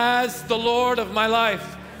as the Lord of my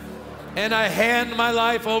life, and I hand my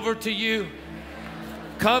life over to you.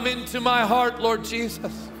 Come into my heart, Lord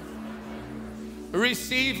Jesus.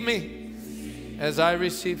 Receive me as I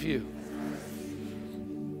receive you.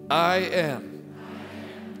 I am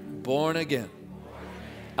born again.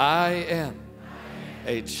 I am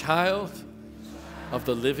a child of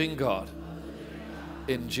the living God.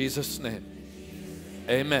 In Jesus' name,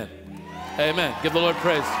 amen. Amen. Give the Lord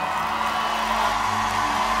praise.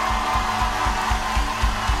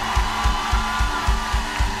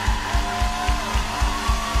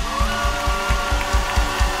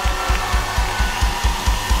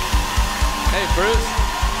 Hey, Bruce.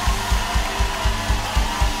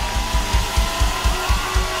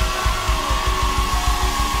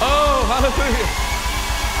 Oh, hallelujah.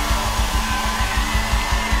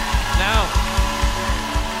 Now,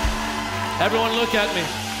 everyone look at me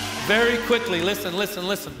very quickly. Listen,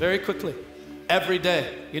 very quickly. Every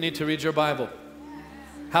day you need to read your Bible.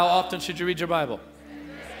 How often should you read your Bible?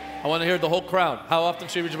 I want to hear the whole crowd. How often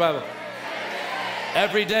should you read your Bible?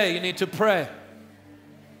 Every day you need to pray.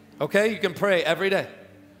 Okay, you can pray every day.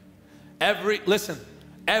 Every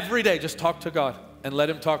day just talk to God and let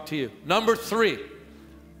Him talk to you. Number 3,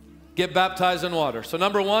 get baptized in water. So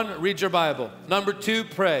number 1, read your Bible. Number 2,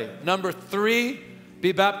 pray. Number 3,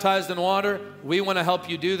 be baptized in water. We want to help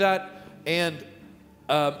you do that. And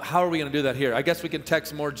how are we going to do that here? I guess we can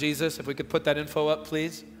text more Jesus. If we could put that info up,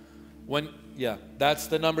 please. That's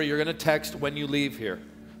the number you're going to text when you leave here.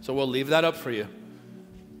 So we'll leave that up for you.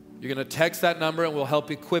 You're going to text that number and we'll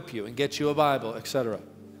help equip you and get you a Bible, etc.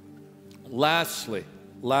 Lastly,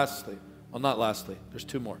 Well, not lastly. There's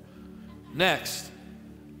 2 more. Next,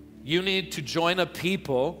 you need to join a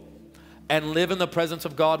people and live in the presence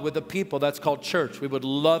of God with the people. That's called church. We would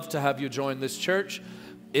love to have you join this church.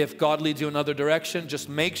 If God leads you another direction, just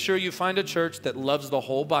make sure you find a church that loves the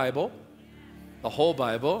whole Bible,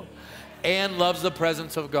 and loves the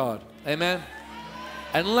presence of God. Amen?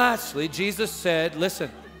 And lastly, Jesus said, listen,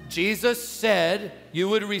 Jesus said you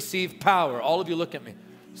would receive power. All of you look at me.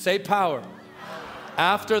 Say power.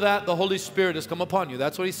 After that, the Holy Spirit has come upon you.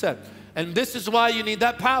 That's what he said. And this is why you need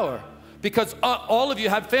that power. Because all of you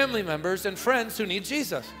have family members and friends who need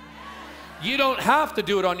Jesus. You don't have to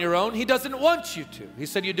do it on your own. He doesn't want you to. He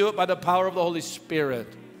said you do it by the power of the Holy Spirit.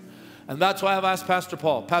 And that's why I've asked Pastor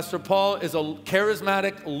Paul. Pastor Paul is a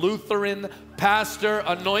charismatic Lutheran pastor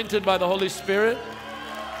anointed by the Holy Spirit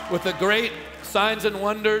with a great signs and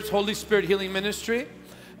wonders, Holy Spirit healing ministry.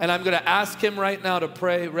 And I'm going to ask him right now to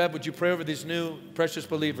pray. Reb, would you pray over these new precious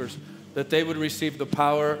believers that they would receive the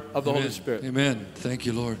power of the Holy Spirit? Amen. Thank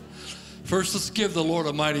you, Lord. First, let's give the Lord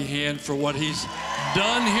a mighty hand for what he's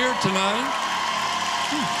done here tonight.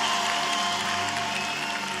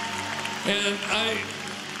 And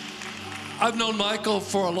I've known Michael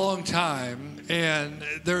for a long time, and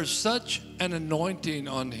there's such an anointing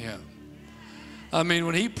on him. I mean,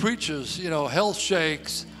 when he preaches, you know, hell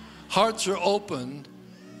shakes, hearts are opened.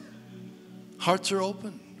 Hearts are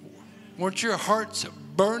open. Weren't your hearts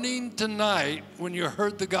burning tonight when you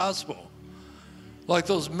heard the gospel? Like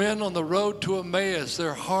those men on the road to Emmaus,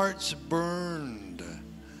 their hearts burned.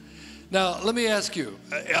 Now, let me ask you,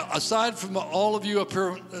 aside from all of you up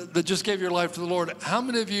here that just gave your life to the Lord, how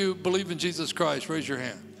many of you believe in Jesus Christ? Raise your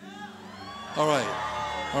hand. All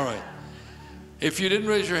right. All right. If you didn't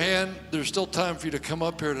raise your hand, there's still time for you to come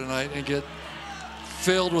up here tonight and get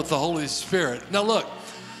filled with the Holy Spirit. Now, look.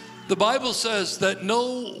 The Bible says that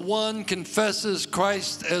no one confesses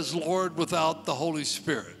Christ as Lord without the Holy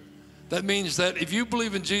Spirit. That means that if you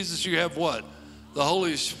believe in Jesus, you have what? The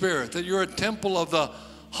Holy Spirit. That you're a temple of the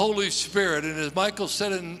Holy Spirit. And as Michael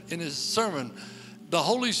said in his sermon, the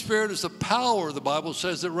Holy Spirit is the power, the Bible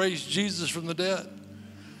says, that raised Jesus from the dead.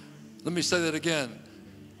 Let me say that again.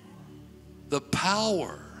 The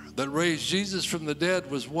power that raised Jesus from the dead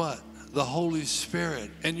was what? The Holy Spirit.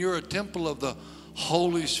 And you're a temple of the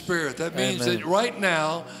Holy Spirit. That means that right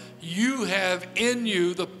now you have in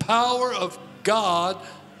you the power of God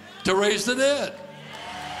to raise the dead.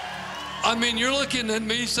 I mean, you're looking at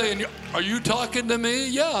me saying, are you talking to me?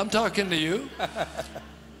 Yeah, I'm talking to you.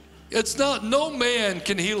 It's not, no man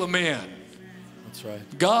can heal a man. That's right.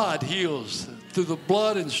 God heals through the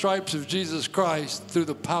blood and stripes of Jesus Christ, through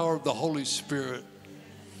the power of the Holy Spirit.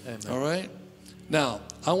 Amen. All right? Now,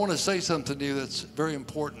 I want to say something to you that's very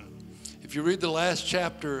important. If you read the last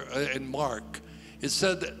chapter in Mark, it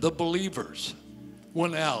said that the believers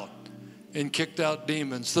went out and kicked out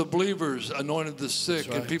demons. The believers anointed the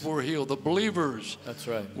sick and people were healed. The believers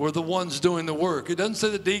were the ones doing the work. It doesn't say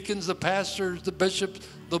the deacons, the pastors, the bishops,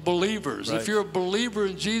 the believers. If you're a believer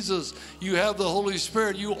in Jesus, you have the Holy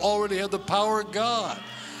Spirit. You already have the power of God.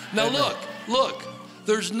 Now look,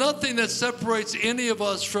 there's nothing that separates any of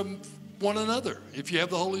us from one another if you have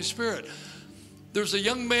the Holy Spirit. There's a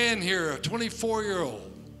young man here, a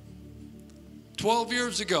 24-year-old, 12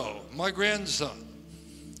 years ago, my grandson.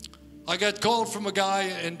 I got called from a guy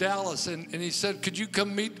in Dallas, and he said, could you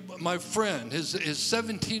come meet my friend, his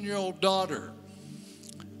 17-year-old daughter.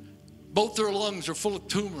 Both their lungs are full of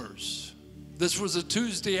tumors. This was a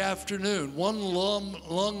Tuesday afternoon. One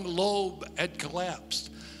lung lobe had collapsed.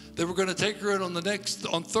 They were going to take her in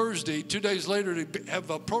on Thursday, 2 days later, to have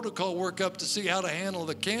a protocol workup to see how to handle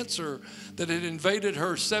the cancer that had invaded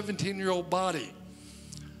her 17-year-old body.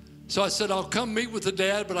 So I said, I'll come meet with the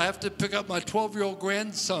dad, but I have to pick up my 12-year-old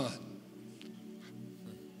grandson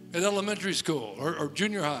at elementary school, or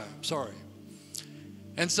junior high, sorry.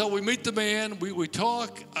 And so we meet the man, we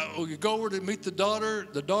talk, we go over to meet the daughter.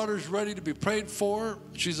 The daughter's ready to be prayed for.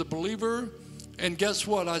 She's a believer. And guess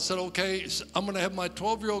what? I said, okay, I'm going to have my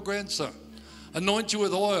 12-year-old grandson anoint you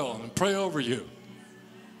with oil and pray over you.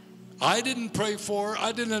 I didn't pray for her.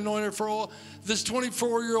 I didn't anoint her for oil. This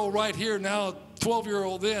 24-year-old right here, now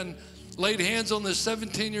 12-year-old then, laid hands on this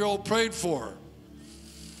 17-year-old, prayed for her.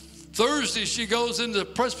 Thursday, she goes into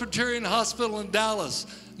Presbyterian Hospital in Dallas.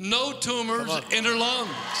 No tumors in her lungs.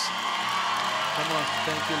 Come on.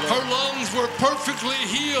 Thank you, Lord. Her lungs were perfectly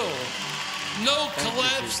healed. No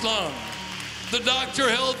collapsed lung. The doctor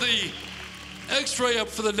held the x-ray up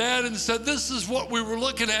for the dad and said, this is what we were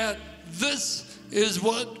looking at. This is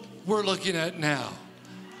what we're looking at now.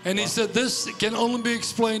 And he said, this can only be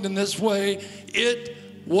explained in this way. It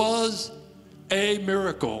was a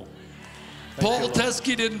miracle. Paul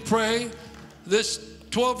Teskey didn't pray. This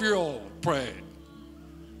 12-year-old prayed.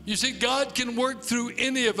 You see, God can work through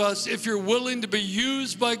any of us if you're willing to be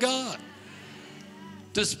used by God.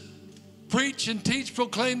 To preach and teach,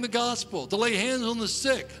 proclaim the gospel, to lay hands on the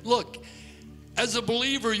sick. Look, as a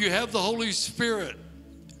believer, you have the Holy Spirit,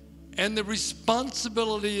 and the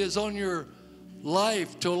responsibility is on your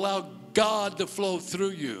life to allow God to flow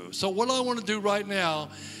through you. So what I want to do right now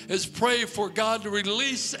is pray for God to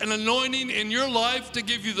release an anointing in your life to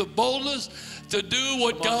give you the boldness to do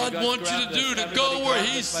what God wants you to do, to go where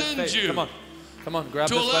He sends you. Come on, grab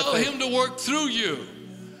to this allow by faith. Him to work through you.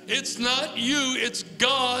 It's not you, it's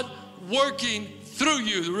God working through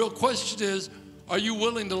you. The real question is, are you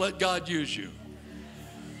willing to let God use you?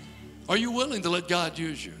 Are you willing to let God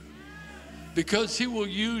use you? Because He will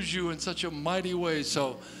use you in such a mighty way.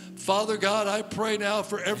 So, Father God, I pray now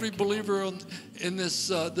for every believer in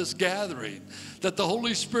this gathering, that the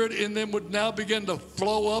Holy Spirit in them would now begin to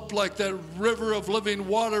flow up like that river of living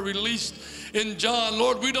water released in John.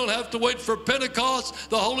 Lord, we don't have to wait for Pentecost.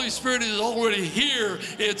 The Holy Spirit is already here.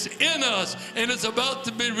 It's in us, and it's about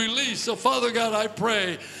to be released. So, Father God, I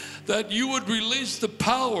pray that you would release the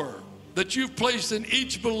power that you've placed in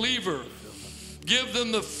each believer. Give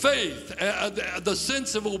them the faith, the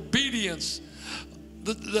sense of obedience,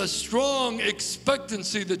 the strong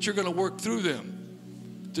expectancy that you're going to work through them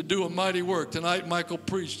to do a mighty work. Tonight, Michael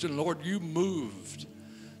preached, and Lord, you moved.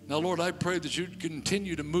 Now, Lord, I pray that you'd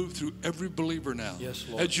continue to move through every believer now. Yes,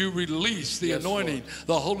 Lord. As you release the anointing, Lord.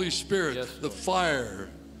 the Holy Spirit, Yes, the fire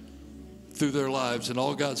through their lives. And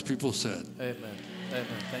all God's people said. Amen. Amen.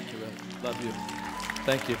 Thank you, Red. Love you.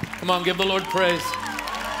 Thank you. Come on, give the Lord praise.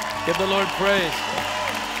 Give the Lord praise.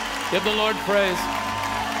 Give the Lord praise.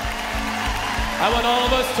 I want all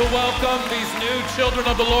of us to welcome these new children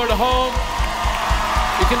of the Lord home.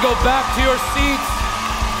 You can go back to your seats.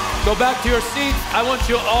 Go back to your seats. I want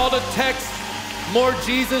you all to text more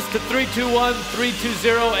Jesus to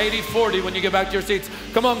 321-320-8040 when you get back to your seats.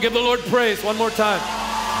 Come on, give the Lord praise one more time.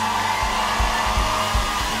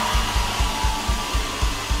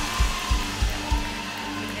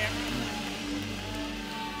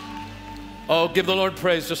 Oh, give the Lord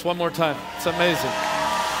praise just one more time. It's amazing.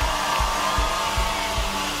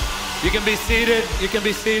 You can be seated. You can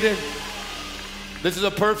be seated. This is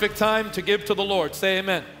a perfect time to give to the Lord. Say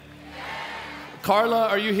amen. Carla,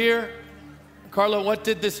 are you here? Carla, what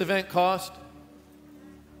did this event cost?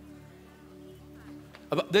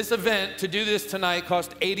 This event, to do this tonight,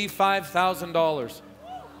 cost $85,000.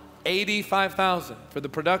 $85,000 for the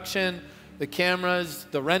production, the cameras,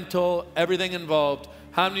 the rental, everything involved.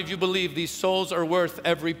 How many of you believe these souls are worth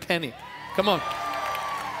every penny? Come on.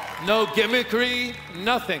 No gimmickry,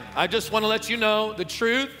 nothing. I just want to let you know the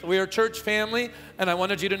truth. We are a church family, and I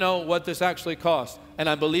wanted you to know what this actually cost. And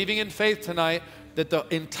I'm believing in faith tonight that the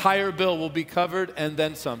entire bill will be covered and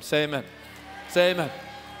then some. Say amen. Say amen.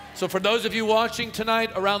 So for those of you watching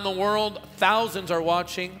tonight around the world, thousands are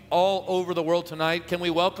watching all over the world tonight. Can we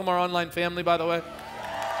welcome our online family, by the way?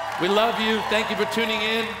 We love you. Thank you for tuning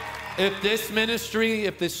in. If this ministry,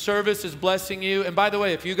 if this service is blessing you, and by the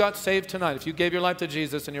way, if you got saved tonight, if you gave your life to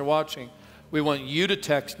Jesus and you're watching, we want you to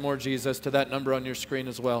text more Jesus to that number on your screen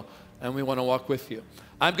as well, and we want to walk with you.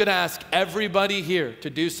 I'm going to ask everybody here to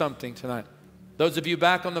do something tonight. Those of you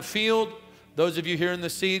back on the field, those of you here in the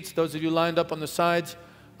seats, those of you lined up on the sides,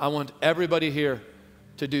 I want everybody here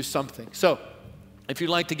to do something. So, if you'd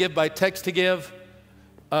like to give by text to give,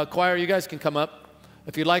 choir, you guys can come up.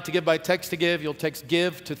 If you'd like to give by text to give, you'll text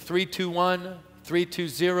give to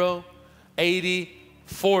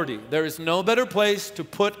 321-320-8040. There is no better place to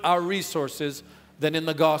put our resources than in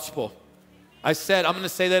the gospel. I'm going to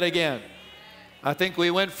say that again. I think we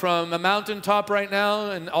went from a mountaintop right now,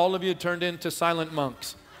 and all of you turned into silent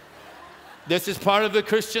monks. This is part of the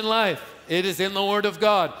Christian life. It is in the Word of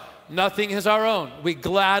God. Nothing is our own. We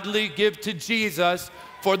gladly give to Jesus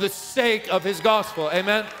for the sake of His gospel.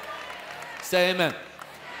 Amen? Say amen.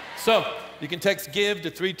 So, you can text give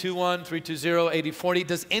to 321-320-8040.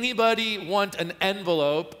 Does anybody want an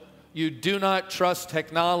envelope? You do not trust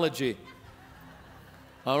technology.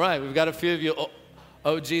 All right, we've got a few of you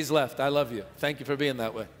OGs left. I love you. Thank you for being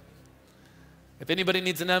that way. If anybody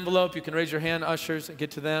needs an envelope, you can raise your hand, ushers, and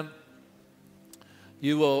get to them.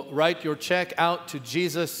 You will write your check out to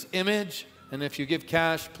Jesus' image, and if you give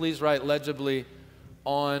cash, please write legibly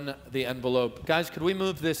on the envelope. Guys, could we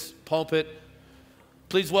move this pulpit?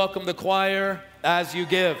 Please welcome the choir as you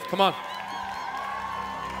give. Come on.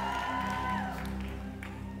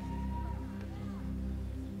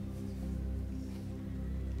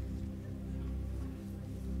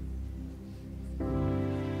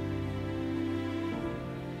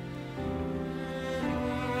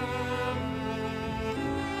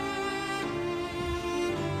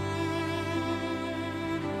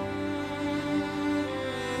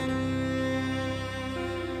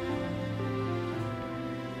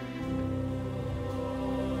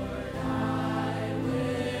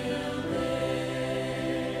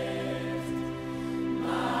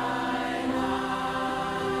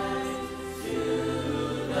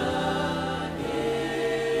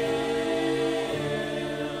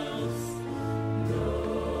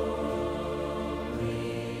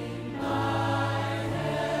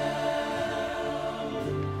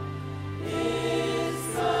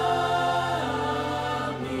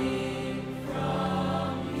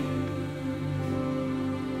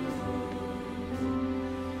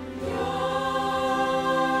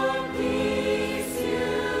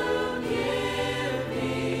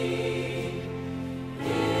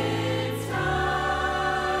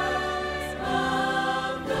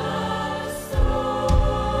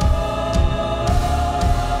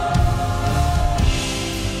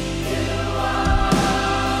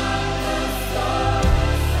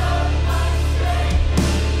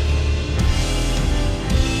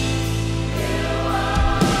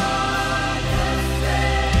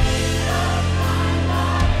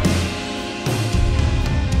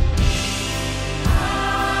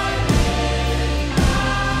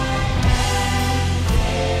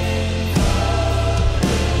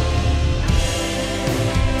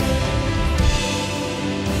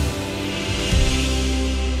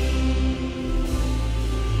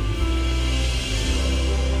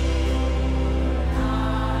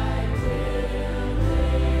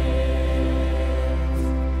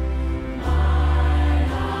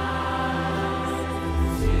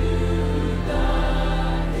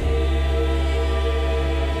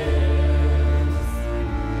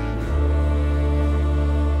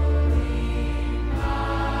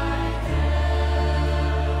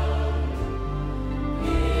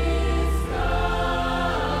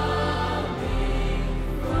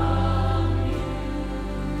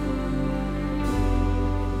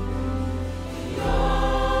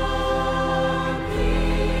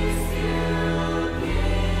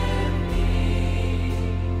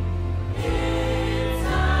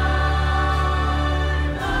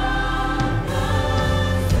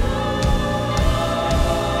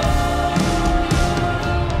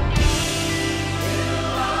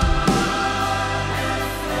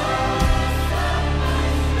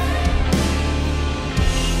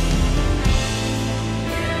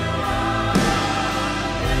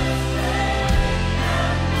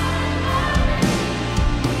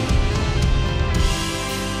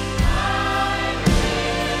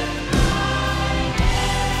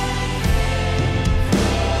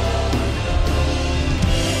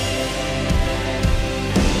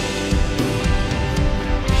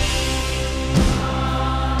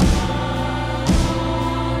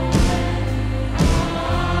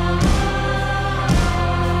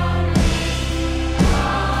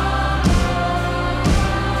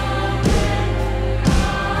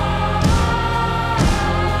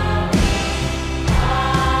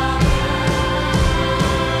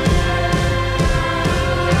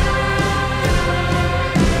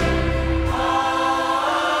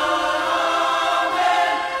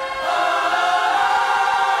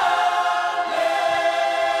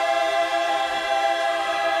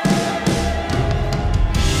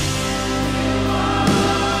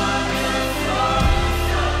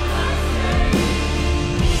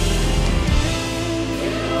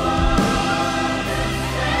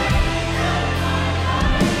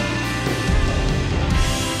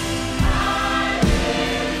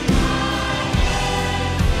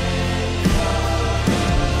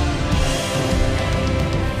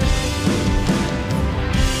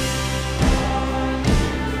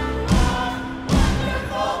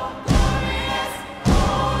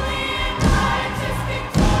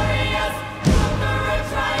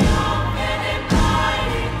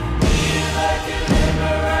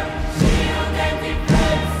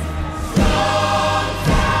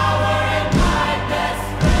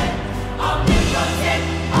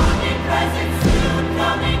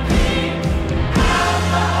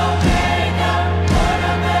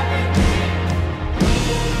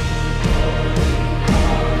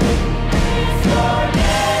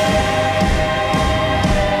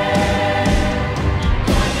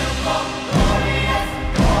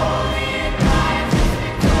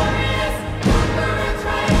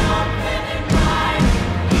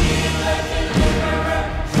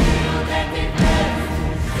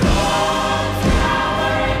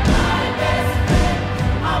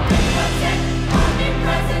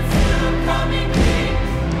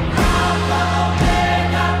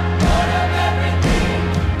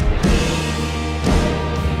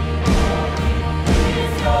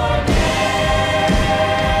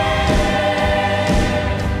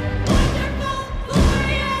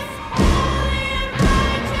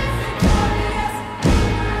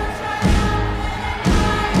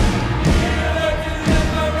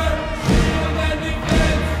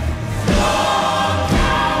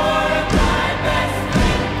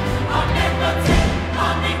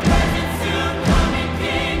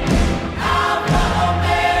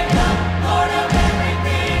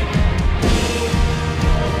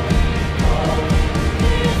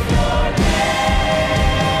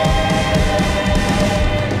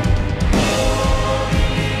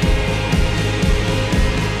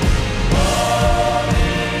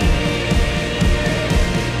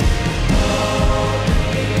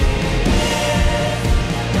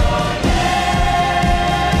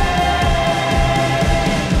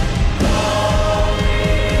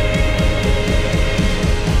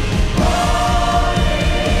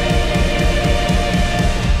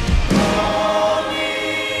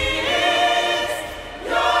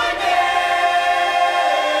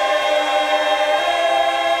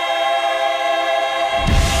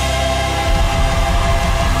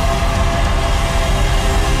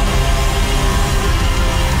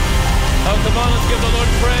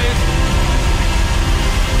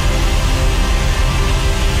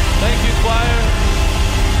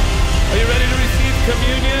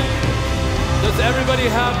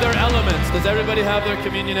 everybody have their elements? Does everybody have their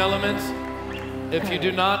communion elements? If you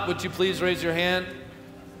do not, would you please raise your hand?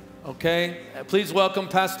 Okay. Please welcome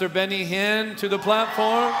Pastor Benny Hinn to the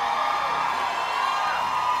platform.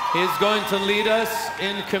 He's going to lead us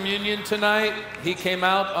in communion tonight. He came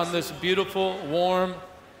out on this beautiful, warm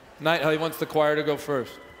night. He wants the choir to go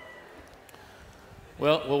first.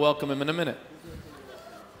 Well, we'll welcome him in a minute.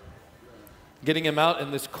 Getting him out in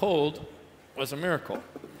this cold was a miracle.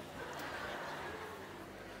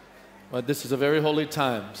 But this is a very holy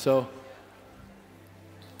time. So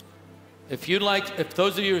if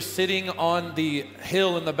those of you who are sitting on the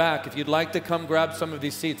hill in the back, if you'd like to come grab some of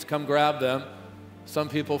these seats, come grab them. Some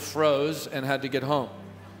people froze and had to get home.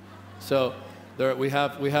 So we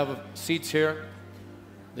have seats here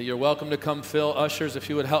that you're welcome to come fill. Ushers, if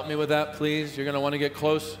you would help me with that, please. You're going to want to get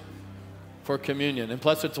close for communion. And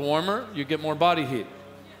plus it's warmer, you get more body heat.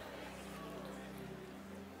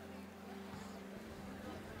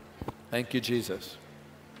 Thank you, Jesus.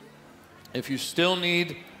 If you still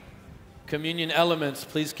need communion elements,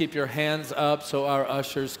 please keep your hands up so our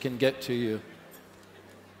ushers can get to you.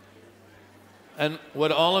 And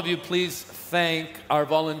would all of you please thank our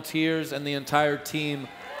volunteers and the entire team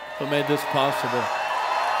who made this possible.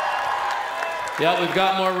 Yeah, we've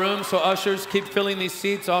got more room, so ushers, keep filling these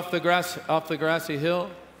seats off the grassy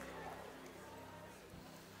hill.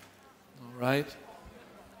 All right.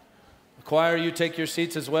 Choir, you take your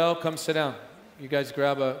seats as well. Come sit down. You guys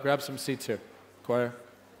grab some seats here. Choir.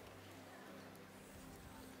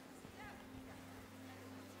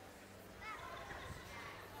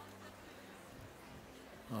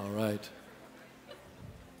 All right.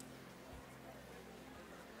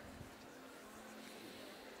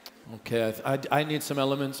 Okay, I need some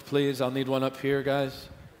elements, please. I'll need one up here, guys.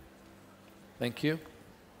 Thank you.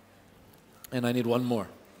 And I need one more.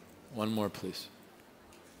 One more, please.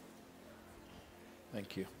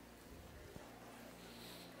 Thank you.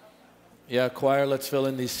 Yeah, choir, let's fill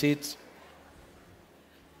in these seats.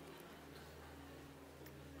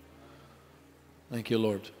 Thank you,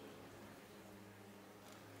 Lord.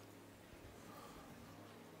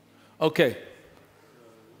 Okay.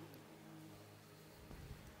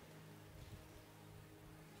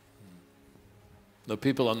 The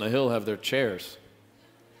people on the hill have their chairs.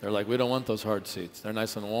 They're like, we don't want those hard seats. They're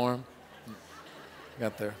nice and warm.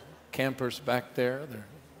 Got their campers back there, their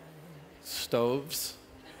stoves.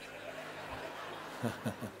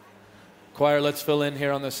 Choir, let's fill in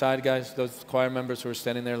here on the side, guys. Those choir members who are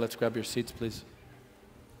standing there, let's grab your seats, please.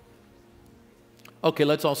 Okay,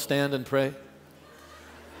 let's all stand and pray.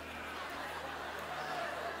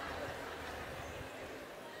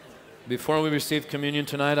 Before we receive communion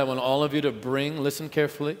tonight, I want all of you to listen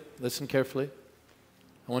carefully. I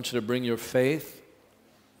want you to bring your faith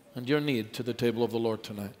and your need to the table of the Lord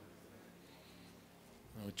tonight.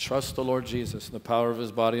 And we trust the Lord Jesus and the power of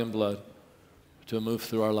His body and blood to move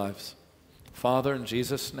through our lives. Father, in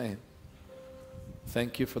Jesus' name,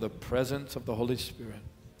 thank you for the presence of the Holy Spirit.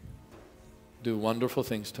 Do wonderful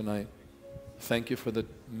things tonight. Thank you for the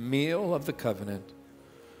meal of the covenant.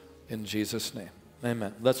 In Jesus' name.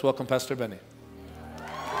 Amen. Let's welcome Pastor Benny. I'm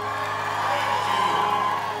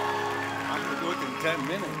going to do it in 10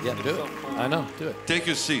 minutes. Yeah, do it. I know, do it. Take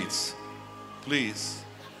your seats, please.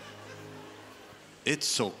 It's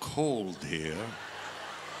so cold here.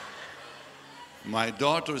 My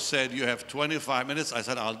daughter said, you have 25 minutes. I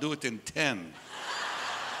said, I'll do it in 10.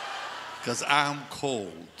 Because I'm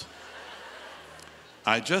cold.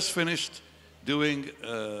 I just finished doing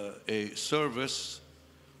a service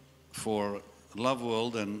for Love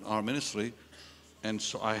World and our ministry, and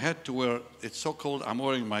so I had to wear, it's so cold, I'm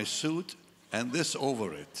wearing my suit and this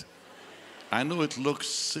over it. I know it looks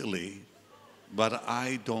silly, but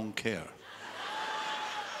I don't care.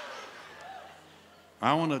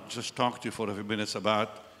 I want to just talk to you for a few minutes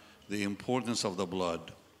about the importance of the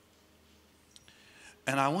blood.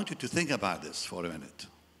 And I want you to think about this for a minute.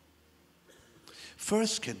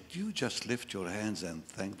 First, can you just lift your hands and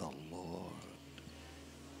thank the Lord?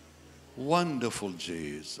 Wonderful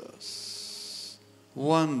Jesus,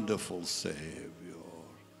 wonderful Savior.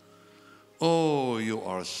 Oh, you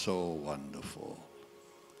are so wonderful.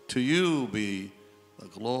 To you be the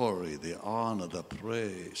glory, the honor, the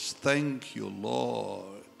praise. Thank you,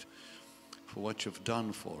 Lord, for what you've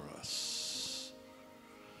done for us.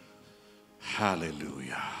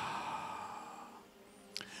 Hallelujah.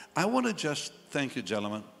 I want to just, thank you,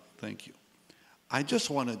 gentlemen, thank you. I just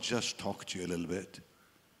want to just talk to you a little bit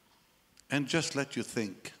and just let you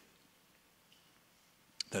think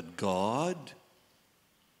that God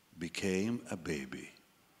became a baby.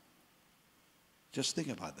 Just think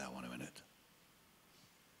about that one a minute.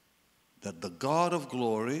 that the God of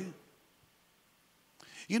glory,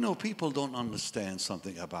 you know, people don't understand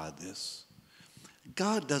something about this.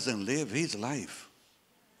 God doesn't live, He's life.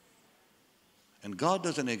 And God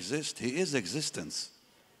doesn't exist, He is existence.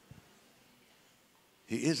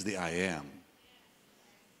 He is the I am.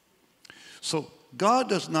 So God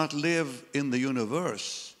does not live in the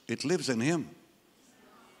universe, it lives in Him.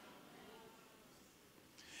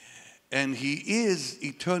 And He is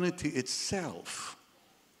eternity itself.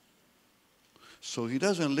 So He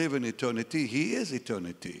doesn't live in eternity, He is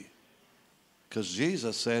eternity. Because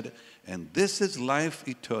Jesus said, and this is life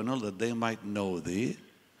eternal, that they might know Thee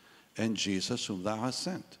and Jesus whom Thou hast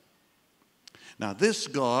sent. Now this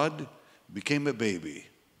God became a baby.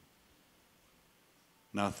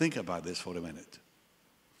 Now think about this for a minute.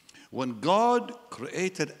 When God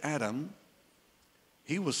created Adam,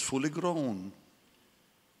 he was fully grown,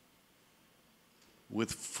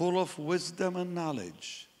 with full of wisdom and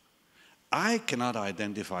knowledge. I cannot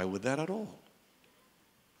identify with that at all.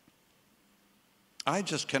 I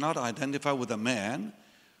just cannot identify with a man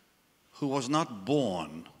who was not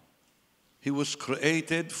born. He was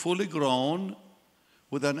created, fully grown,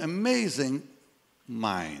 with an amazing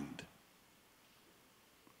mind.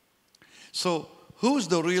 So, who's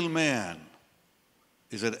the real man?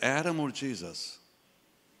 Is it Adam or Jesus?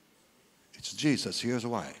 It's Jesus. Here's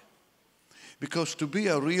why. Because to be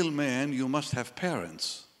a real man, you must have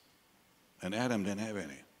parents. And Adam didn't have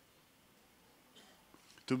any.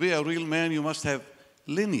 To be a real man, you must have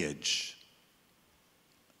lineage.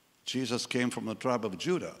 Jesus came from the tribe of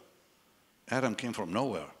Judah. Adam came from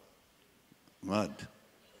nowhere. Mud.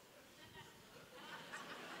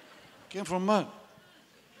 Came from mud.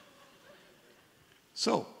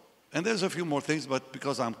 So, and there's a few more things, but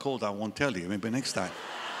because I'm cold, I won't tell you. Maybe next time.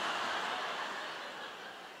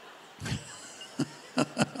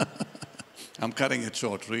 I'm cutting it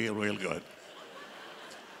short, real good.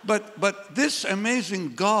 But this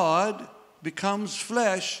amazing God becomes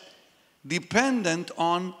flesh dependent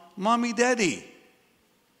on mommy, daddy.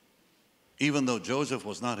 Even though Joseph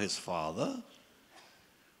was not his father,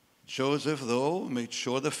 Joseph, though, made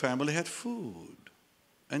sure the family had food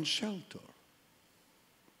and shelter.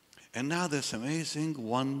 And now this amazing,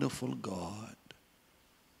 wonderful God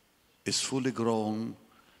is fully grown,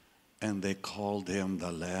 and they called him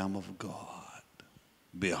the Lamb of God.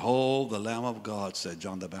 Behold, the Lamb of God, said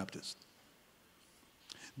John the Baptist.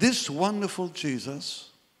 This wonderful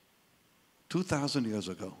Jesus, 2,000 years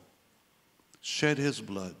ago, shed his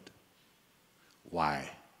blood. Why?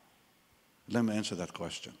 Let me answer that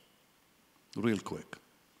question real quick.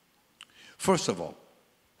 First of all,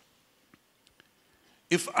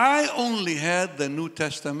 if I only had the New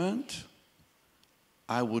Testament,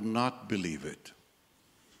 I would not believe it.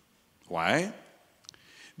 Why?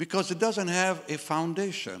 Because it doesn't have a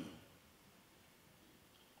foundation.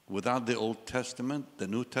 Without the Old Testament, the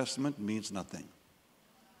New Testament means nothing.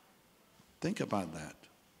 Think about that.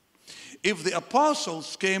 If the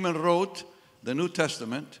apostles came and wrote the New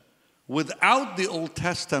Testament without the Old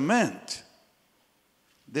Testament,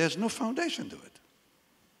 there's no foundation to it.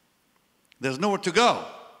 There's nowhere to go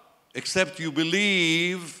except you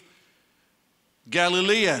believe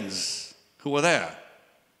Galileans who were there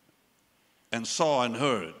and saw and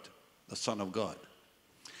heard the Son of God.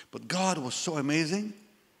 But God was so amazing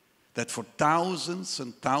that for thousands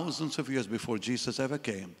and thousands of years before Jesus ever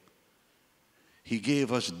came, he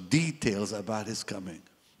gave us details about his coming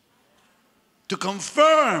to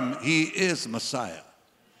confirm he is Messiah.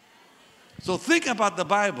 So think about the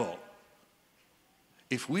Bible.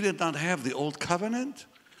 If we did not have the Old Covenant,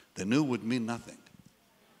 the New would mean nothing.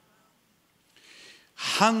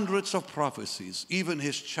 Hundreds of prophecies, even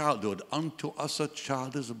his childhood. Unto us a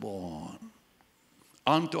child is born.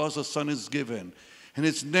 Unto us a son is given. And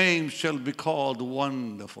his name shall be called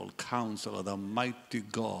Wonderful Counselor, the Mighty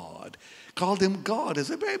God. Called him God as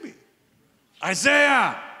a baby.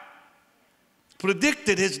 Isaiah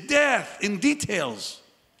predicted his death in details.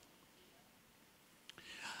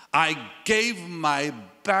 I gave my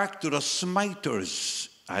back to the smiters,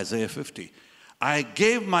 Isaiah 50. I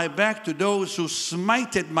gave my back to those who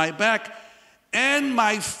smited my back, and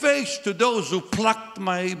my face to those who plucked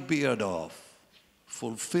my beard off.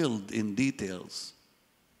 Fulfilled in details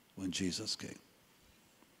when Jesus came.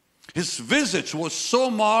 His visage was so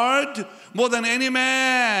marred more than any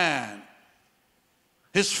man.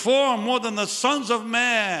 His form more than the sons of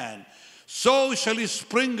man. So shall he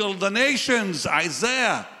sprinkle the nations,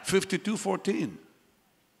 Isaiah 52:14.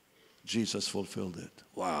 Jesus fulfilled it.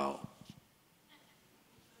 Wow.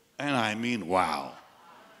 And I mean wow.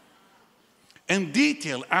 And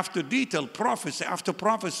detail after detail, prophecy after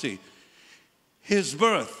prophecy. his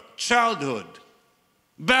birth, childhood,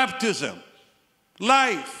 baptism,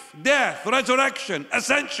 life, death, resurrection,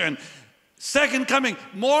 ascension, second coming.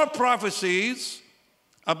 More prophecies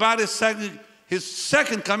about his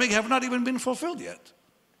second coming have not even been fulfilled yet.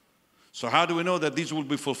 So how do we know that these will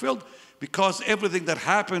be fulfilled? Because everything that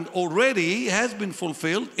happened already has been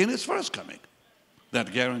fulfilled in his first coming.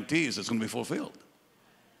 That guarantees it's going to be fulfilled.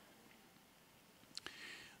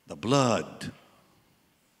 The blood,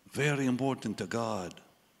 very important to God.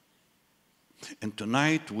 And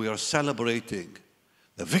tonight we are celebrating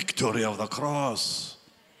the victory of the cross.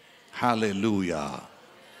 Hallelujah.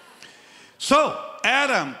 So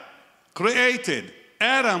Adam created,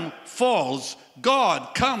 Adam falls,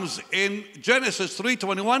 God comes in Genesis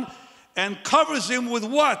 3:21 and covers him with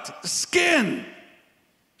what? Skin.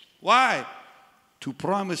 Why? To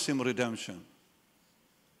promise him redemption.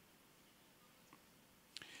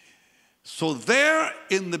 So there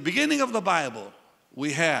in the beginning of the Bible,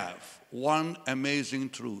 we have one amazing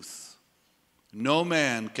truth. No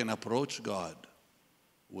man can approach God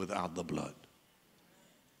without the blood.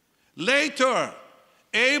 Later,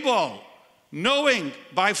 Abel, knowing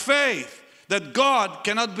by faith that God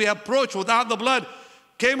cannot be approached without the blood,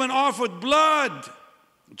 came and offered blood.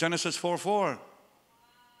 Genesis 4:4.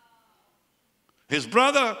 His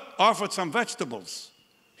brother offered some vegetables.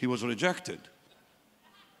 He was rejected.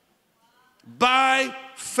 By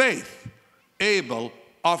faith, Abel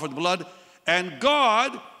offered blood, and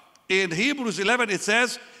God, in Hebrews 11, it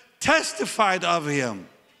says, testified of him.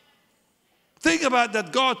 Think about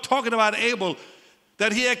that, God talking about Abel,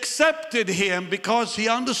 that he accepted him because he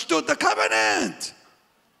understood the covenant.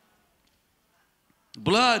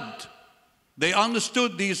 Blood. They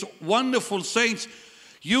understood, these wonderful saints.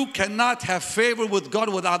 You cannot have favor with God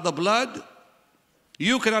without the blood.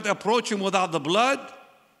 You cannot approach him without the blood.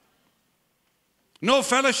 No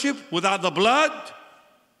fellowship without the blood.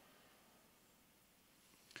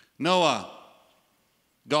 Noah,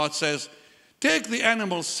 God says, take the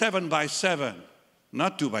animals 7 by 7,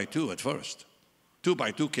 not 2 by 2 at first. 2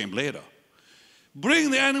 by 2 came later.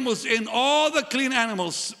 Bring the animals in, all the clean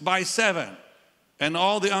animals by 7, and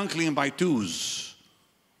all the unclean by 2s.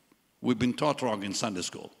 We've been taught wrong in Sunday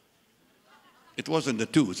school. It wasn't the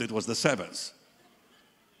 2s, it was the 7s.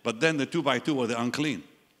 But then the 2 by 2 were the unclean.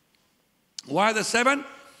 Why the 7?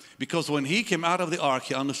 Because when he came out of the ark,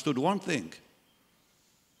 he understood one thing.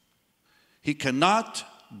 He cannot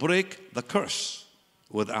break the curse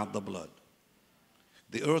without the blood.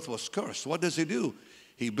 The earth was cursed. What does he do?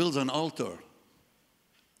 He builds an altar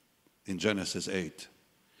in Genesis 8.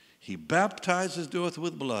 He baptizes the earth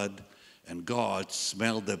with blood, and God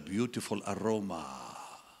smelled the beautiful aroma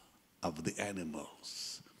of the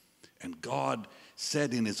animals. And God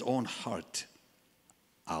said in his own heart,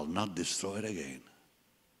 I'll not destroy it again.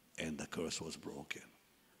 And the curse was broken.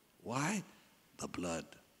 Why? The blood.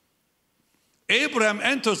 Abraham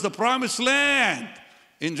enters the promised land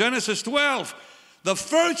in Genesis 12. The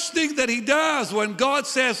first thing that he does when God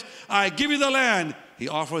says, I give you the land, he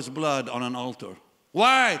offers blood on an altar.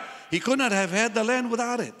 Why? He could not have had the land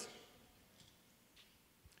without it.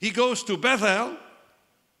 He goes to Bethel,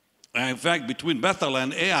 in fact, between Bethel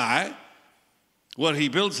and Ai, where he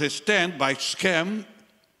builds his tent by Shechem,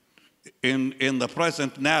 in the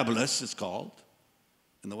present Nablus, it's called,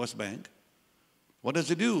 in the West Bank. What does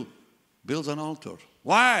he do? Builds an altar.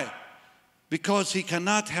 Why? Because he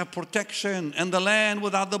cannot have protection in the land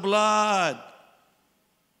without the blood.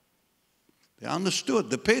 They understood,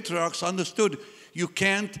 the patriarchs understood, you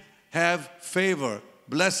can't have favor,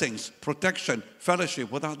 blessings, protection,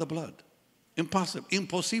 fellowship without the blood. Impossible.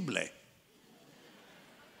 Impossible.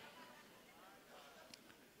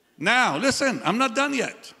 Now, listen, I'm not done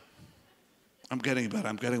yet. I'm getting better.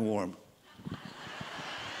 I'm getting warm.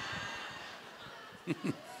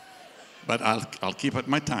 But I'll keep at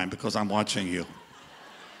my time because I'm watching you.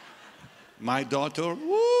 My daughter,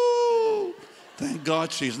 woo! Thank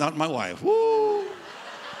God she's not my wife. Woo!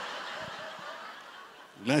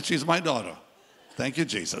 Glad she's my daughter. Thank you,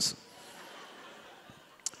 Jesus.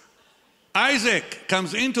 Isaac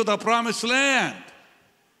comes into the promised land.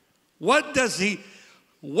 What does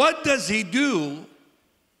he do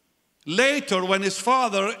later when his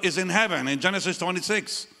father is in heaven in Genesis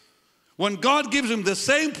 26? When God gives him the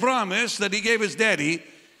same promise that he gave his daddy,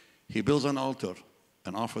 he builds an altar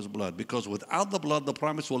and offers blood, because without the blood, the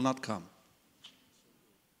promise will not come.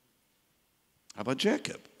 How about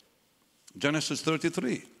Jacob? Genesis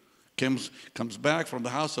 33. Comes back from the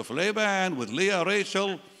house of Laban with Leah,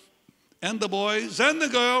 Rachel, and the boys and the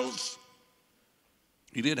girls.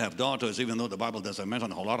 He did have daughters, even though the Bible doesn't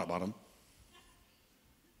mention a whole lot about them.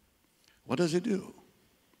 What does he do?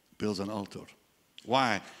 Builds an altar.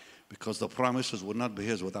 Why? Because the promises would not be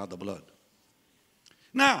his without the blood.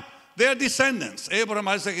 Now, their descendants, Abraham,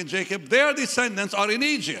 Isaac, and Jacob, their descendants are in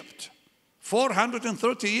Egypt.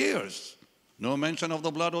 430 years. No mention of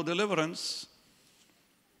the blood or deliverance.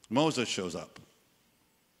 Moses shows up.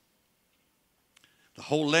 The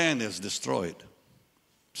whole land is destroyed.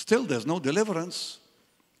 Still, there's no deliverance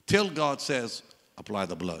till God says, apply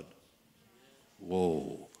the blood.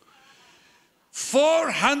 Whoa.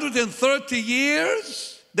 430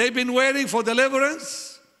 years they've been waiting for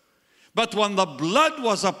deliverance. But when the blood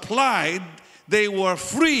was applied, they were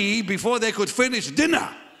free before they could finish dinner.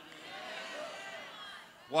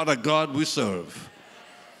 What a God we serve.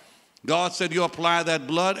 God said, you apply that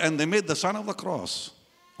blood, and they made the sign of the cross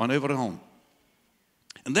on every home.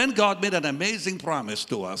 And then God made an amazing promise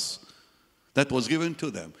to us that was given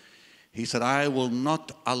to them. He said, I will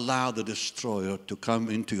not allow the destroyer to come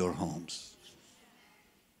into your homes.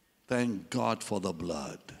 Thank God for the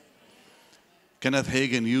blood. Kenneth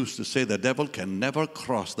Hagin used to say the devil can never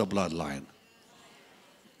cross the bloodline.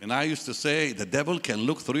 And I used to say the devil can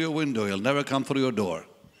look through your window, he'll never come through your door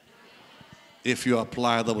if you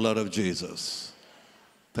apply the blood of Jesus.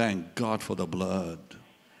 Thank God for the blood.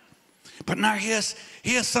 But now here's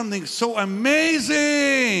something so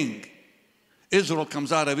amazing. Israel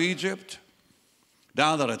comes out of Egypt,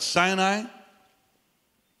 down there at Sinai.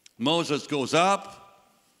 Moses goes up.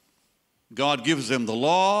 God gives him the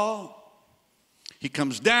law. He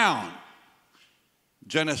comes down.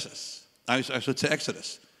 I should say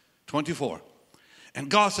Exodus 24. And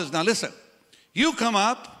God says, now listen, you come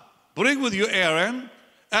up, bring with you Aaron,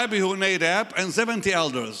 Abihu, Nadab, and 70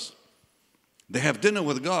 elders. They have dinner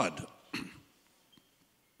with God.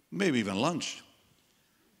 Maybe even lunch.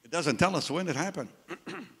 It doesn't tell us when it happened.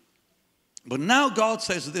 But now God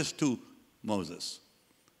says this to Moses.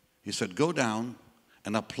 He said, go down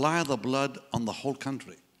and apply the blood on the whole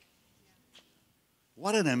country.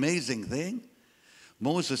 What an amazing thing.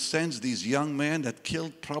 Moses sends these young men that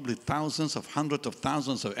killed probably hundreds of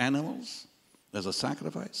thousands of animals as a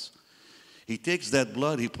sacrifice. He takes that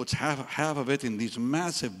blood, he puts half of it in these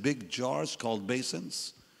massive big jars called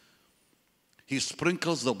basins. He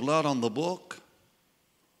sprinkles the blood on the book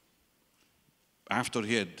after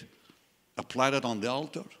he had applied it on the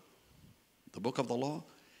altar, the book of the law.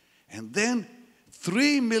 And then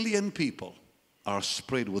 3 million people are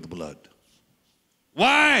sprayed with blood.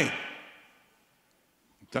 Why?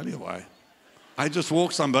 I'll tell you why. I just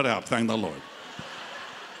woke somebody up, thank the Lord.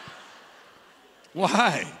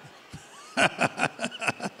 Why?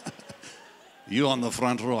 You on the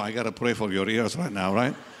front row, I got to pray for your ears right now,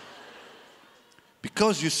 right?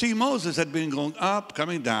 Because you see, Moses had been going up,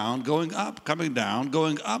 coming down, going up, coming down,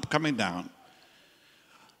 going up, coming down.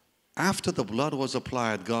 After the blood was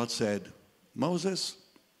applied, God said, Moses,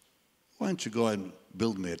 why don't you go and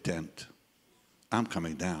build me a tent? I'm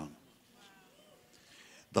coming down.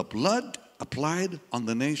 The blood applied on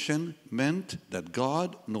the nation meant that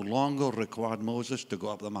God no longer required Moses to go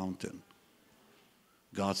up the mountain.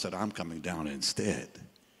 God said, I'm coming down instead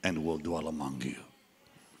and will dwell among you.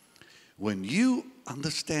 When you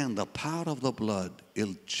understand the power of the blood,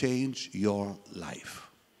 it'll change your life.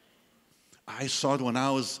 I saw it when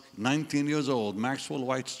I was 19 years old, Maxwell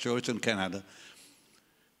White's church in Canada.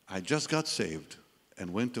 I just got saved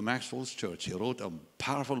and went to Maxwell's church. He wrote a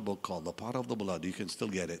powerful book called The Power of the Blood. You can still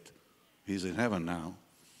get it. He's in heaven now.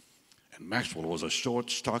 And Maxwell was a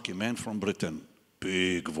short, stocky man from Britain.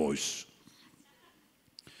 Big voice.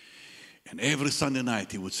 And every Sunday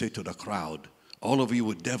night he would say to the crowd, all of you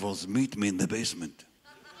with devils, meet me in the basement.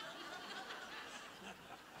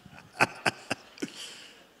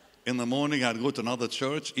 In the morning, I'd go to another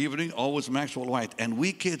church. Evening, always Maxwell White. And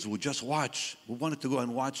we kids would just watch. We wanted to go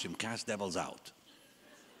and watch him cast devils out.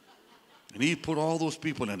 And he'd put all those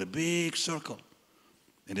people in a big circle.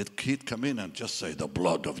 And he'd come in and just say, the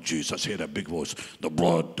blood of Jesus. Hear that big voice. The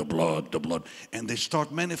blood, the blood, the blood. And they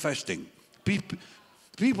start manifesting.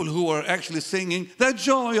 People who were actually singing, the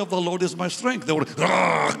joy of the Lord is my strength. They were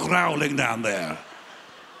growling down there.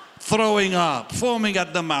 Throwing up, foaming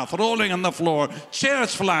at the mouth, rolling on the floor,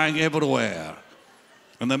 chairs flying everywhere.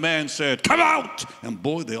 And the man said, come out! And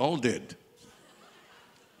boy, they all did.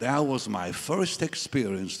 That was my first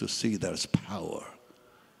experience to see there's power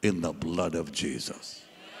in the blood of Jesus.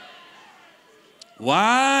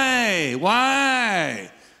 Why?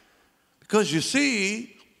 Why? Because you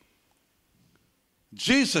see,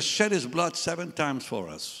 Jesus shed his blood 7 times for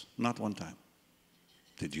us, not 1 time.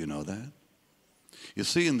 Did you know that? You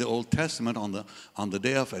see, in the Old Testament, on the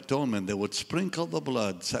Day of Atonement, they would sprinkle the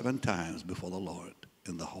blood 7 times before the Lord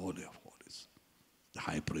in the Holy of Holies, the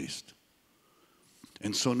high priest.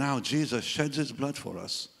 And so now Jesus sheds his blood for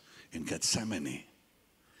us in Gethsemane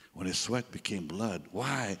when his sweat became blood.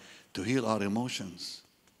 Why? To heal our emotions.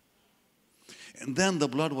 And then the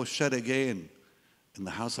blood was shed again in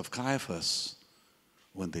the house of Caiaphas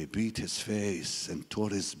when they beat his face and tore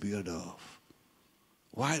his beard off.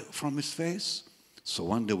 Why from his face? So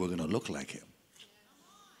one day we're going to look like him.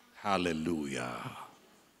 Hallelujah.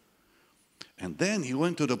 And then he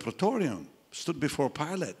went to the praetorium, stood before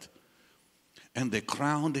Pilate, and they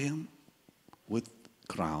crowned him with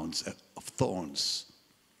crowns of thorns.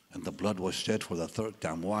 And the blood was shed for the third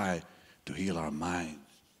time. Why? To heal our mind.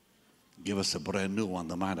 Give us a brand new one,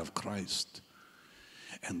 the mind of Christ.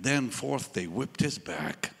 And then fourth, they whipped his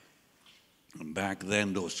back. And back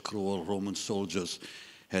then, those cruel Roman soldiers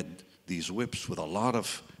had these whips with a lot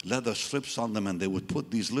of leather strips on them, and they would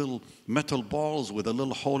put these little metal balls with a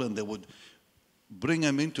little hole, and they would bring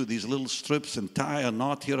them into these little strips and tie a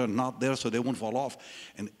knot here and knot there so they won't fall off.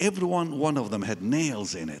 And every one of them had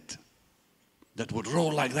nails in it that would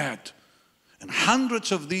roll like that. And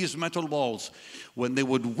hundreds of these metal balls, when they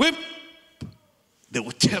would whip, they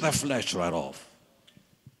would tear the flesh right off.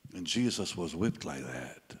 And Jesus was whipped like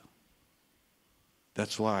that.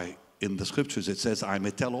 That's why in the scriptures it says, I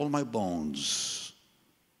may tell all my bones.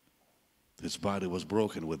 His body was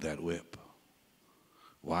broken with that whip.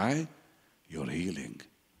 Why? Your healing.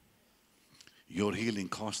 Your healing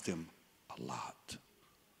cost him a lot.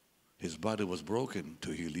 His body was broken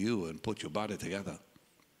to heal you and put your body together.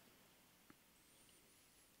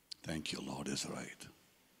 Thank you, Lord, is right.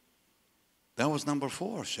 That was number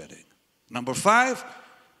 4, shedding. Number 5,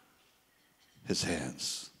 his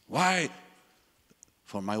hands. Why?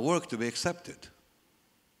 For my work to be accepted.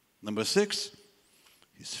 Number 6,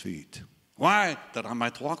 his feet. Why? That I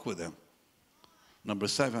might walk with him. Number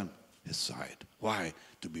 7, his side. Why?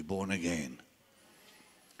 To be born again.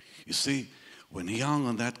 You see, when he hung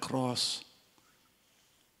on that cross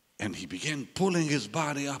and he began pulling his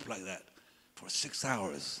body up like that for 6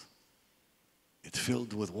 hours, it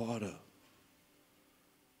filled with water.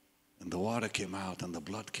 And the water came out and the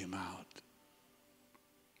blood came out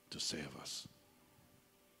to save us.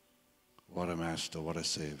 What a master, what a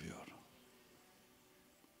savior.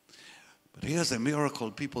 But here's a miracle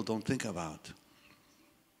people don't think about.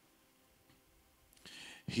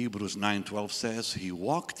 Hebrews 9:12 says, he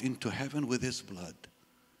walked into heaven with his blood.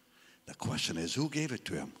 The question is, who gave it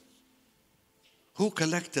to him? Who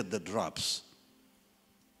collected the drops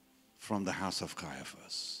from the house of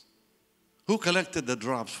Caiaphas? Who collected the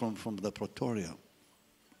drops from the praetorium?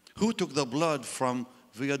 Who took the blood from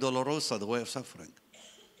Via Dolorosa, the way of suffering?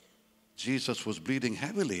 Jesus was bleeding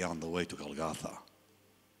heavily on the way to Golgotha.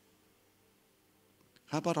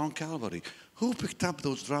 How about on Calvary? Who picked up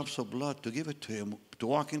those drops of blood to give it to him, to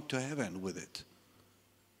walk into heaven with it?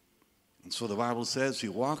 And so the Bible says he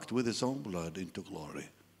walked with his own blood into glory.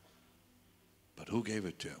 But who gave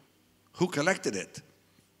it to him? Who collected it?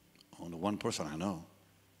 Only one person I know,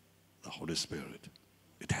 the Holy Spirit.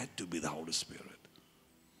 It had to be the Holy Spirit.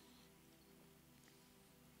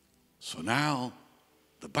 So now,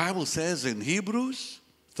 the Bible says in Hebrews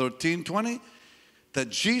 13:20 that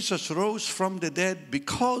Jesus rose from the dead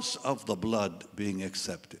because of the blood being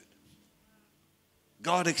accepted.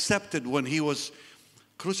 God accepted when he was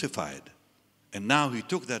crucified. And now he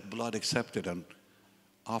took that blood accepted and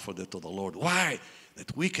offered it to the Lord. Why?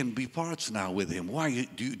 That we can be parts now with him. Why?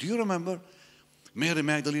 Do you remember? Mary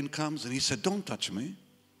Magdalene comes and he said, don't touch me.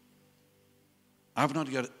 I've not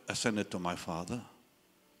yet ascended to my Father.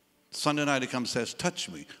 Sunday night he comes and says, touch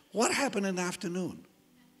me. What happened in the afternoon?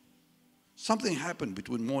 Something happened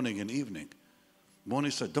between morning and evening. Morning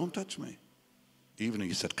he said, don't touch me. Evening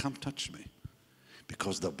he said, come touch me.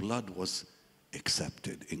 Because the blood was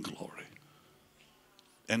accepted in glory.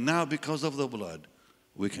 And now because of the blood,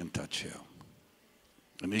 we can touch him.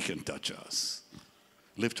 And he can touch us.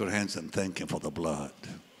 Lift your hands and thank him for the blood.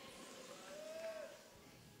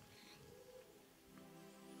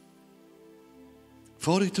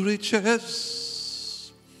 For it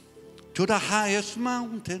reaches to the highest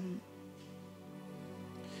mountain,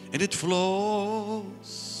 and it flows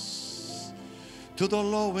to the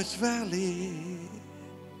lowest valley.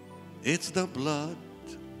 It's the blood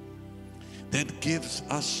that gives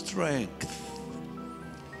us strength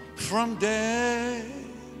from day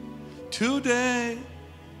to day.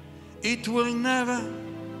 It will never,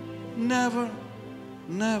 never,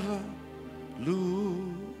 never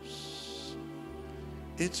lose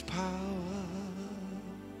its power.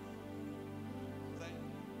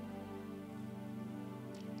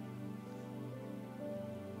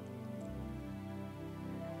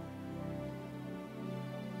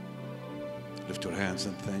 Lift your hands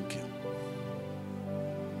and thank him.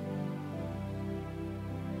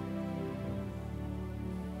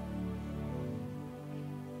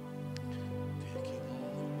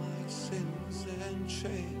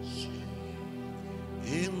 chase.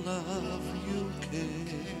 In love you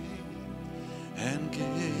came and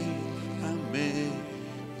gave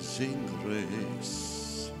amazing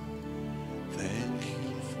grace. Thank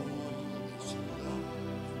you for your love.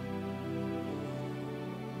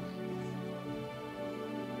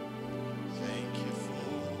 Thank you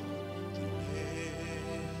for the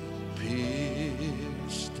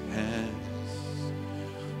pierced hands.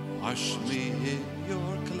 Wash me in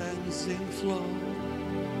your cleansing flow.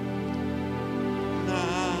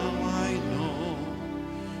 Now I know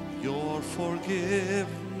your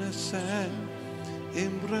forgiveness and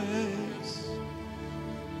embrace.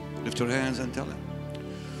 Lift your hands and tell him,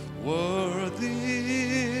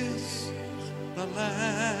 worthy is the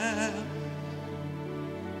Lamb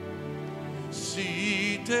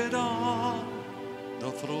seated on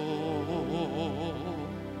the throne.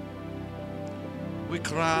 We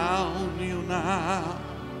crown you now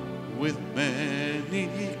with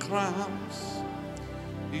many crowns.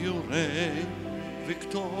 You reign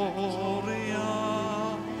victorious.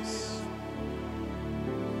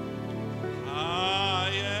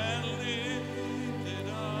 High and lifted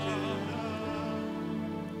up,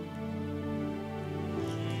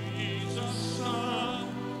 Jesus, Son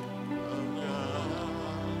of God,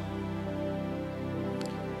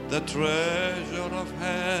 the treasure of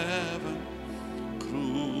heaven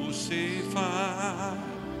crucified.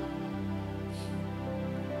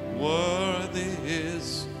 Worthy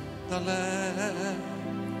is the Lamb.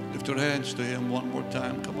 Lift your hands to him one more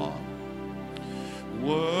time, come on.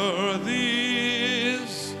 Worthy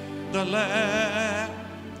is the Lamb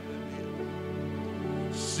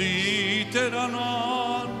seated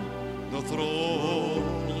on the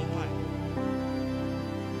throne.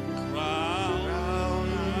 Crown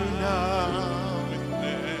now with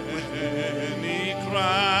many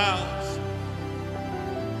crowns.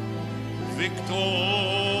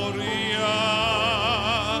 Victorious,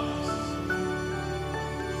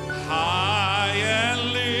 high and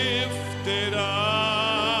lifted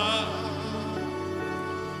up,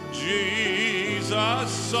 Jesus,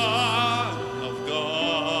 Son of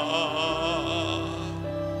God,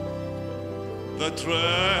 the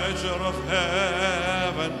treasure of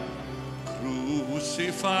heaven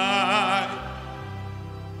crucified.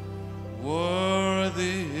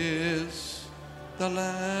 Worthy is the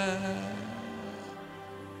Lamb.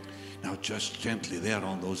 Now just gently there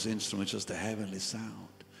on those instruments, just a heavenly sound.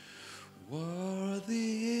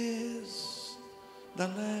 Worthy is the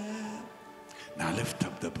Lamb. Now lift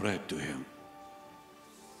up the bread to him.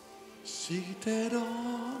 Seated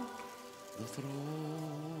on the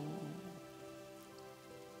throne.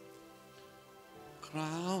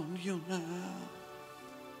 Crown you now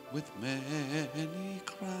with many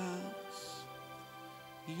crowns.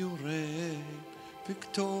 You reign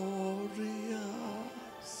victorious.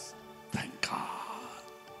 Thank God.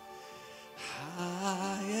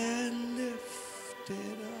 High and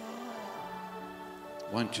lifted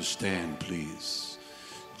up. Why don't you stand, please?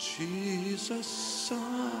 Jesus,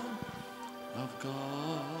 Son of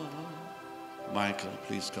God. Michael,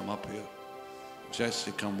 please come up here.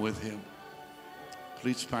 Jesse, come with him.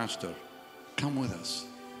 Please, Pastor, come with us.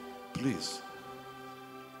 Please.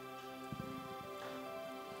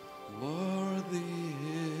 Worthy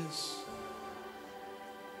is.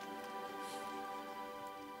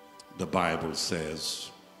 The Bible says,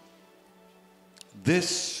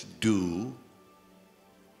 this do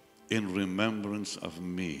in remembrance of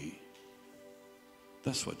me.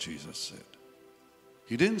 That's what Jesus said.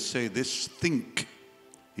 He didn't say this think.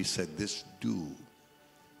 He said this do.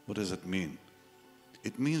 What does it mean?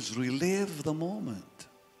 It means relive the moment.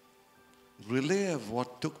 Relive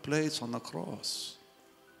what took place on the cross.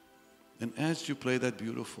 And as you play that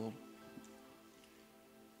beautiful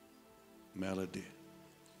melody,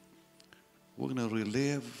 we're going to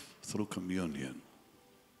relive through communion.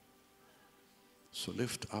 So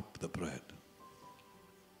lift up the bread.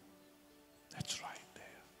 That's right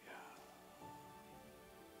there. Yeah.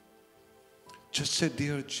 Just say,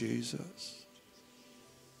 dear Jesus,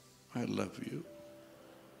 I love you.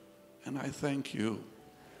 And I thank you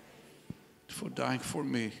for dying for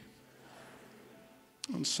me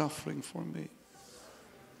and suffering for me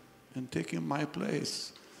and taking my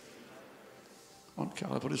place on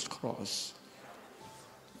Calvary's cross.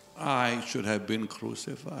 I should have been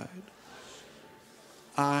crucified.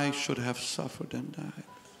 I should have suffered and died.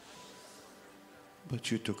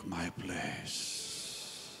 But you took my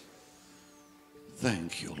place.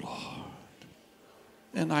 Thank you, Lord.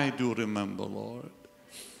 And I do remember, Lord,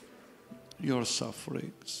 your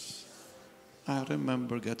sufferings. I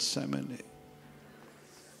remember Gethsemane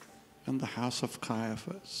and the house of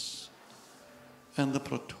Caiaphas and the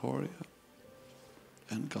Pretoria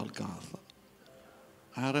and Golgotha.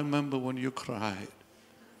 I remember when you cried,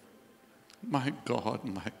 my God,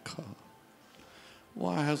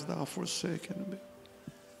 why hast thou forsaken me?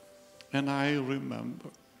 And I remember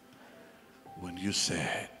when you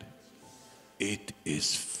said, it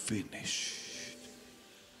is finished.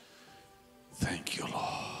 Thank you,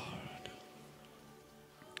 Lord.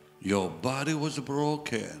 Your body was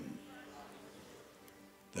broken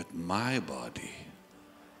that my body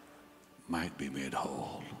might be made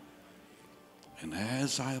whole. And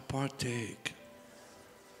as I partake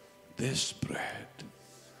this bread,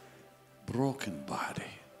 broken body,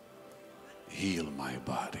 heal my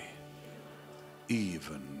body.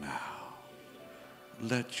 Even now,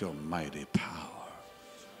 let your mighty power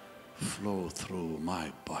flow through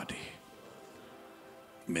my body.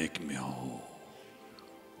 Make me whole.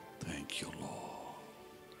 Thank you, Lord.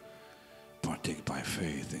 Partake by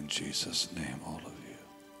faith in Jesus' name, all of you.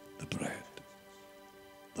 The bread,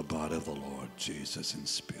 the body of the Lord Jesus in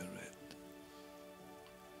spirit.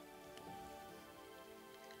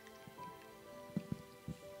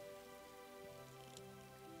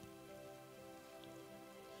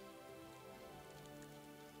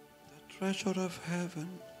 The treasure of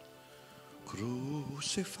heaven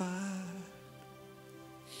crucified.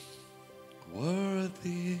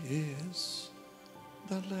 Worthy is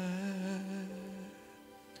the Lamb.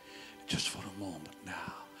 Just for a moment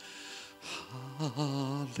now.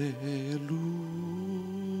 Hallelujah.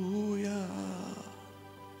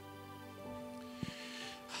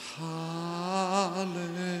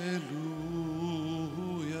 Hallelujah.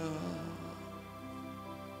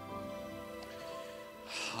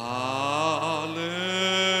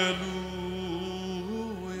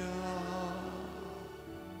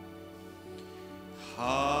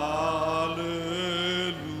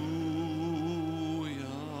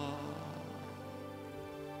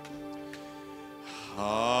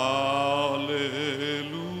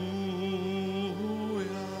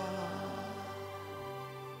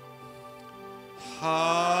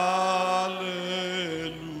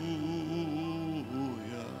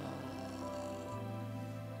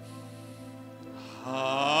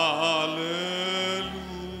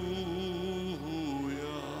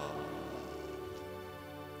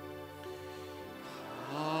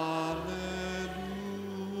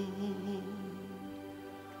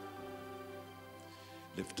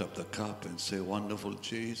 Lift up the cup and say, wonderful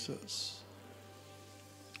Jesus,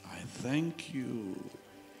 I thank you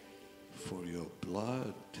for your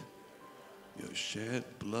blood, your shed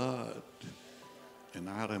blood. And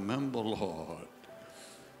I remember, Lord,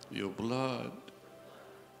 your blood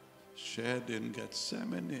shed in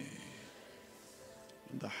Gethsemane,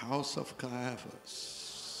 in the house of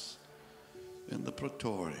Caiaphas, in the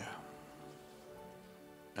Pretoria,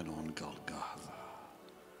 and on Golgotha.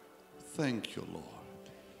 Thank you, Lord,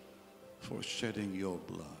 for shedding your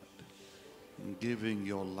blood and giving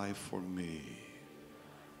your life for me.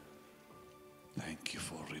 Thank you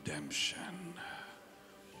for redemption.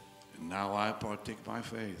 And now I partake by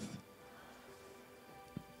faith.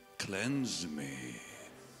 Cleanse me,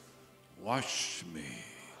 wash me,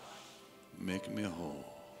 make me whole.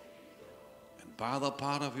 And by the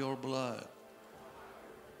power of your blood,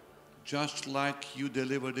 just like you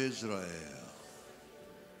delivered Israel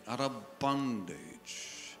out of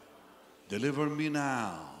bondage, deliver me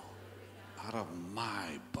now out of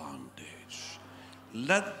my bondage.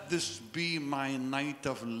 Let this be my night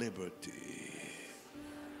of liberty.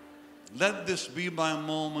 Let this be my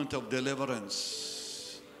moment of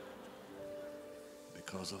deliverance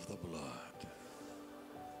because of the blood.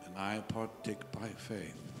 And I partake by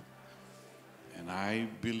faith. And I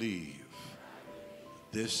believe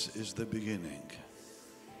this is the beginning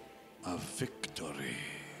of victory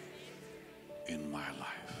in my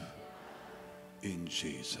life. In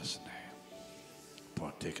Jesus' name.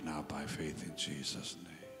 Partake now by faith in Jesus' name.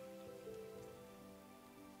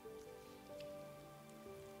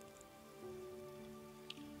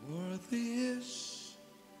 Worthy is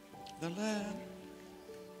the Lamb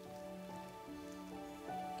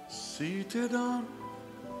seated on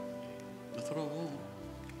the throne.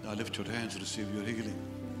 Now lift your hands, receive your healing.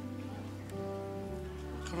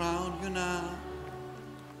 Crown you now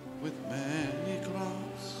with many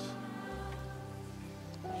crowns.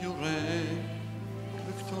 You reign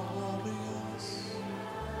victorious.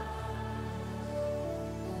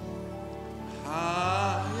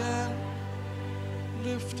 High and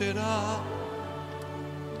lifted up.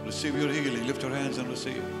 Receive your healing. Lift your hands and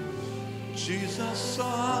receive. Jesus,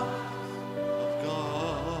 Son of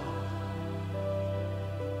God,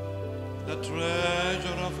 the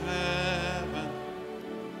treasure of heaven,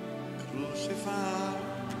 crucified. far.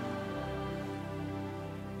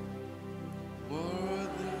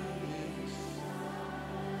 Worthy is.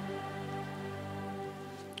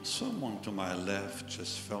 Someone to my left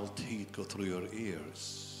just felt heat go through your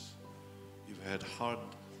ears. You've had a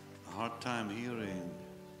hard time hearing.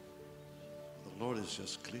 The Lord is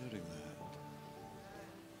just clearing that.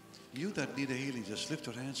 You that need a healing, just lift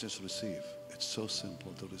your hands, just receive. It's so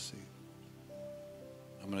simple to receive.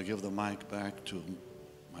 I'm going to give the mic back to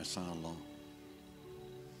my son-in-law.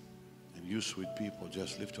 And you sweet people,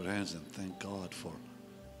 just lift your hands and thank God for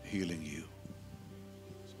healing you.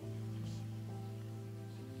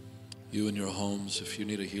 You in your homes, if you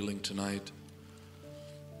need a healing tonight,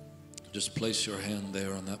 just place your hand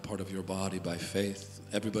there on that part of your body by faith.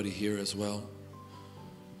 Everybody here as well.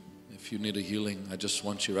 If you need a healing, I just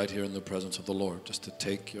want you right here in the presence of the Lord just to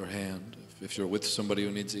take your hand. If you're with somebody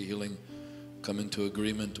who needs a healing, come into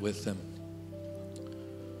agreement with them.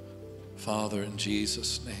 Father, in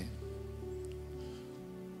Jesus' name,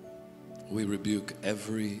 we rebuke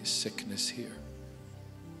every sickness here.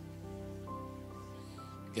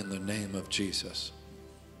 In the name of Jesus.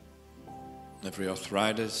 Every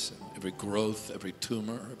arthritis, every growth, every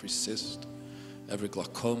tumor, every cyst, every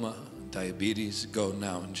glaucoma, diabetes, go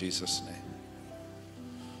now in Jesus' name.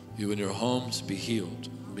 You in your homes, be healed.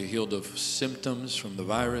 Be healed of symptoms from the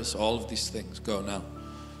virus, all of these things, go now.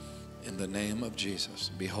 In the name of Jesus,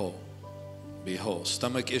 be whole. Be whole.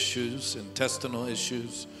 Stomach issues, intestinal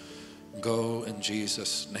issues, go in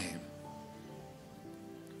Jesus' name.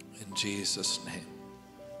 In Jesus' name.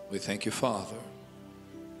 We thank you, Father.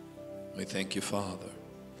 We thank you, Father.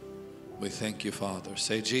 We thank you, Father.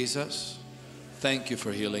 Say, Jesus, thank you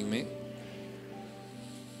for healing me.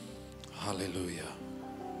 Hallelujah.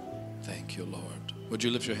 Thank you, Lord. Would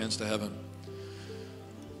you lift your hands to heaven?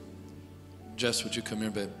 Jess, would you come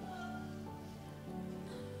here, babe?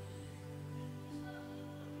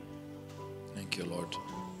 Thank you, Lord.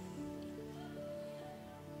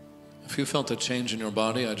 If you felt a change in your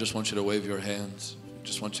body, I just want you to wave your hands. I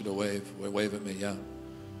just want you to wave at me, yeah.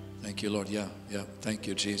 Thank you, Lord, yeah. Thank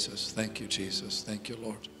you, Jesus. Thank you, Jesus. Thank you,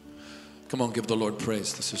 Lord. Come on, give the Lord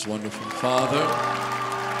praise. This is wonderful.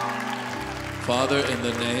 Father, in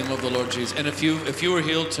the name of the Lord Jesus. And if you were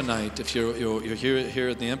healed tonight, if you're here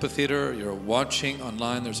at the amphitheater, you're watching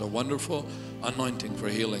online, there's a wonderful anointing for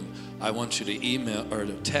healing. I want you to email or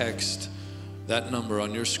to text that number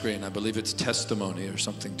on your screen. I believe it's testimony or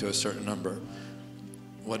something to a certain number.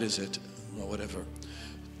 What is it? Well, whatever.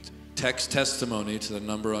 Text testimony to the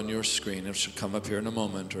number on your screen. It should come up here in a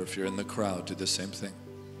moment, or if you're in the crowd, do the same thing.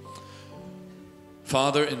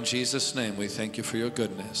 Father, in Jesus' name, we thank you for your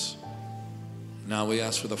goodness. Now we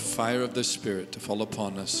ask for the fire of the Spirit to fall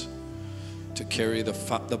upon us, to carry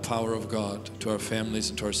the power of God to our families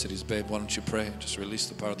and to our cities. Babe, why don't you pray? Just release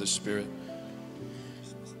the power of the Spirit.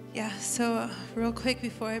 Yeah, so real quick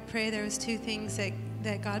before I pray, there was two things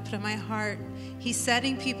that God put on my heart. He's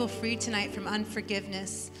setting people free tonight from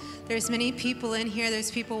unforgiveness. There's many people in here,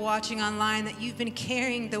 there's people watching online that you've been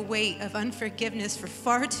carrying the weight of unforgiveness for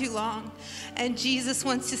far too long. And Jesus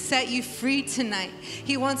wants to set you free tonight.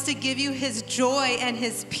 He wants to give you his joy and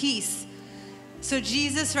his peace. So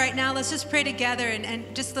Jesus, right now, let's just pray together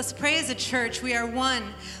and just let's pray as a church. We are one.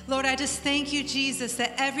 Lord, I just thank you, Jesus,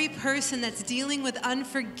 that every person that's dealing with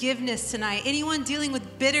unforgiveness tonight, anyone dealing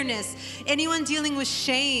with bitterness, anyone dealing with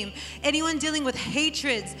shame, anyone dealing with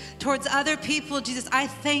hatreds towards other people, Jesus, I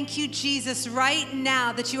thank you, Jesus, right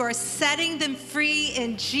now that you are setting them free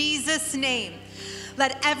in Jesus' name.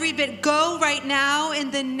 Let every bit go right now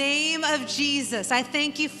in the name of Jesus. I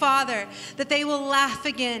thank you, Father, that they will laugh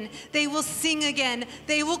again. They will sing again.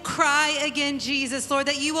 They will cry again, Jesus. Lord,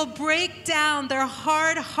 that you will break down their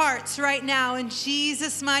hard hearts right now in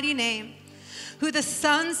Jesus' mighty name. Who the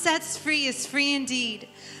Son sets free is free indeed.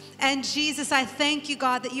 And Jesus, I thank you,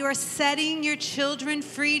 God, that you are setting your children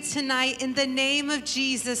free tonight in the name of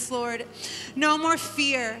Jesus, Lord. No more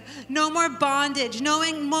fear, no more bondage, no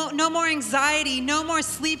more anxiety, no more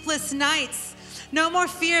sleepless nights. No more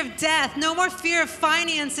fear of death, no more fear of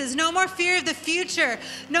finances, no more fear of the future,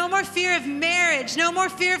 no more fear of marriage, no more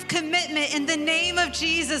fear of commitment in the name of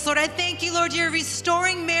Jesus. Lord, I thank you, Lord, you're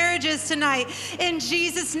restoring marriages tonight. In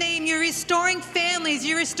Jesus' name, you're restoring families,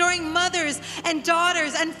 you're restoring mothers and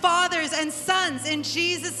daughters and fathers and sons in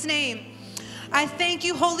Jesus' name. I thank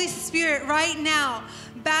you, Holy Spirit, right now.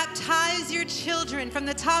 Baptize your children from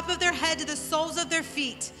the top of their head to the soles of their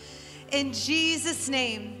feet. In Jesus'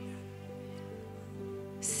 name.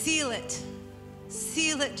 Seal it,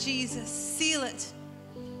 Jesus, seal it.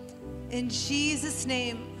 In Jesus'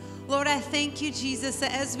 name. Lord, I thank you, Jesus,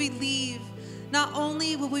 that as we leave, not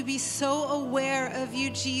only will we be so aware of you,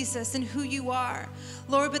 Jesus, and who you are,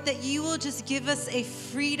 Lord, but that you will just give us a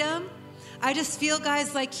freedom. I just feel,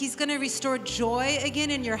 guys, like he's going to restore joy again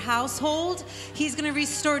in your household. He's going to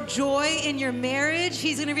restore joy in your marriage.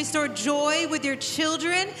 He's going to restore joy with your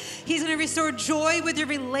children. He's going to restore joy with your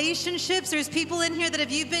relationships. There's people in here that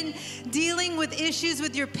if you've been dealing with issues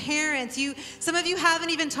with your parents, some of you haven't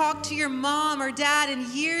even talked to your mom or dad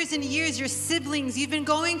in years and years, your siblings. You've been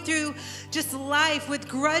going through just life with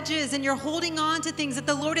grudges and you're holding on to things that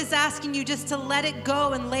the Lord is asking you just to let it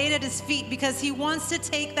go and lay it at his feet because he wants to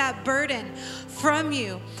take that burden from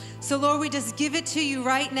you. So Lord, we just give it to you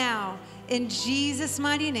right now in Jesus'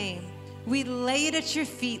 mighty name. We lay it at your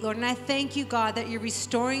feet, Lord, and I thank you, God, that you're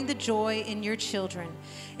restoring the joy in your children.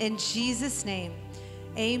 In Jesus' name,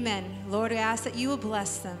 amen. Lord, I ask that you will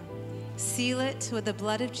bless them. Seal it with the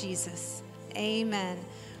blood of Jesus. Amen.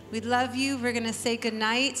 We love you. We're going to say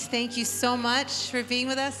goodnight. Thank you so much for being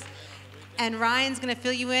with us. And Ryan's going to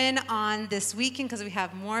fill you in on this weekend because we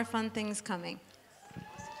have more fun things coming.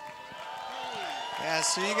 Yeah,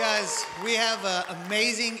 so you guys, we have an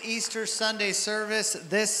amazing Easter Sunday service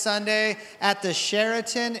this Sunday at the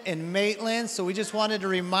Sheraton in Maitland. So we just wanted to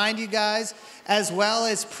remind you guys, as well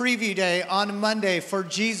as preview day on Monday for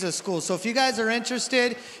Jesus School. So if you guys are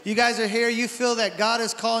interested, you guys are here, you feel that God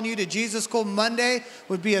is calling you to Jesus School, Monday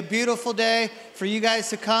would be a beautiful day for you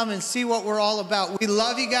guys to come and see what we're all about. We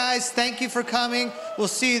love you guys. Thank you for coming. We'll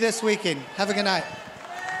see you this weekend. Have a good night.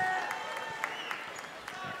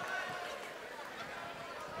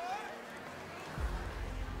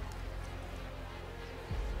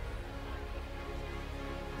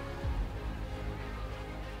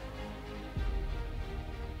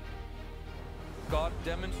 God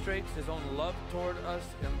demonstrates his own love toward us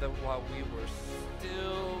in that while we were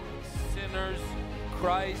still sinners,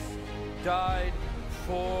 Christ died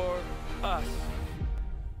for us.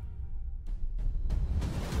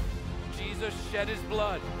 Jesus shed his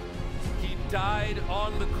blood. He died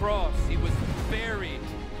on the cross. He was buried.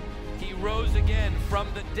 He rose again from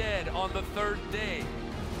the dead on the third day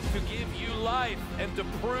to give you life and to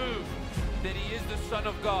prove that he is the Son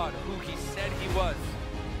of God, who he said he was.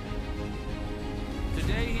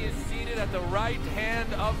 Today he is seated at the right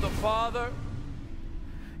hand of the Father,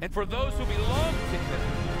 and for those who belong to him,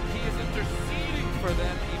 he is interceding for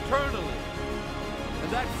them eternally.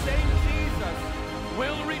 And that same Jesus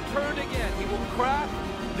will return again. He will crack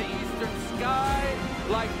the eastern sky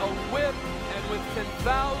like a whip, and with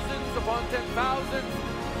 10,000s upon 10,000s,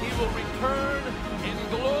 he will return in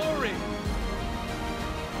glory.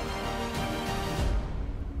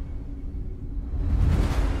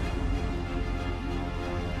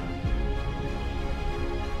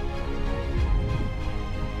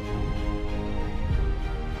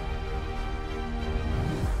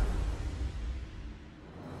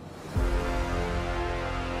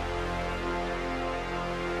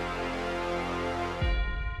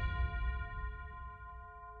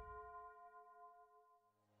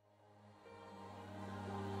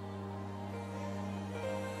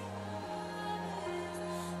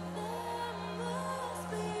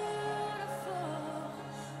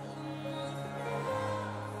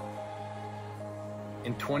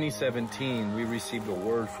 In 2017, we received a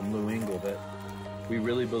word from Lou Engle that we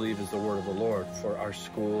really believe is the word of the Lord for our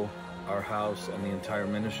school, our house, and the entire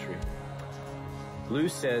ministry. Lou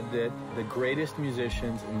said that the greatest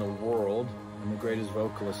musicians in the world and the greatest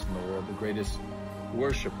vocalists in the world, the greatest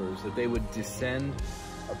worshipers, that they would descend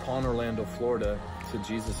upon Orlando, Florida to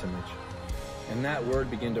Jesus image. And that word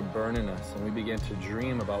began to burn in us, and we began to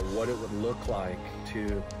dream about what it would look like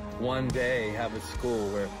to one day have a school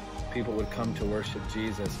where people would come to worship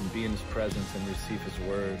Jesus and be in his presence and receive his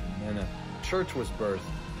word. And then a church was birthed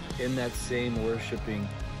in that same worshiping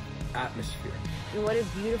atmosphere. And what a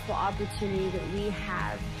beautiful opportunity that we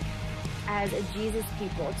have as a Jesus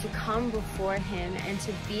people to come before him and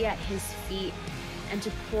to be at his feet and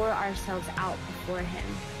to pour ourselves out before him.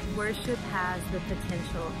 Worship has the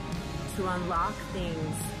potential to unlock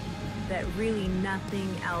things that really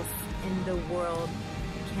nothing else in the world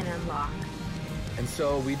can unlock. And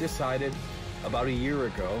so we decided about a year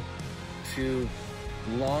ago to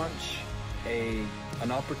launch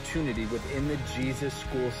an opportunity within the Jesus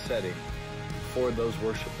School setting for those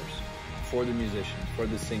worshipers, for the musicians, for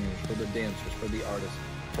the singers, for the dancers, for the artists,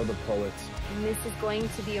 for the poets. And this is going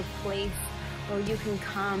to be a place where you can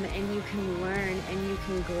come and you can learn and you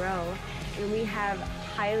can grow. And we have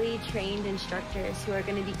highly trained instructors who are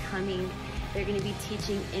going to be coming. They're going to be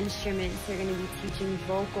teaching instruments. They're going to be teaching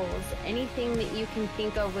vocals. Anything that you can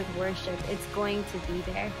think of with worship, it's going to be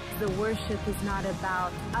there. The worship is not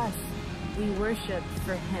about us. We worship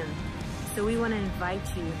for him. So we want to invite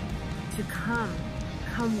you to come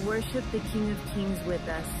worship the King of Kings with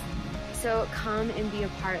us. So come and be a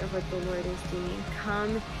part of what the Lord is doing.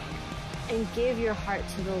 Come and give your heart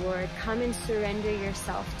to the Lord. Come and surrender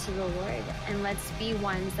yourself to the Lord. And let's be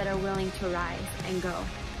ones that are willing to rise and go.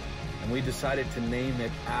 And we decided to name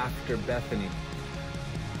it after Bethany,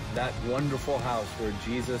 that wonderful house where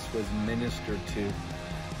Jesus was ministered to,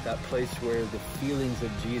 that place where the feelings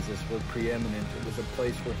of Jesus were preeminent. It was a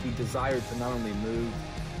place where he desired to not only move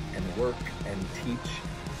and work and teach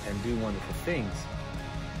and do wonderful things,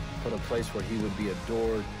 but a place where he would be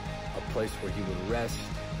adored, a place where he would rest,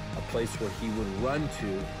 a place where he would run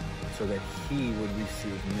to so that he would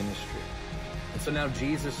receive ministry. And so now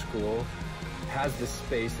Jesus School has this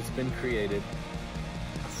space that's been created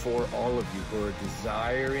for all of you who are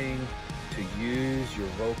desiring to use your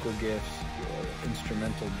vocal gifts, your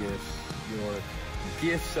instrumental gifts, your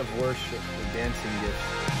gifts of worship, your dancing gifts,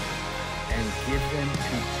 and give them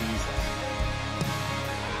to Jesus.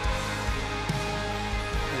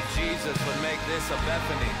 That Jesus would make this a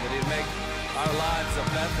Bethany, that he'd make our lives a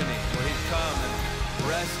Bethany, where he'd come and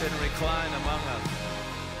rest and recline among us.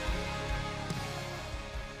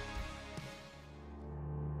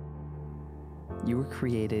 You were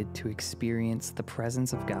created to experience the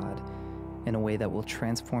presence of God in a way that will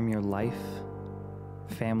transform your life,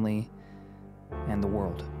 family, and the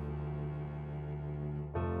world.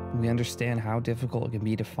 We understand how difficult it can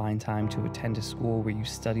be to find time to attend a school where you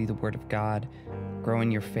study the Word of God, grow in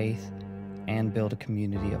your faith, and build a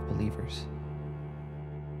community of believers.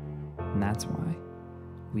 And that's why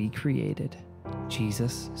we created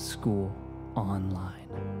Jesus School Online.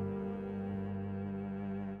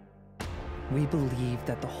 We believe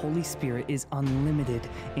that the Holy Spirit is unlimited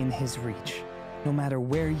in His reach. No matter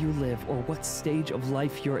where you live or what stage of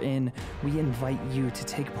life you're in, we invite you to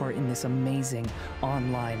take part in this amazing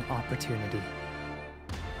online opportunity.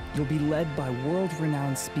 You'll be led by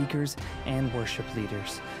world-renowned speakers and worship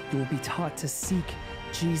leaders. You will be taught to seek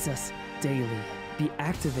Jesus daily, be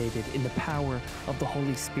activated in the power of the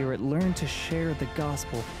Holy Spirit, learn to share the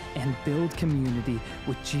gospel, and build community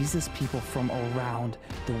with Jesus people from around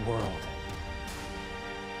the world.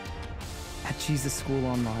 At Jesus School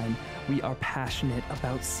Online, we are passionate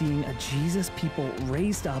about seeing a Jesus people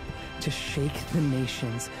raised up to shake the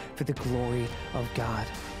nations for the glory of God.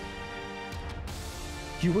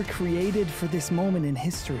 You were created for this moment in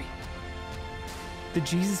history. The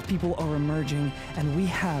Jesus people are emerging, and we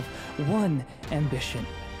have one ambition: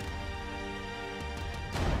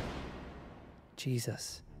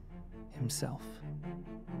 Jesus Himself.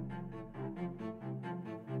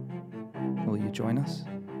 Will you join us?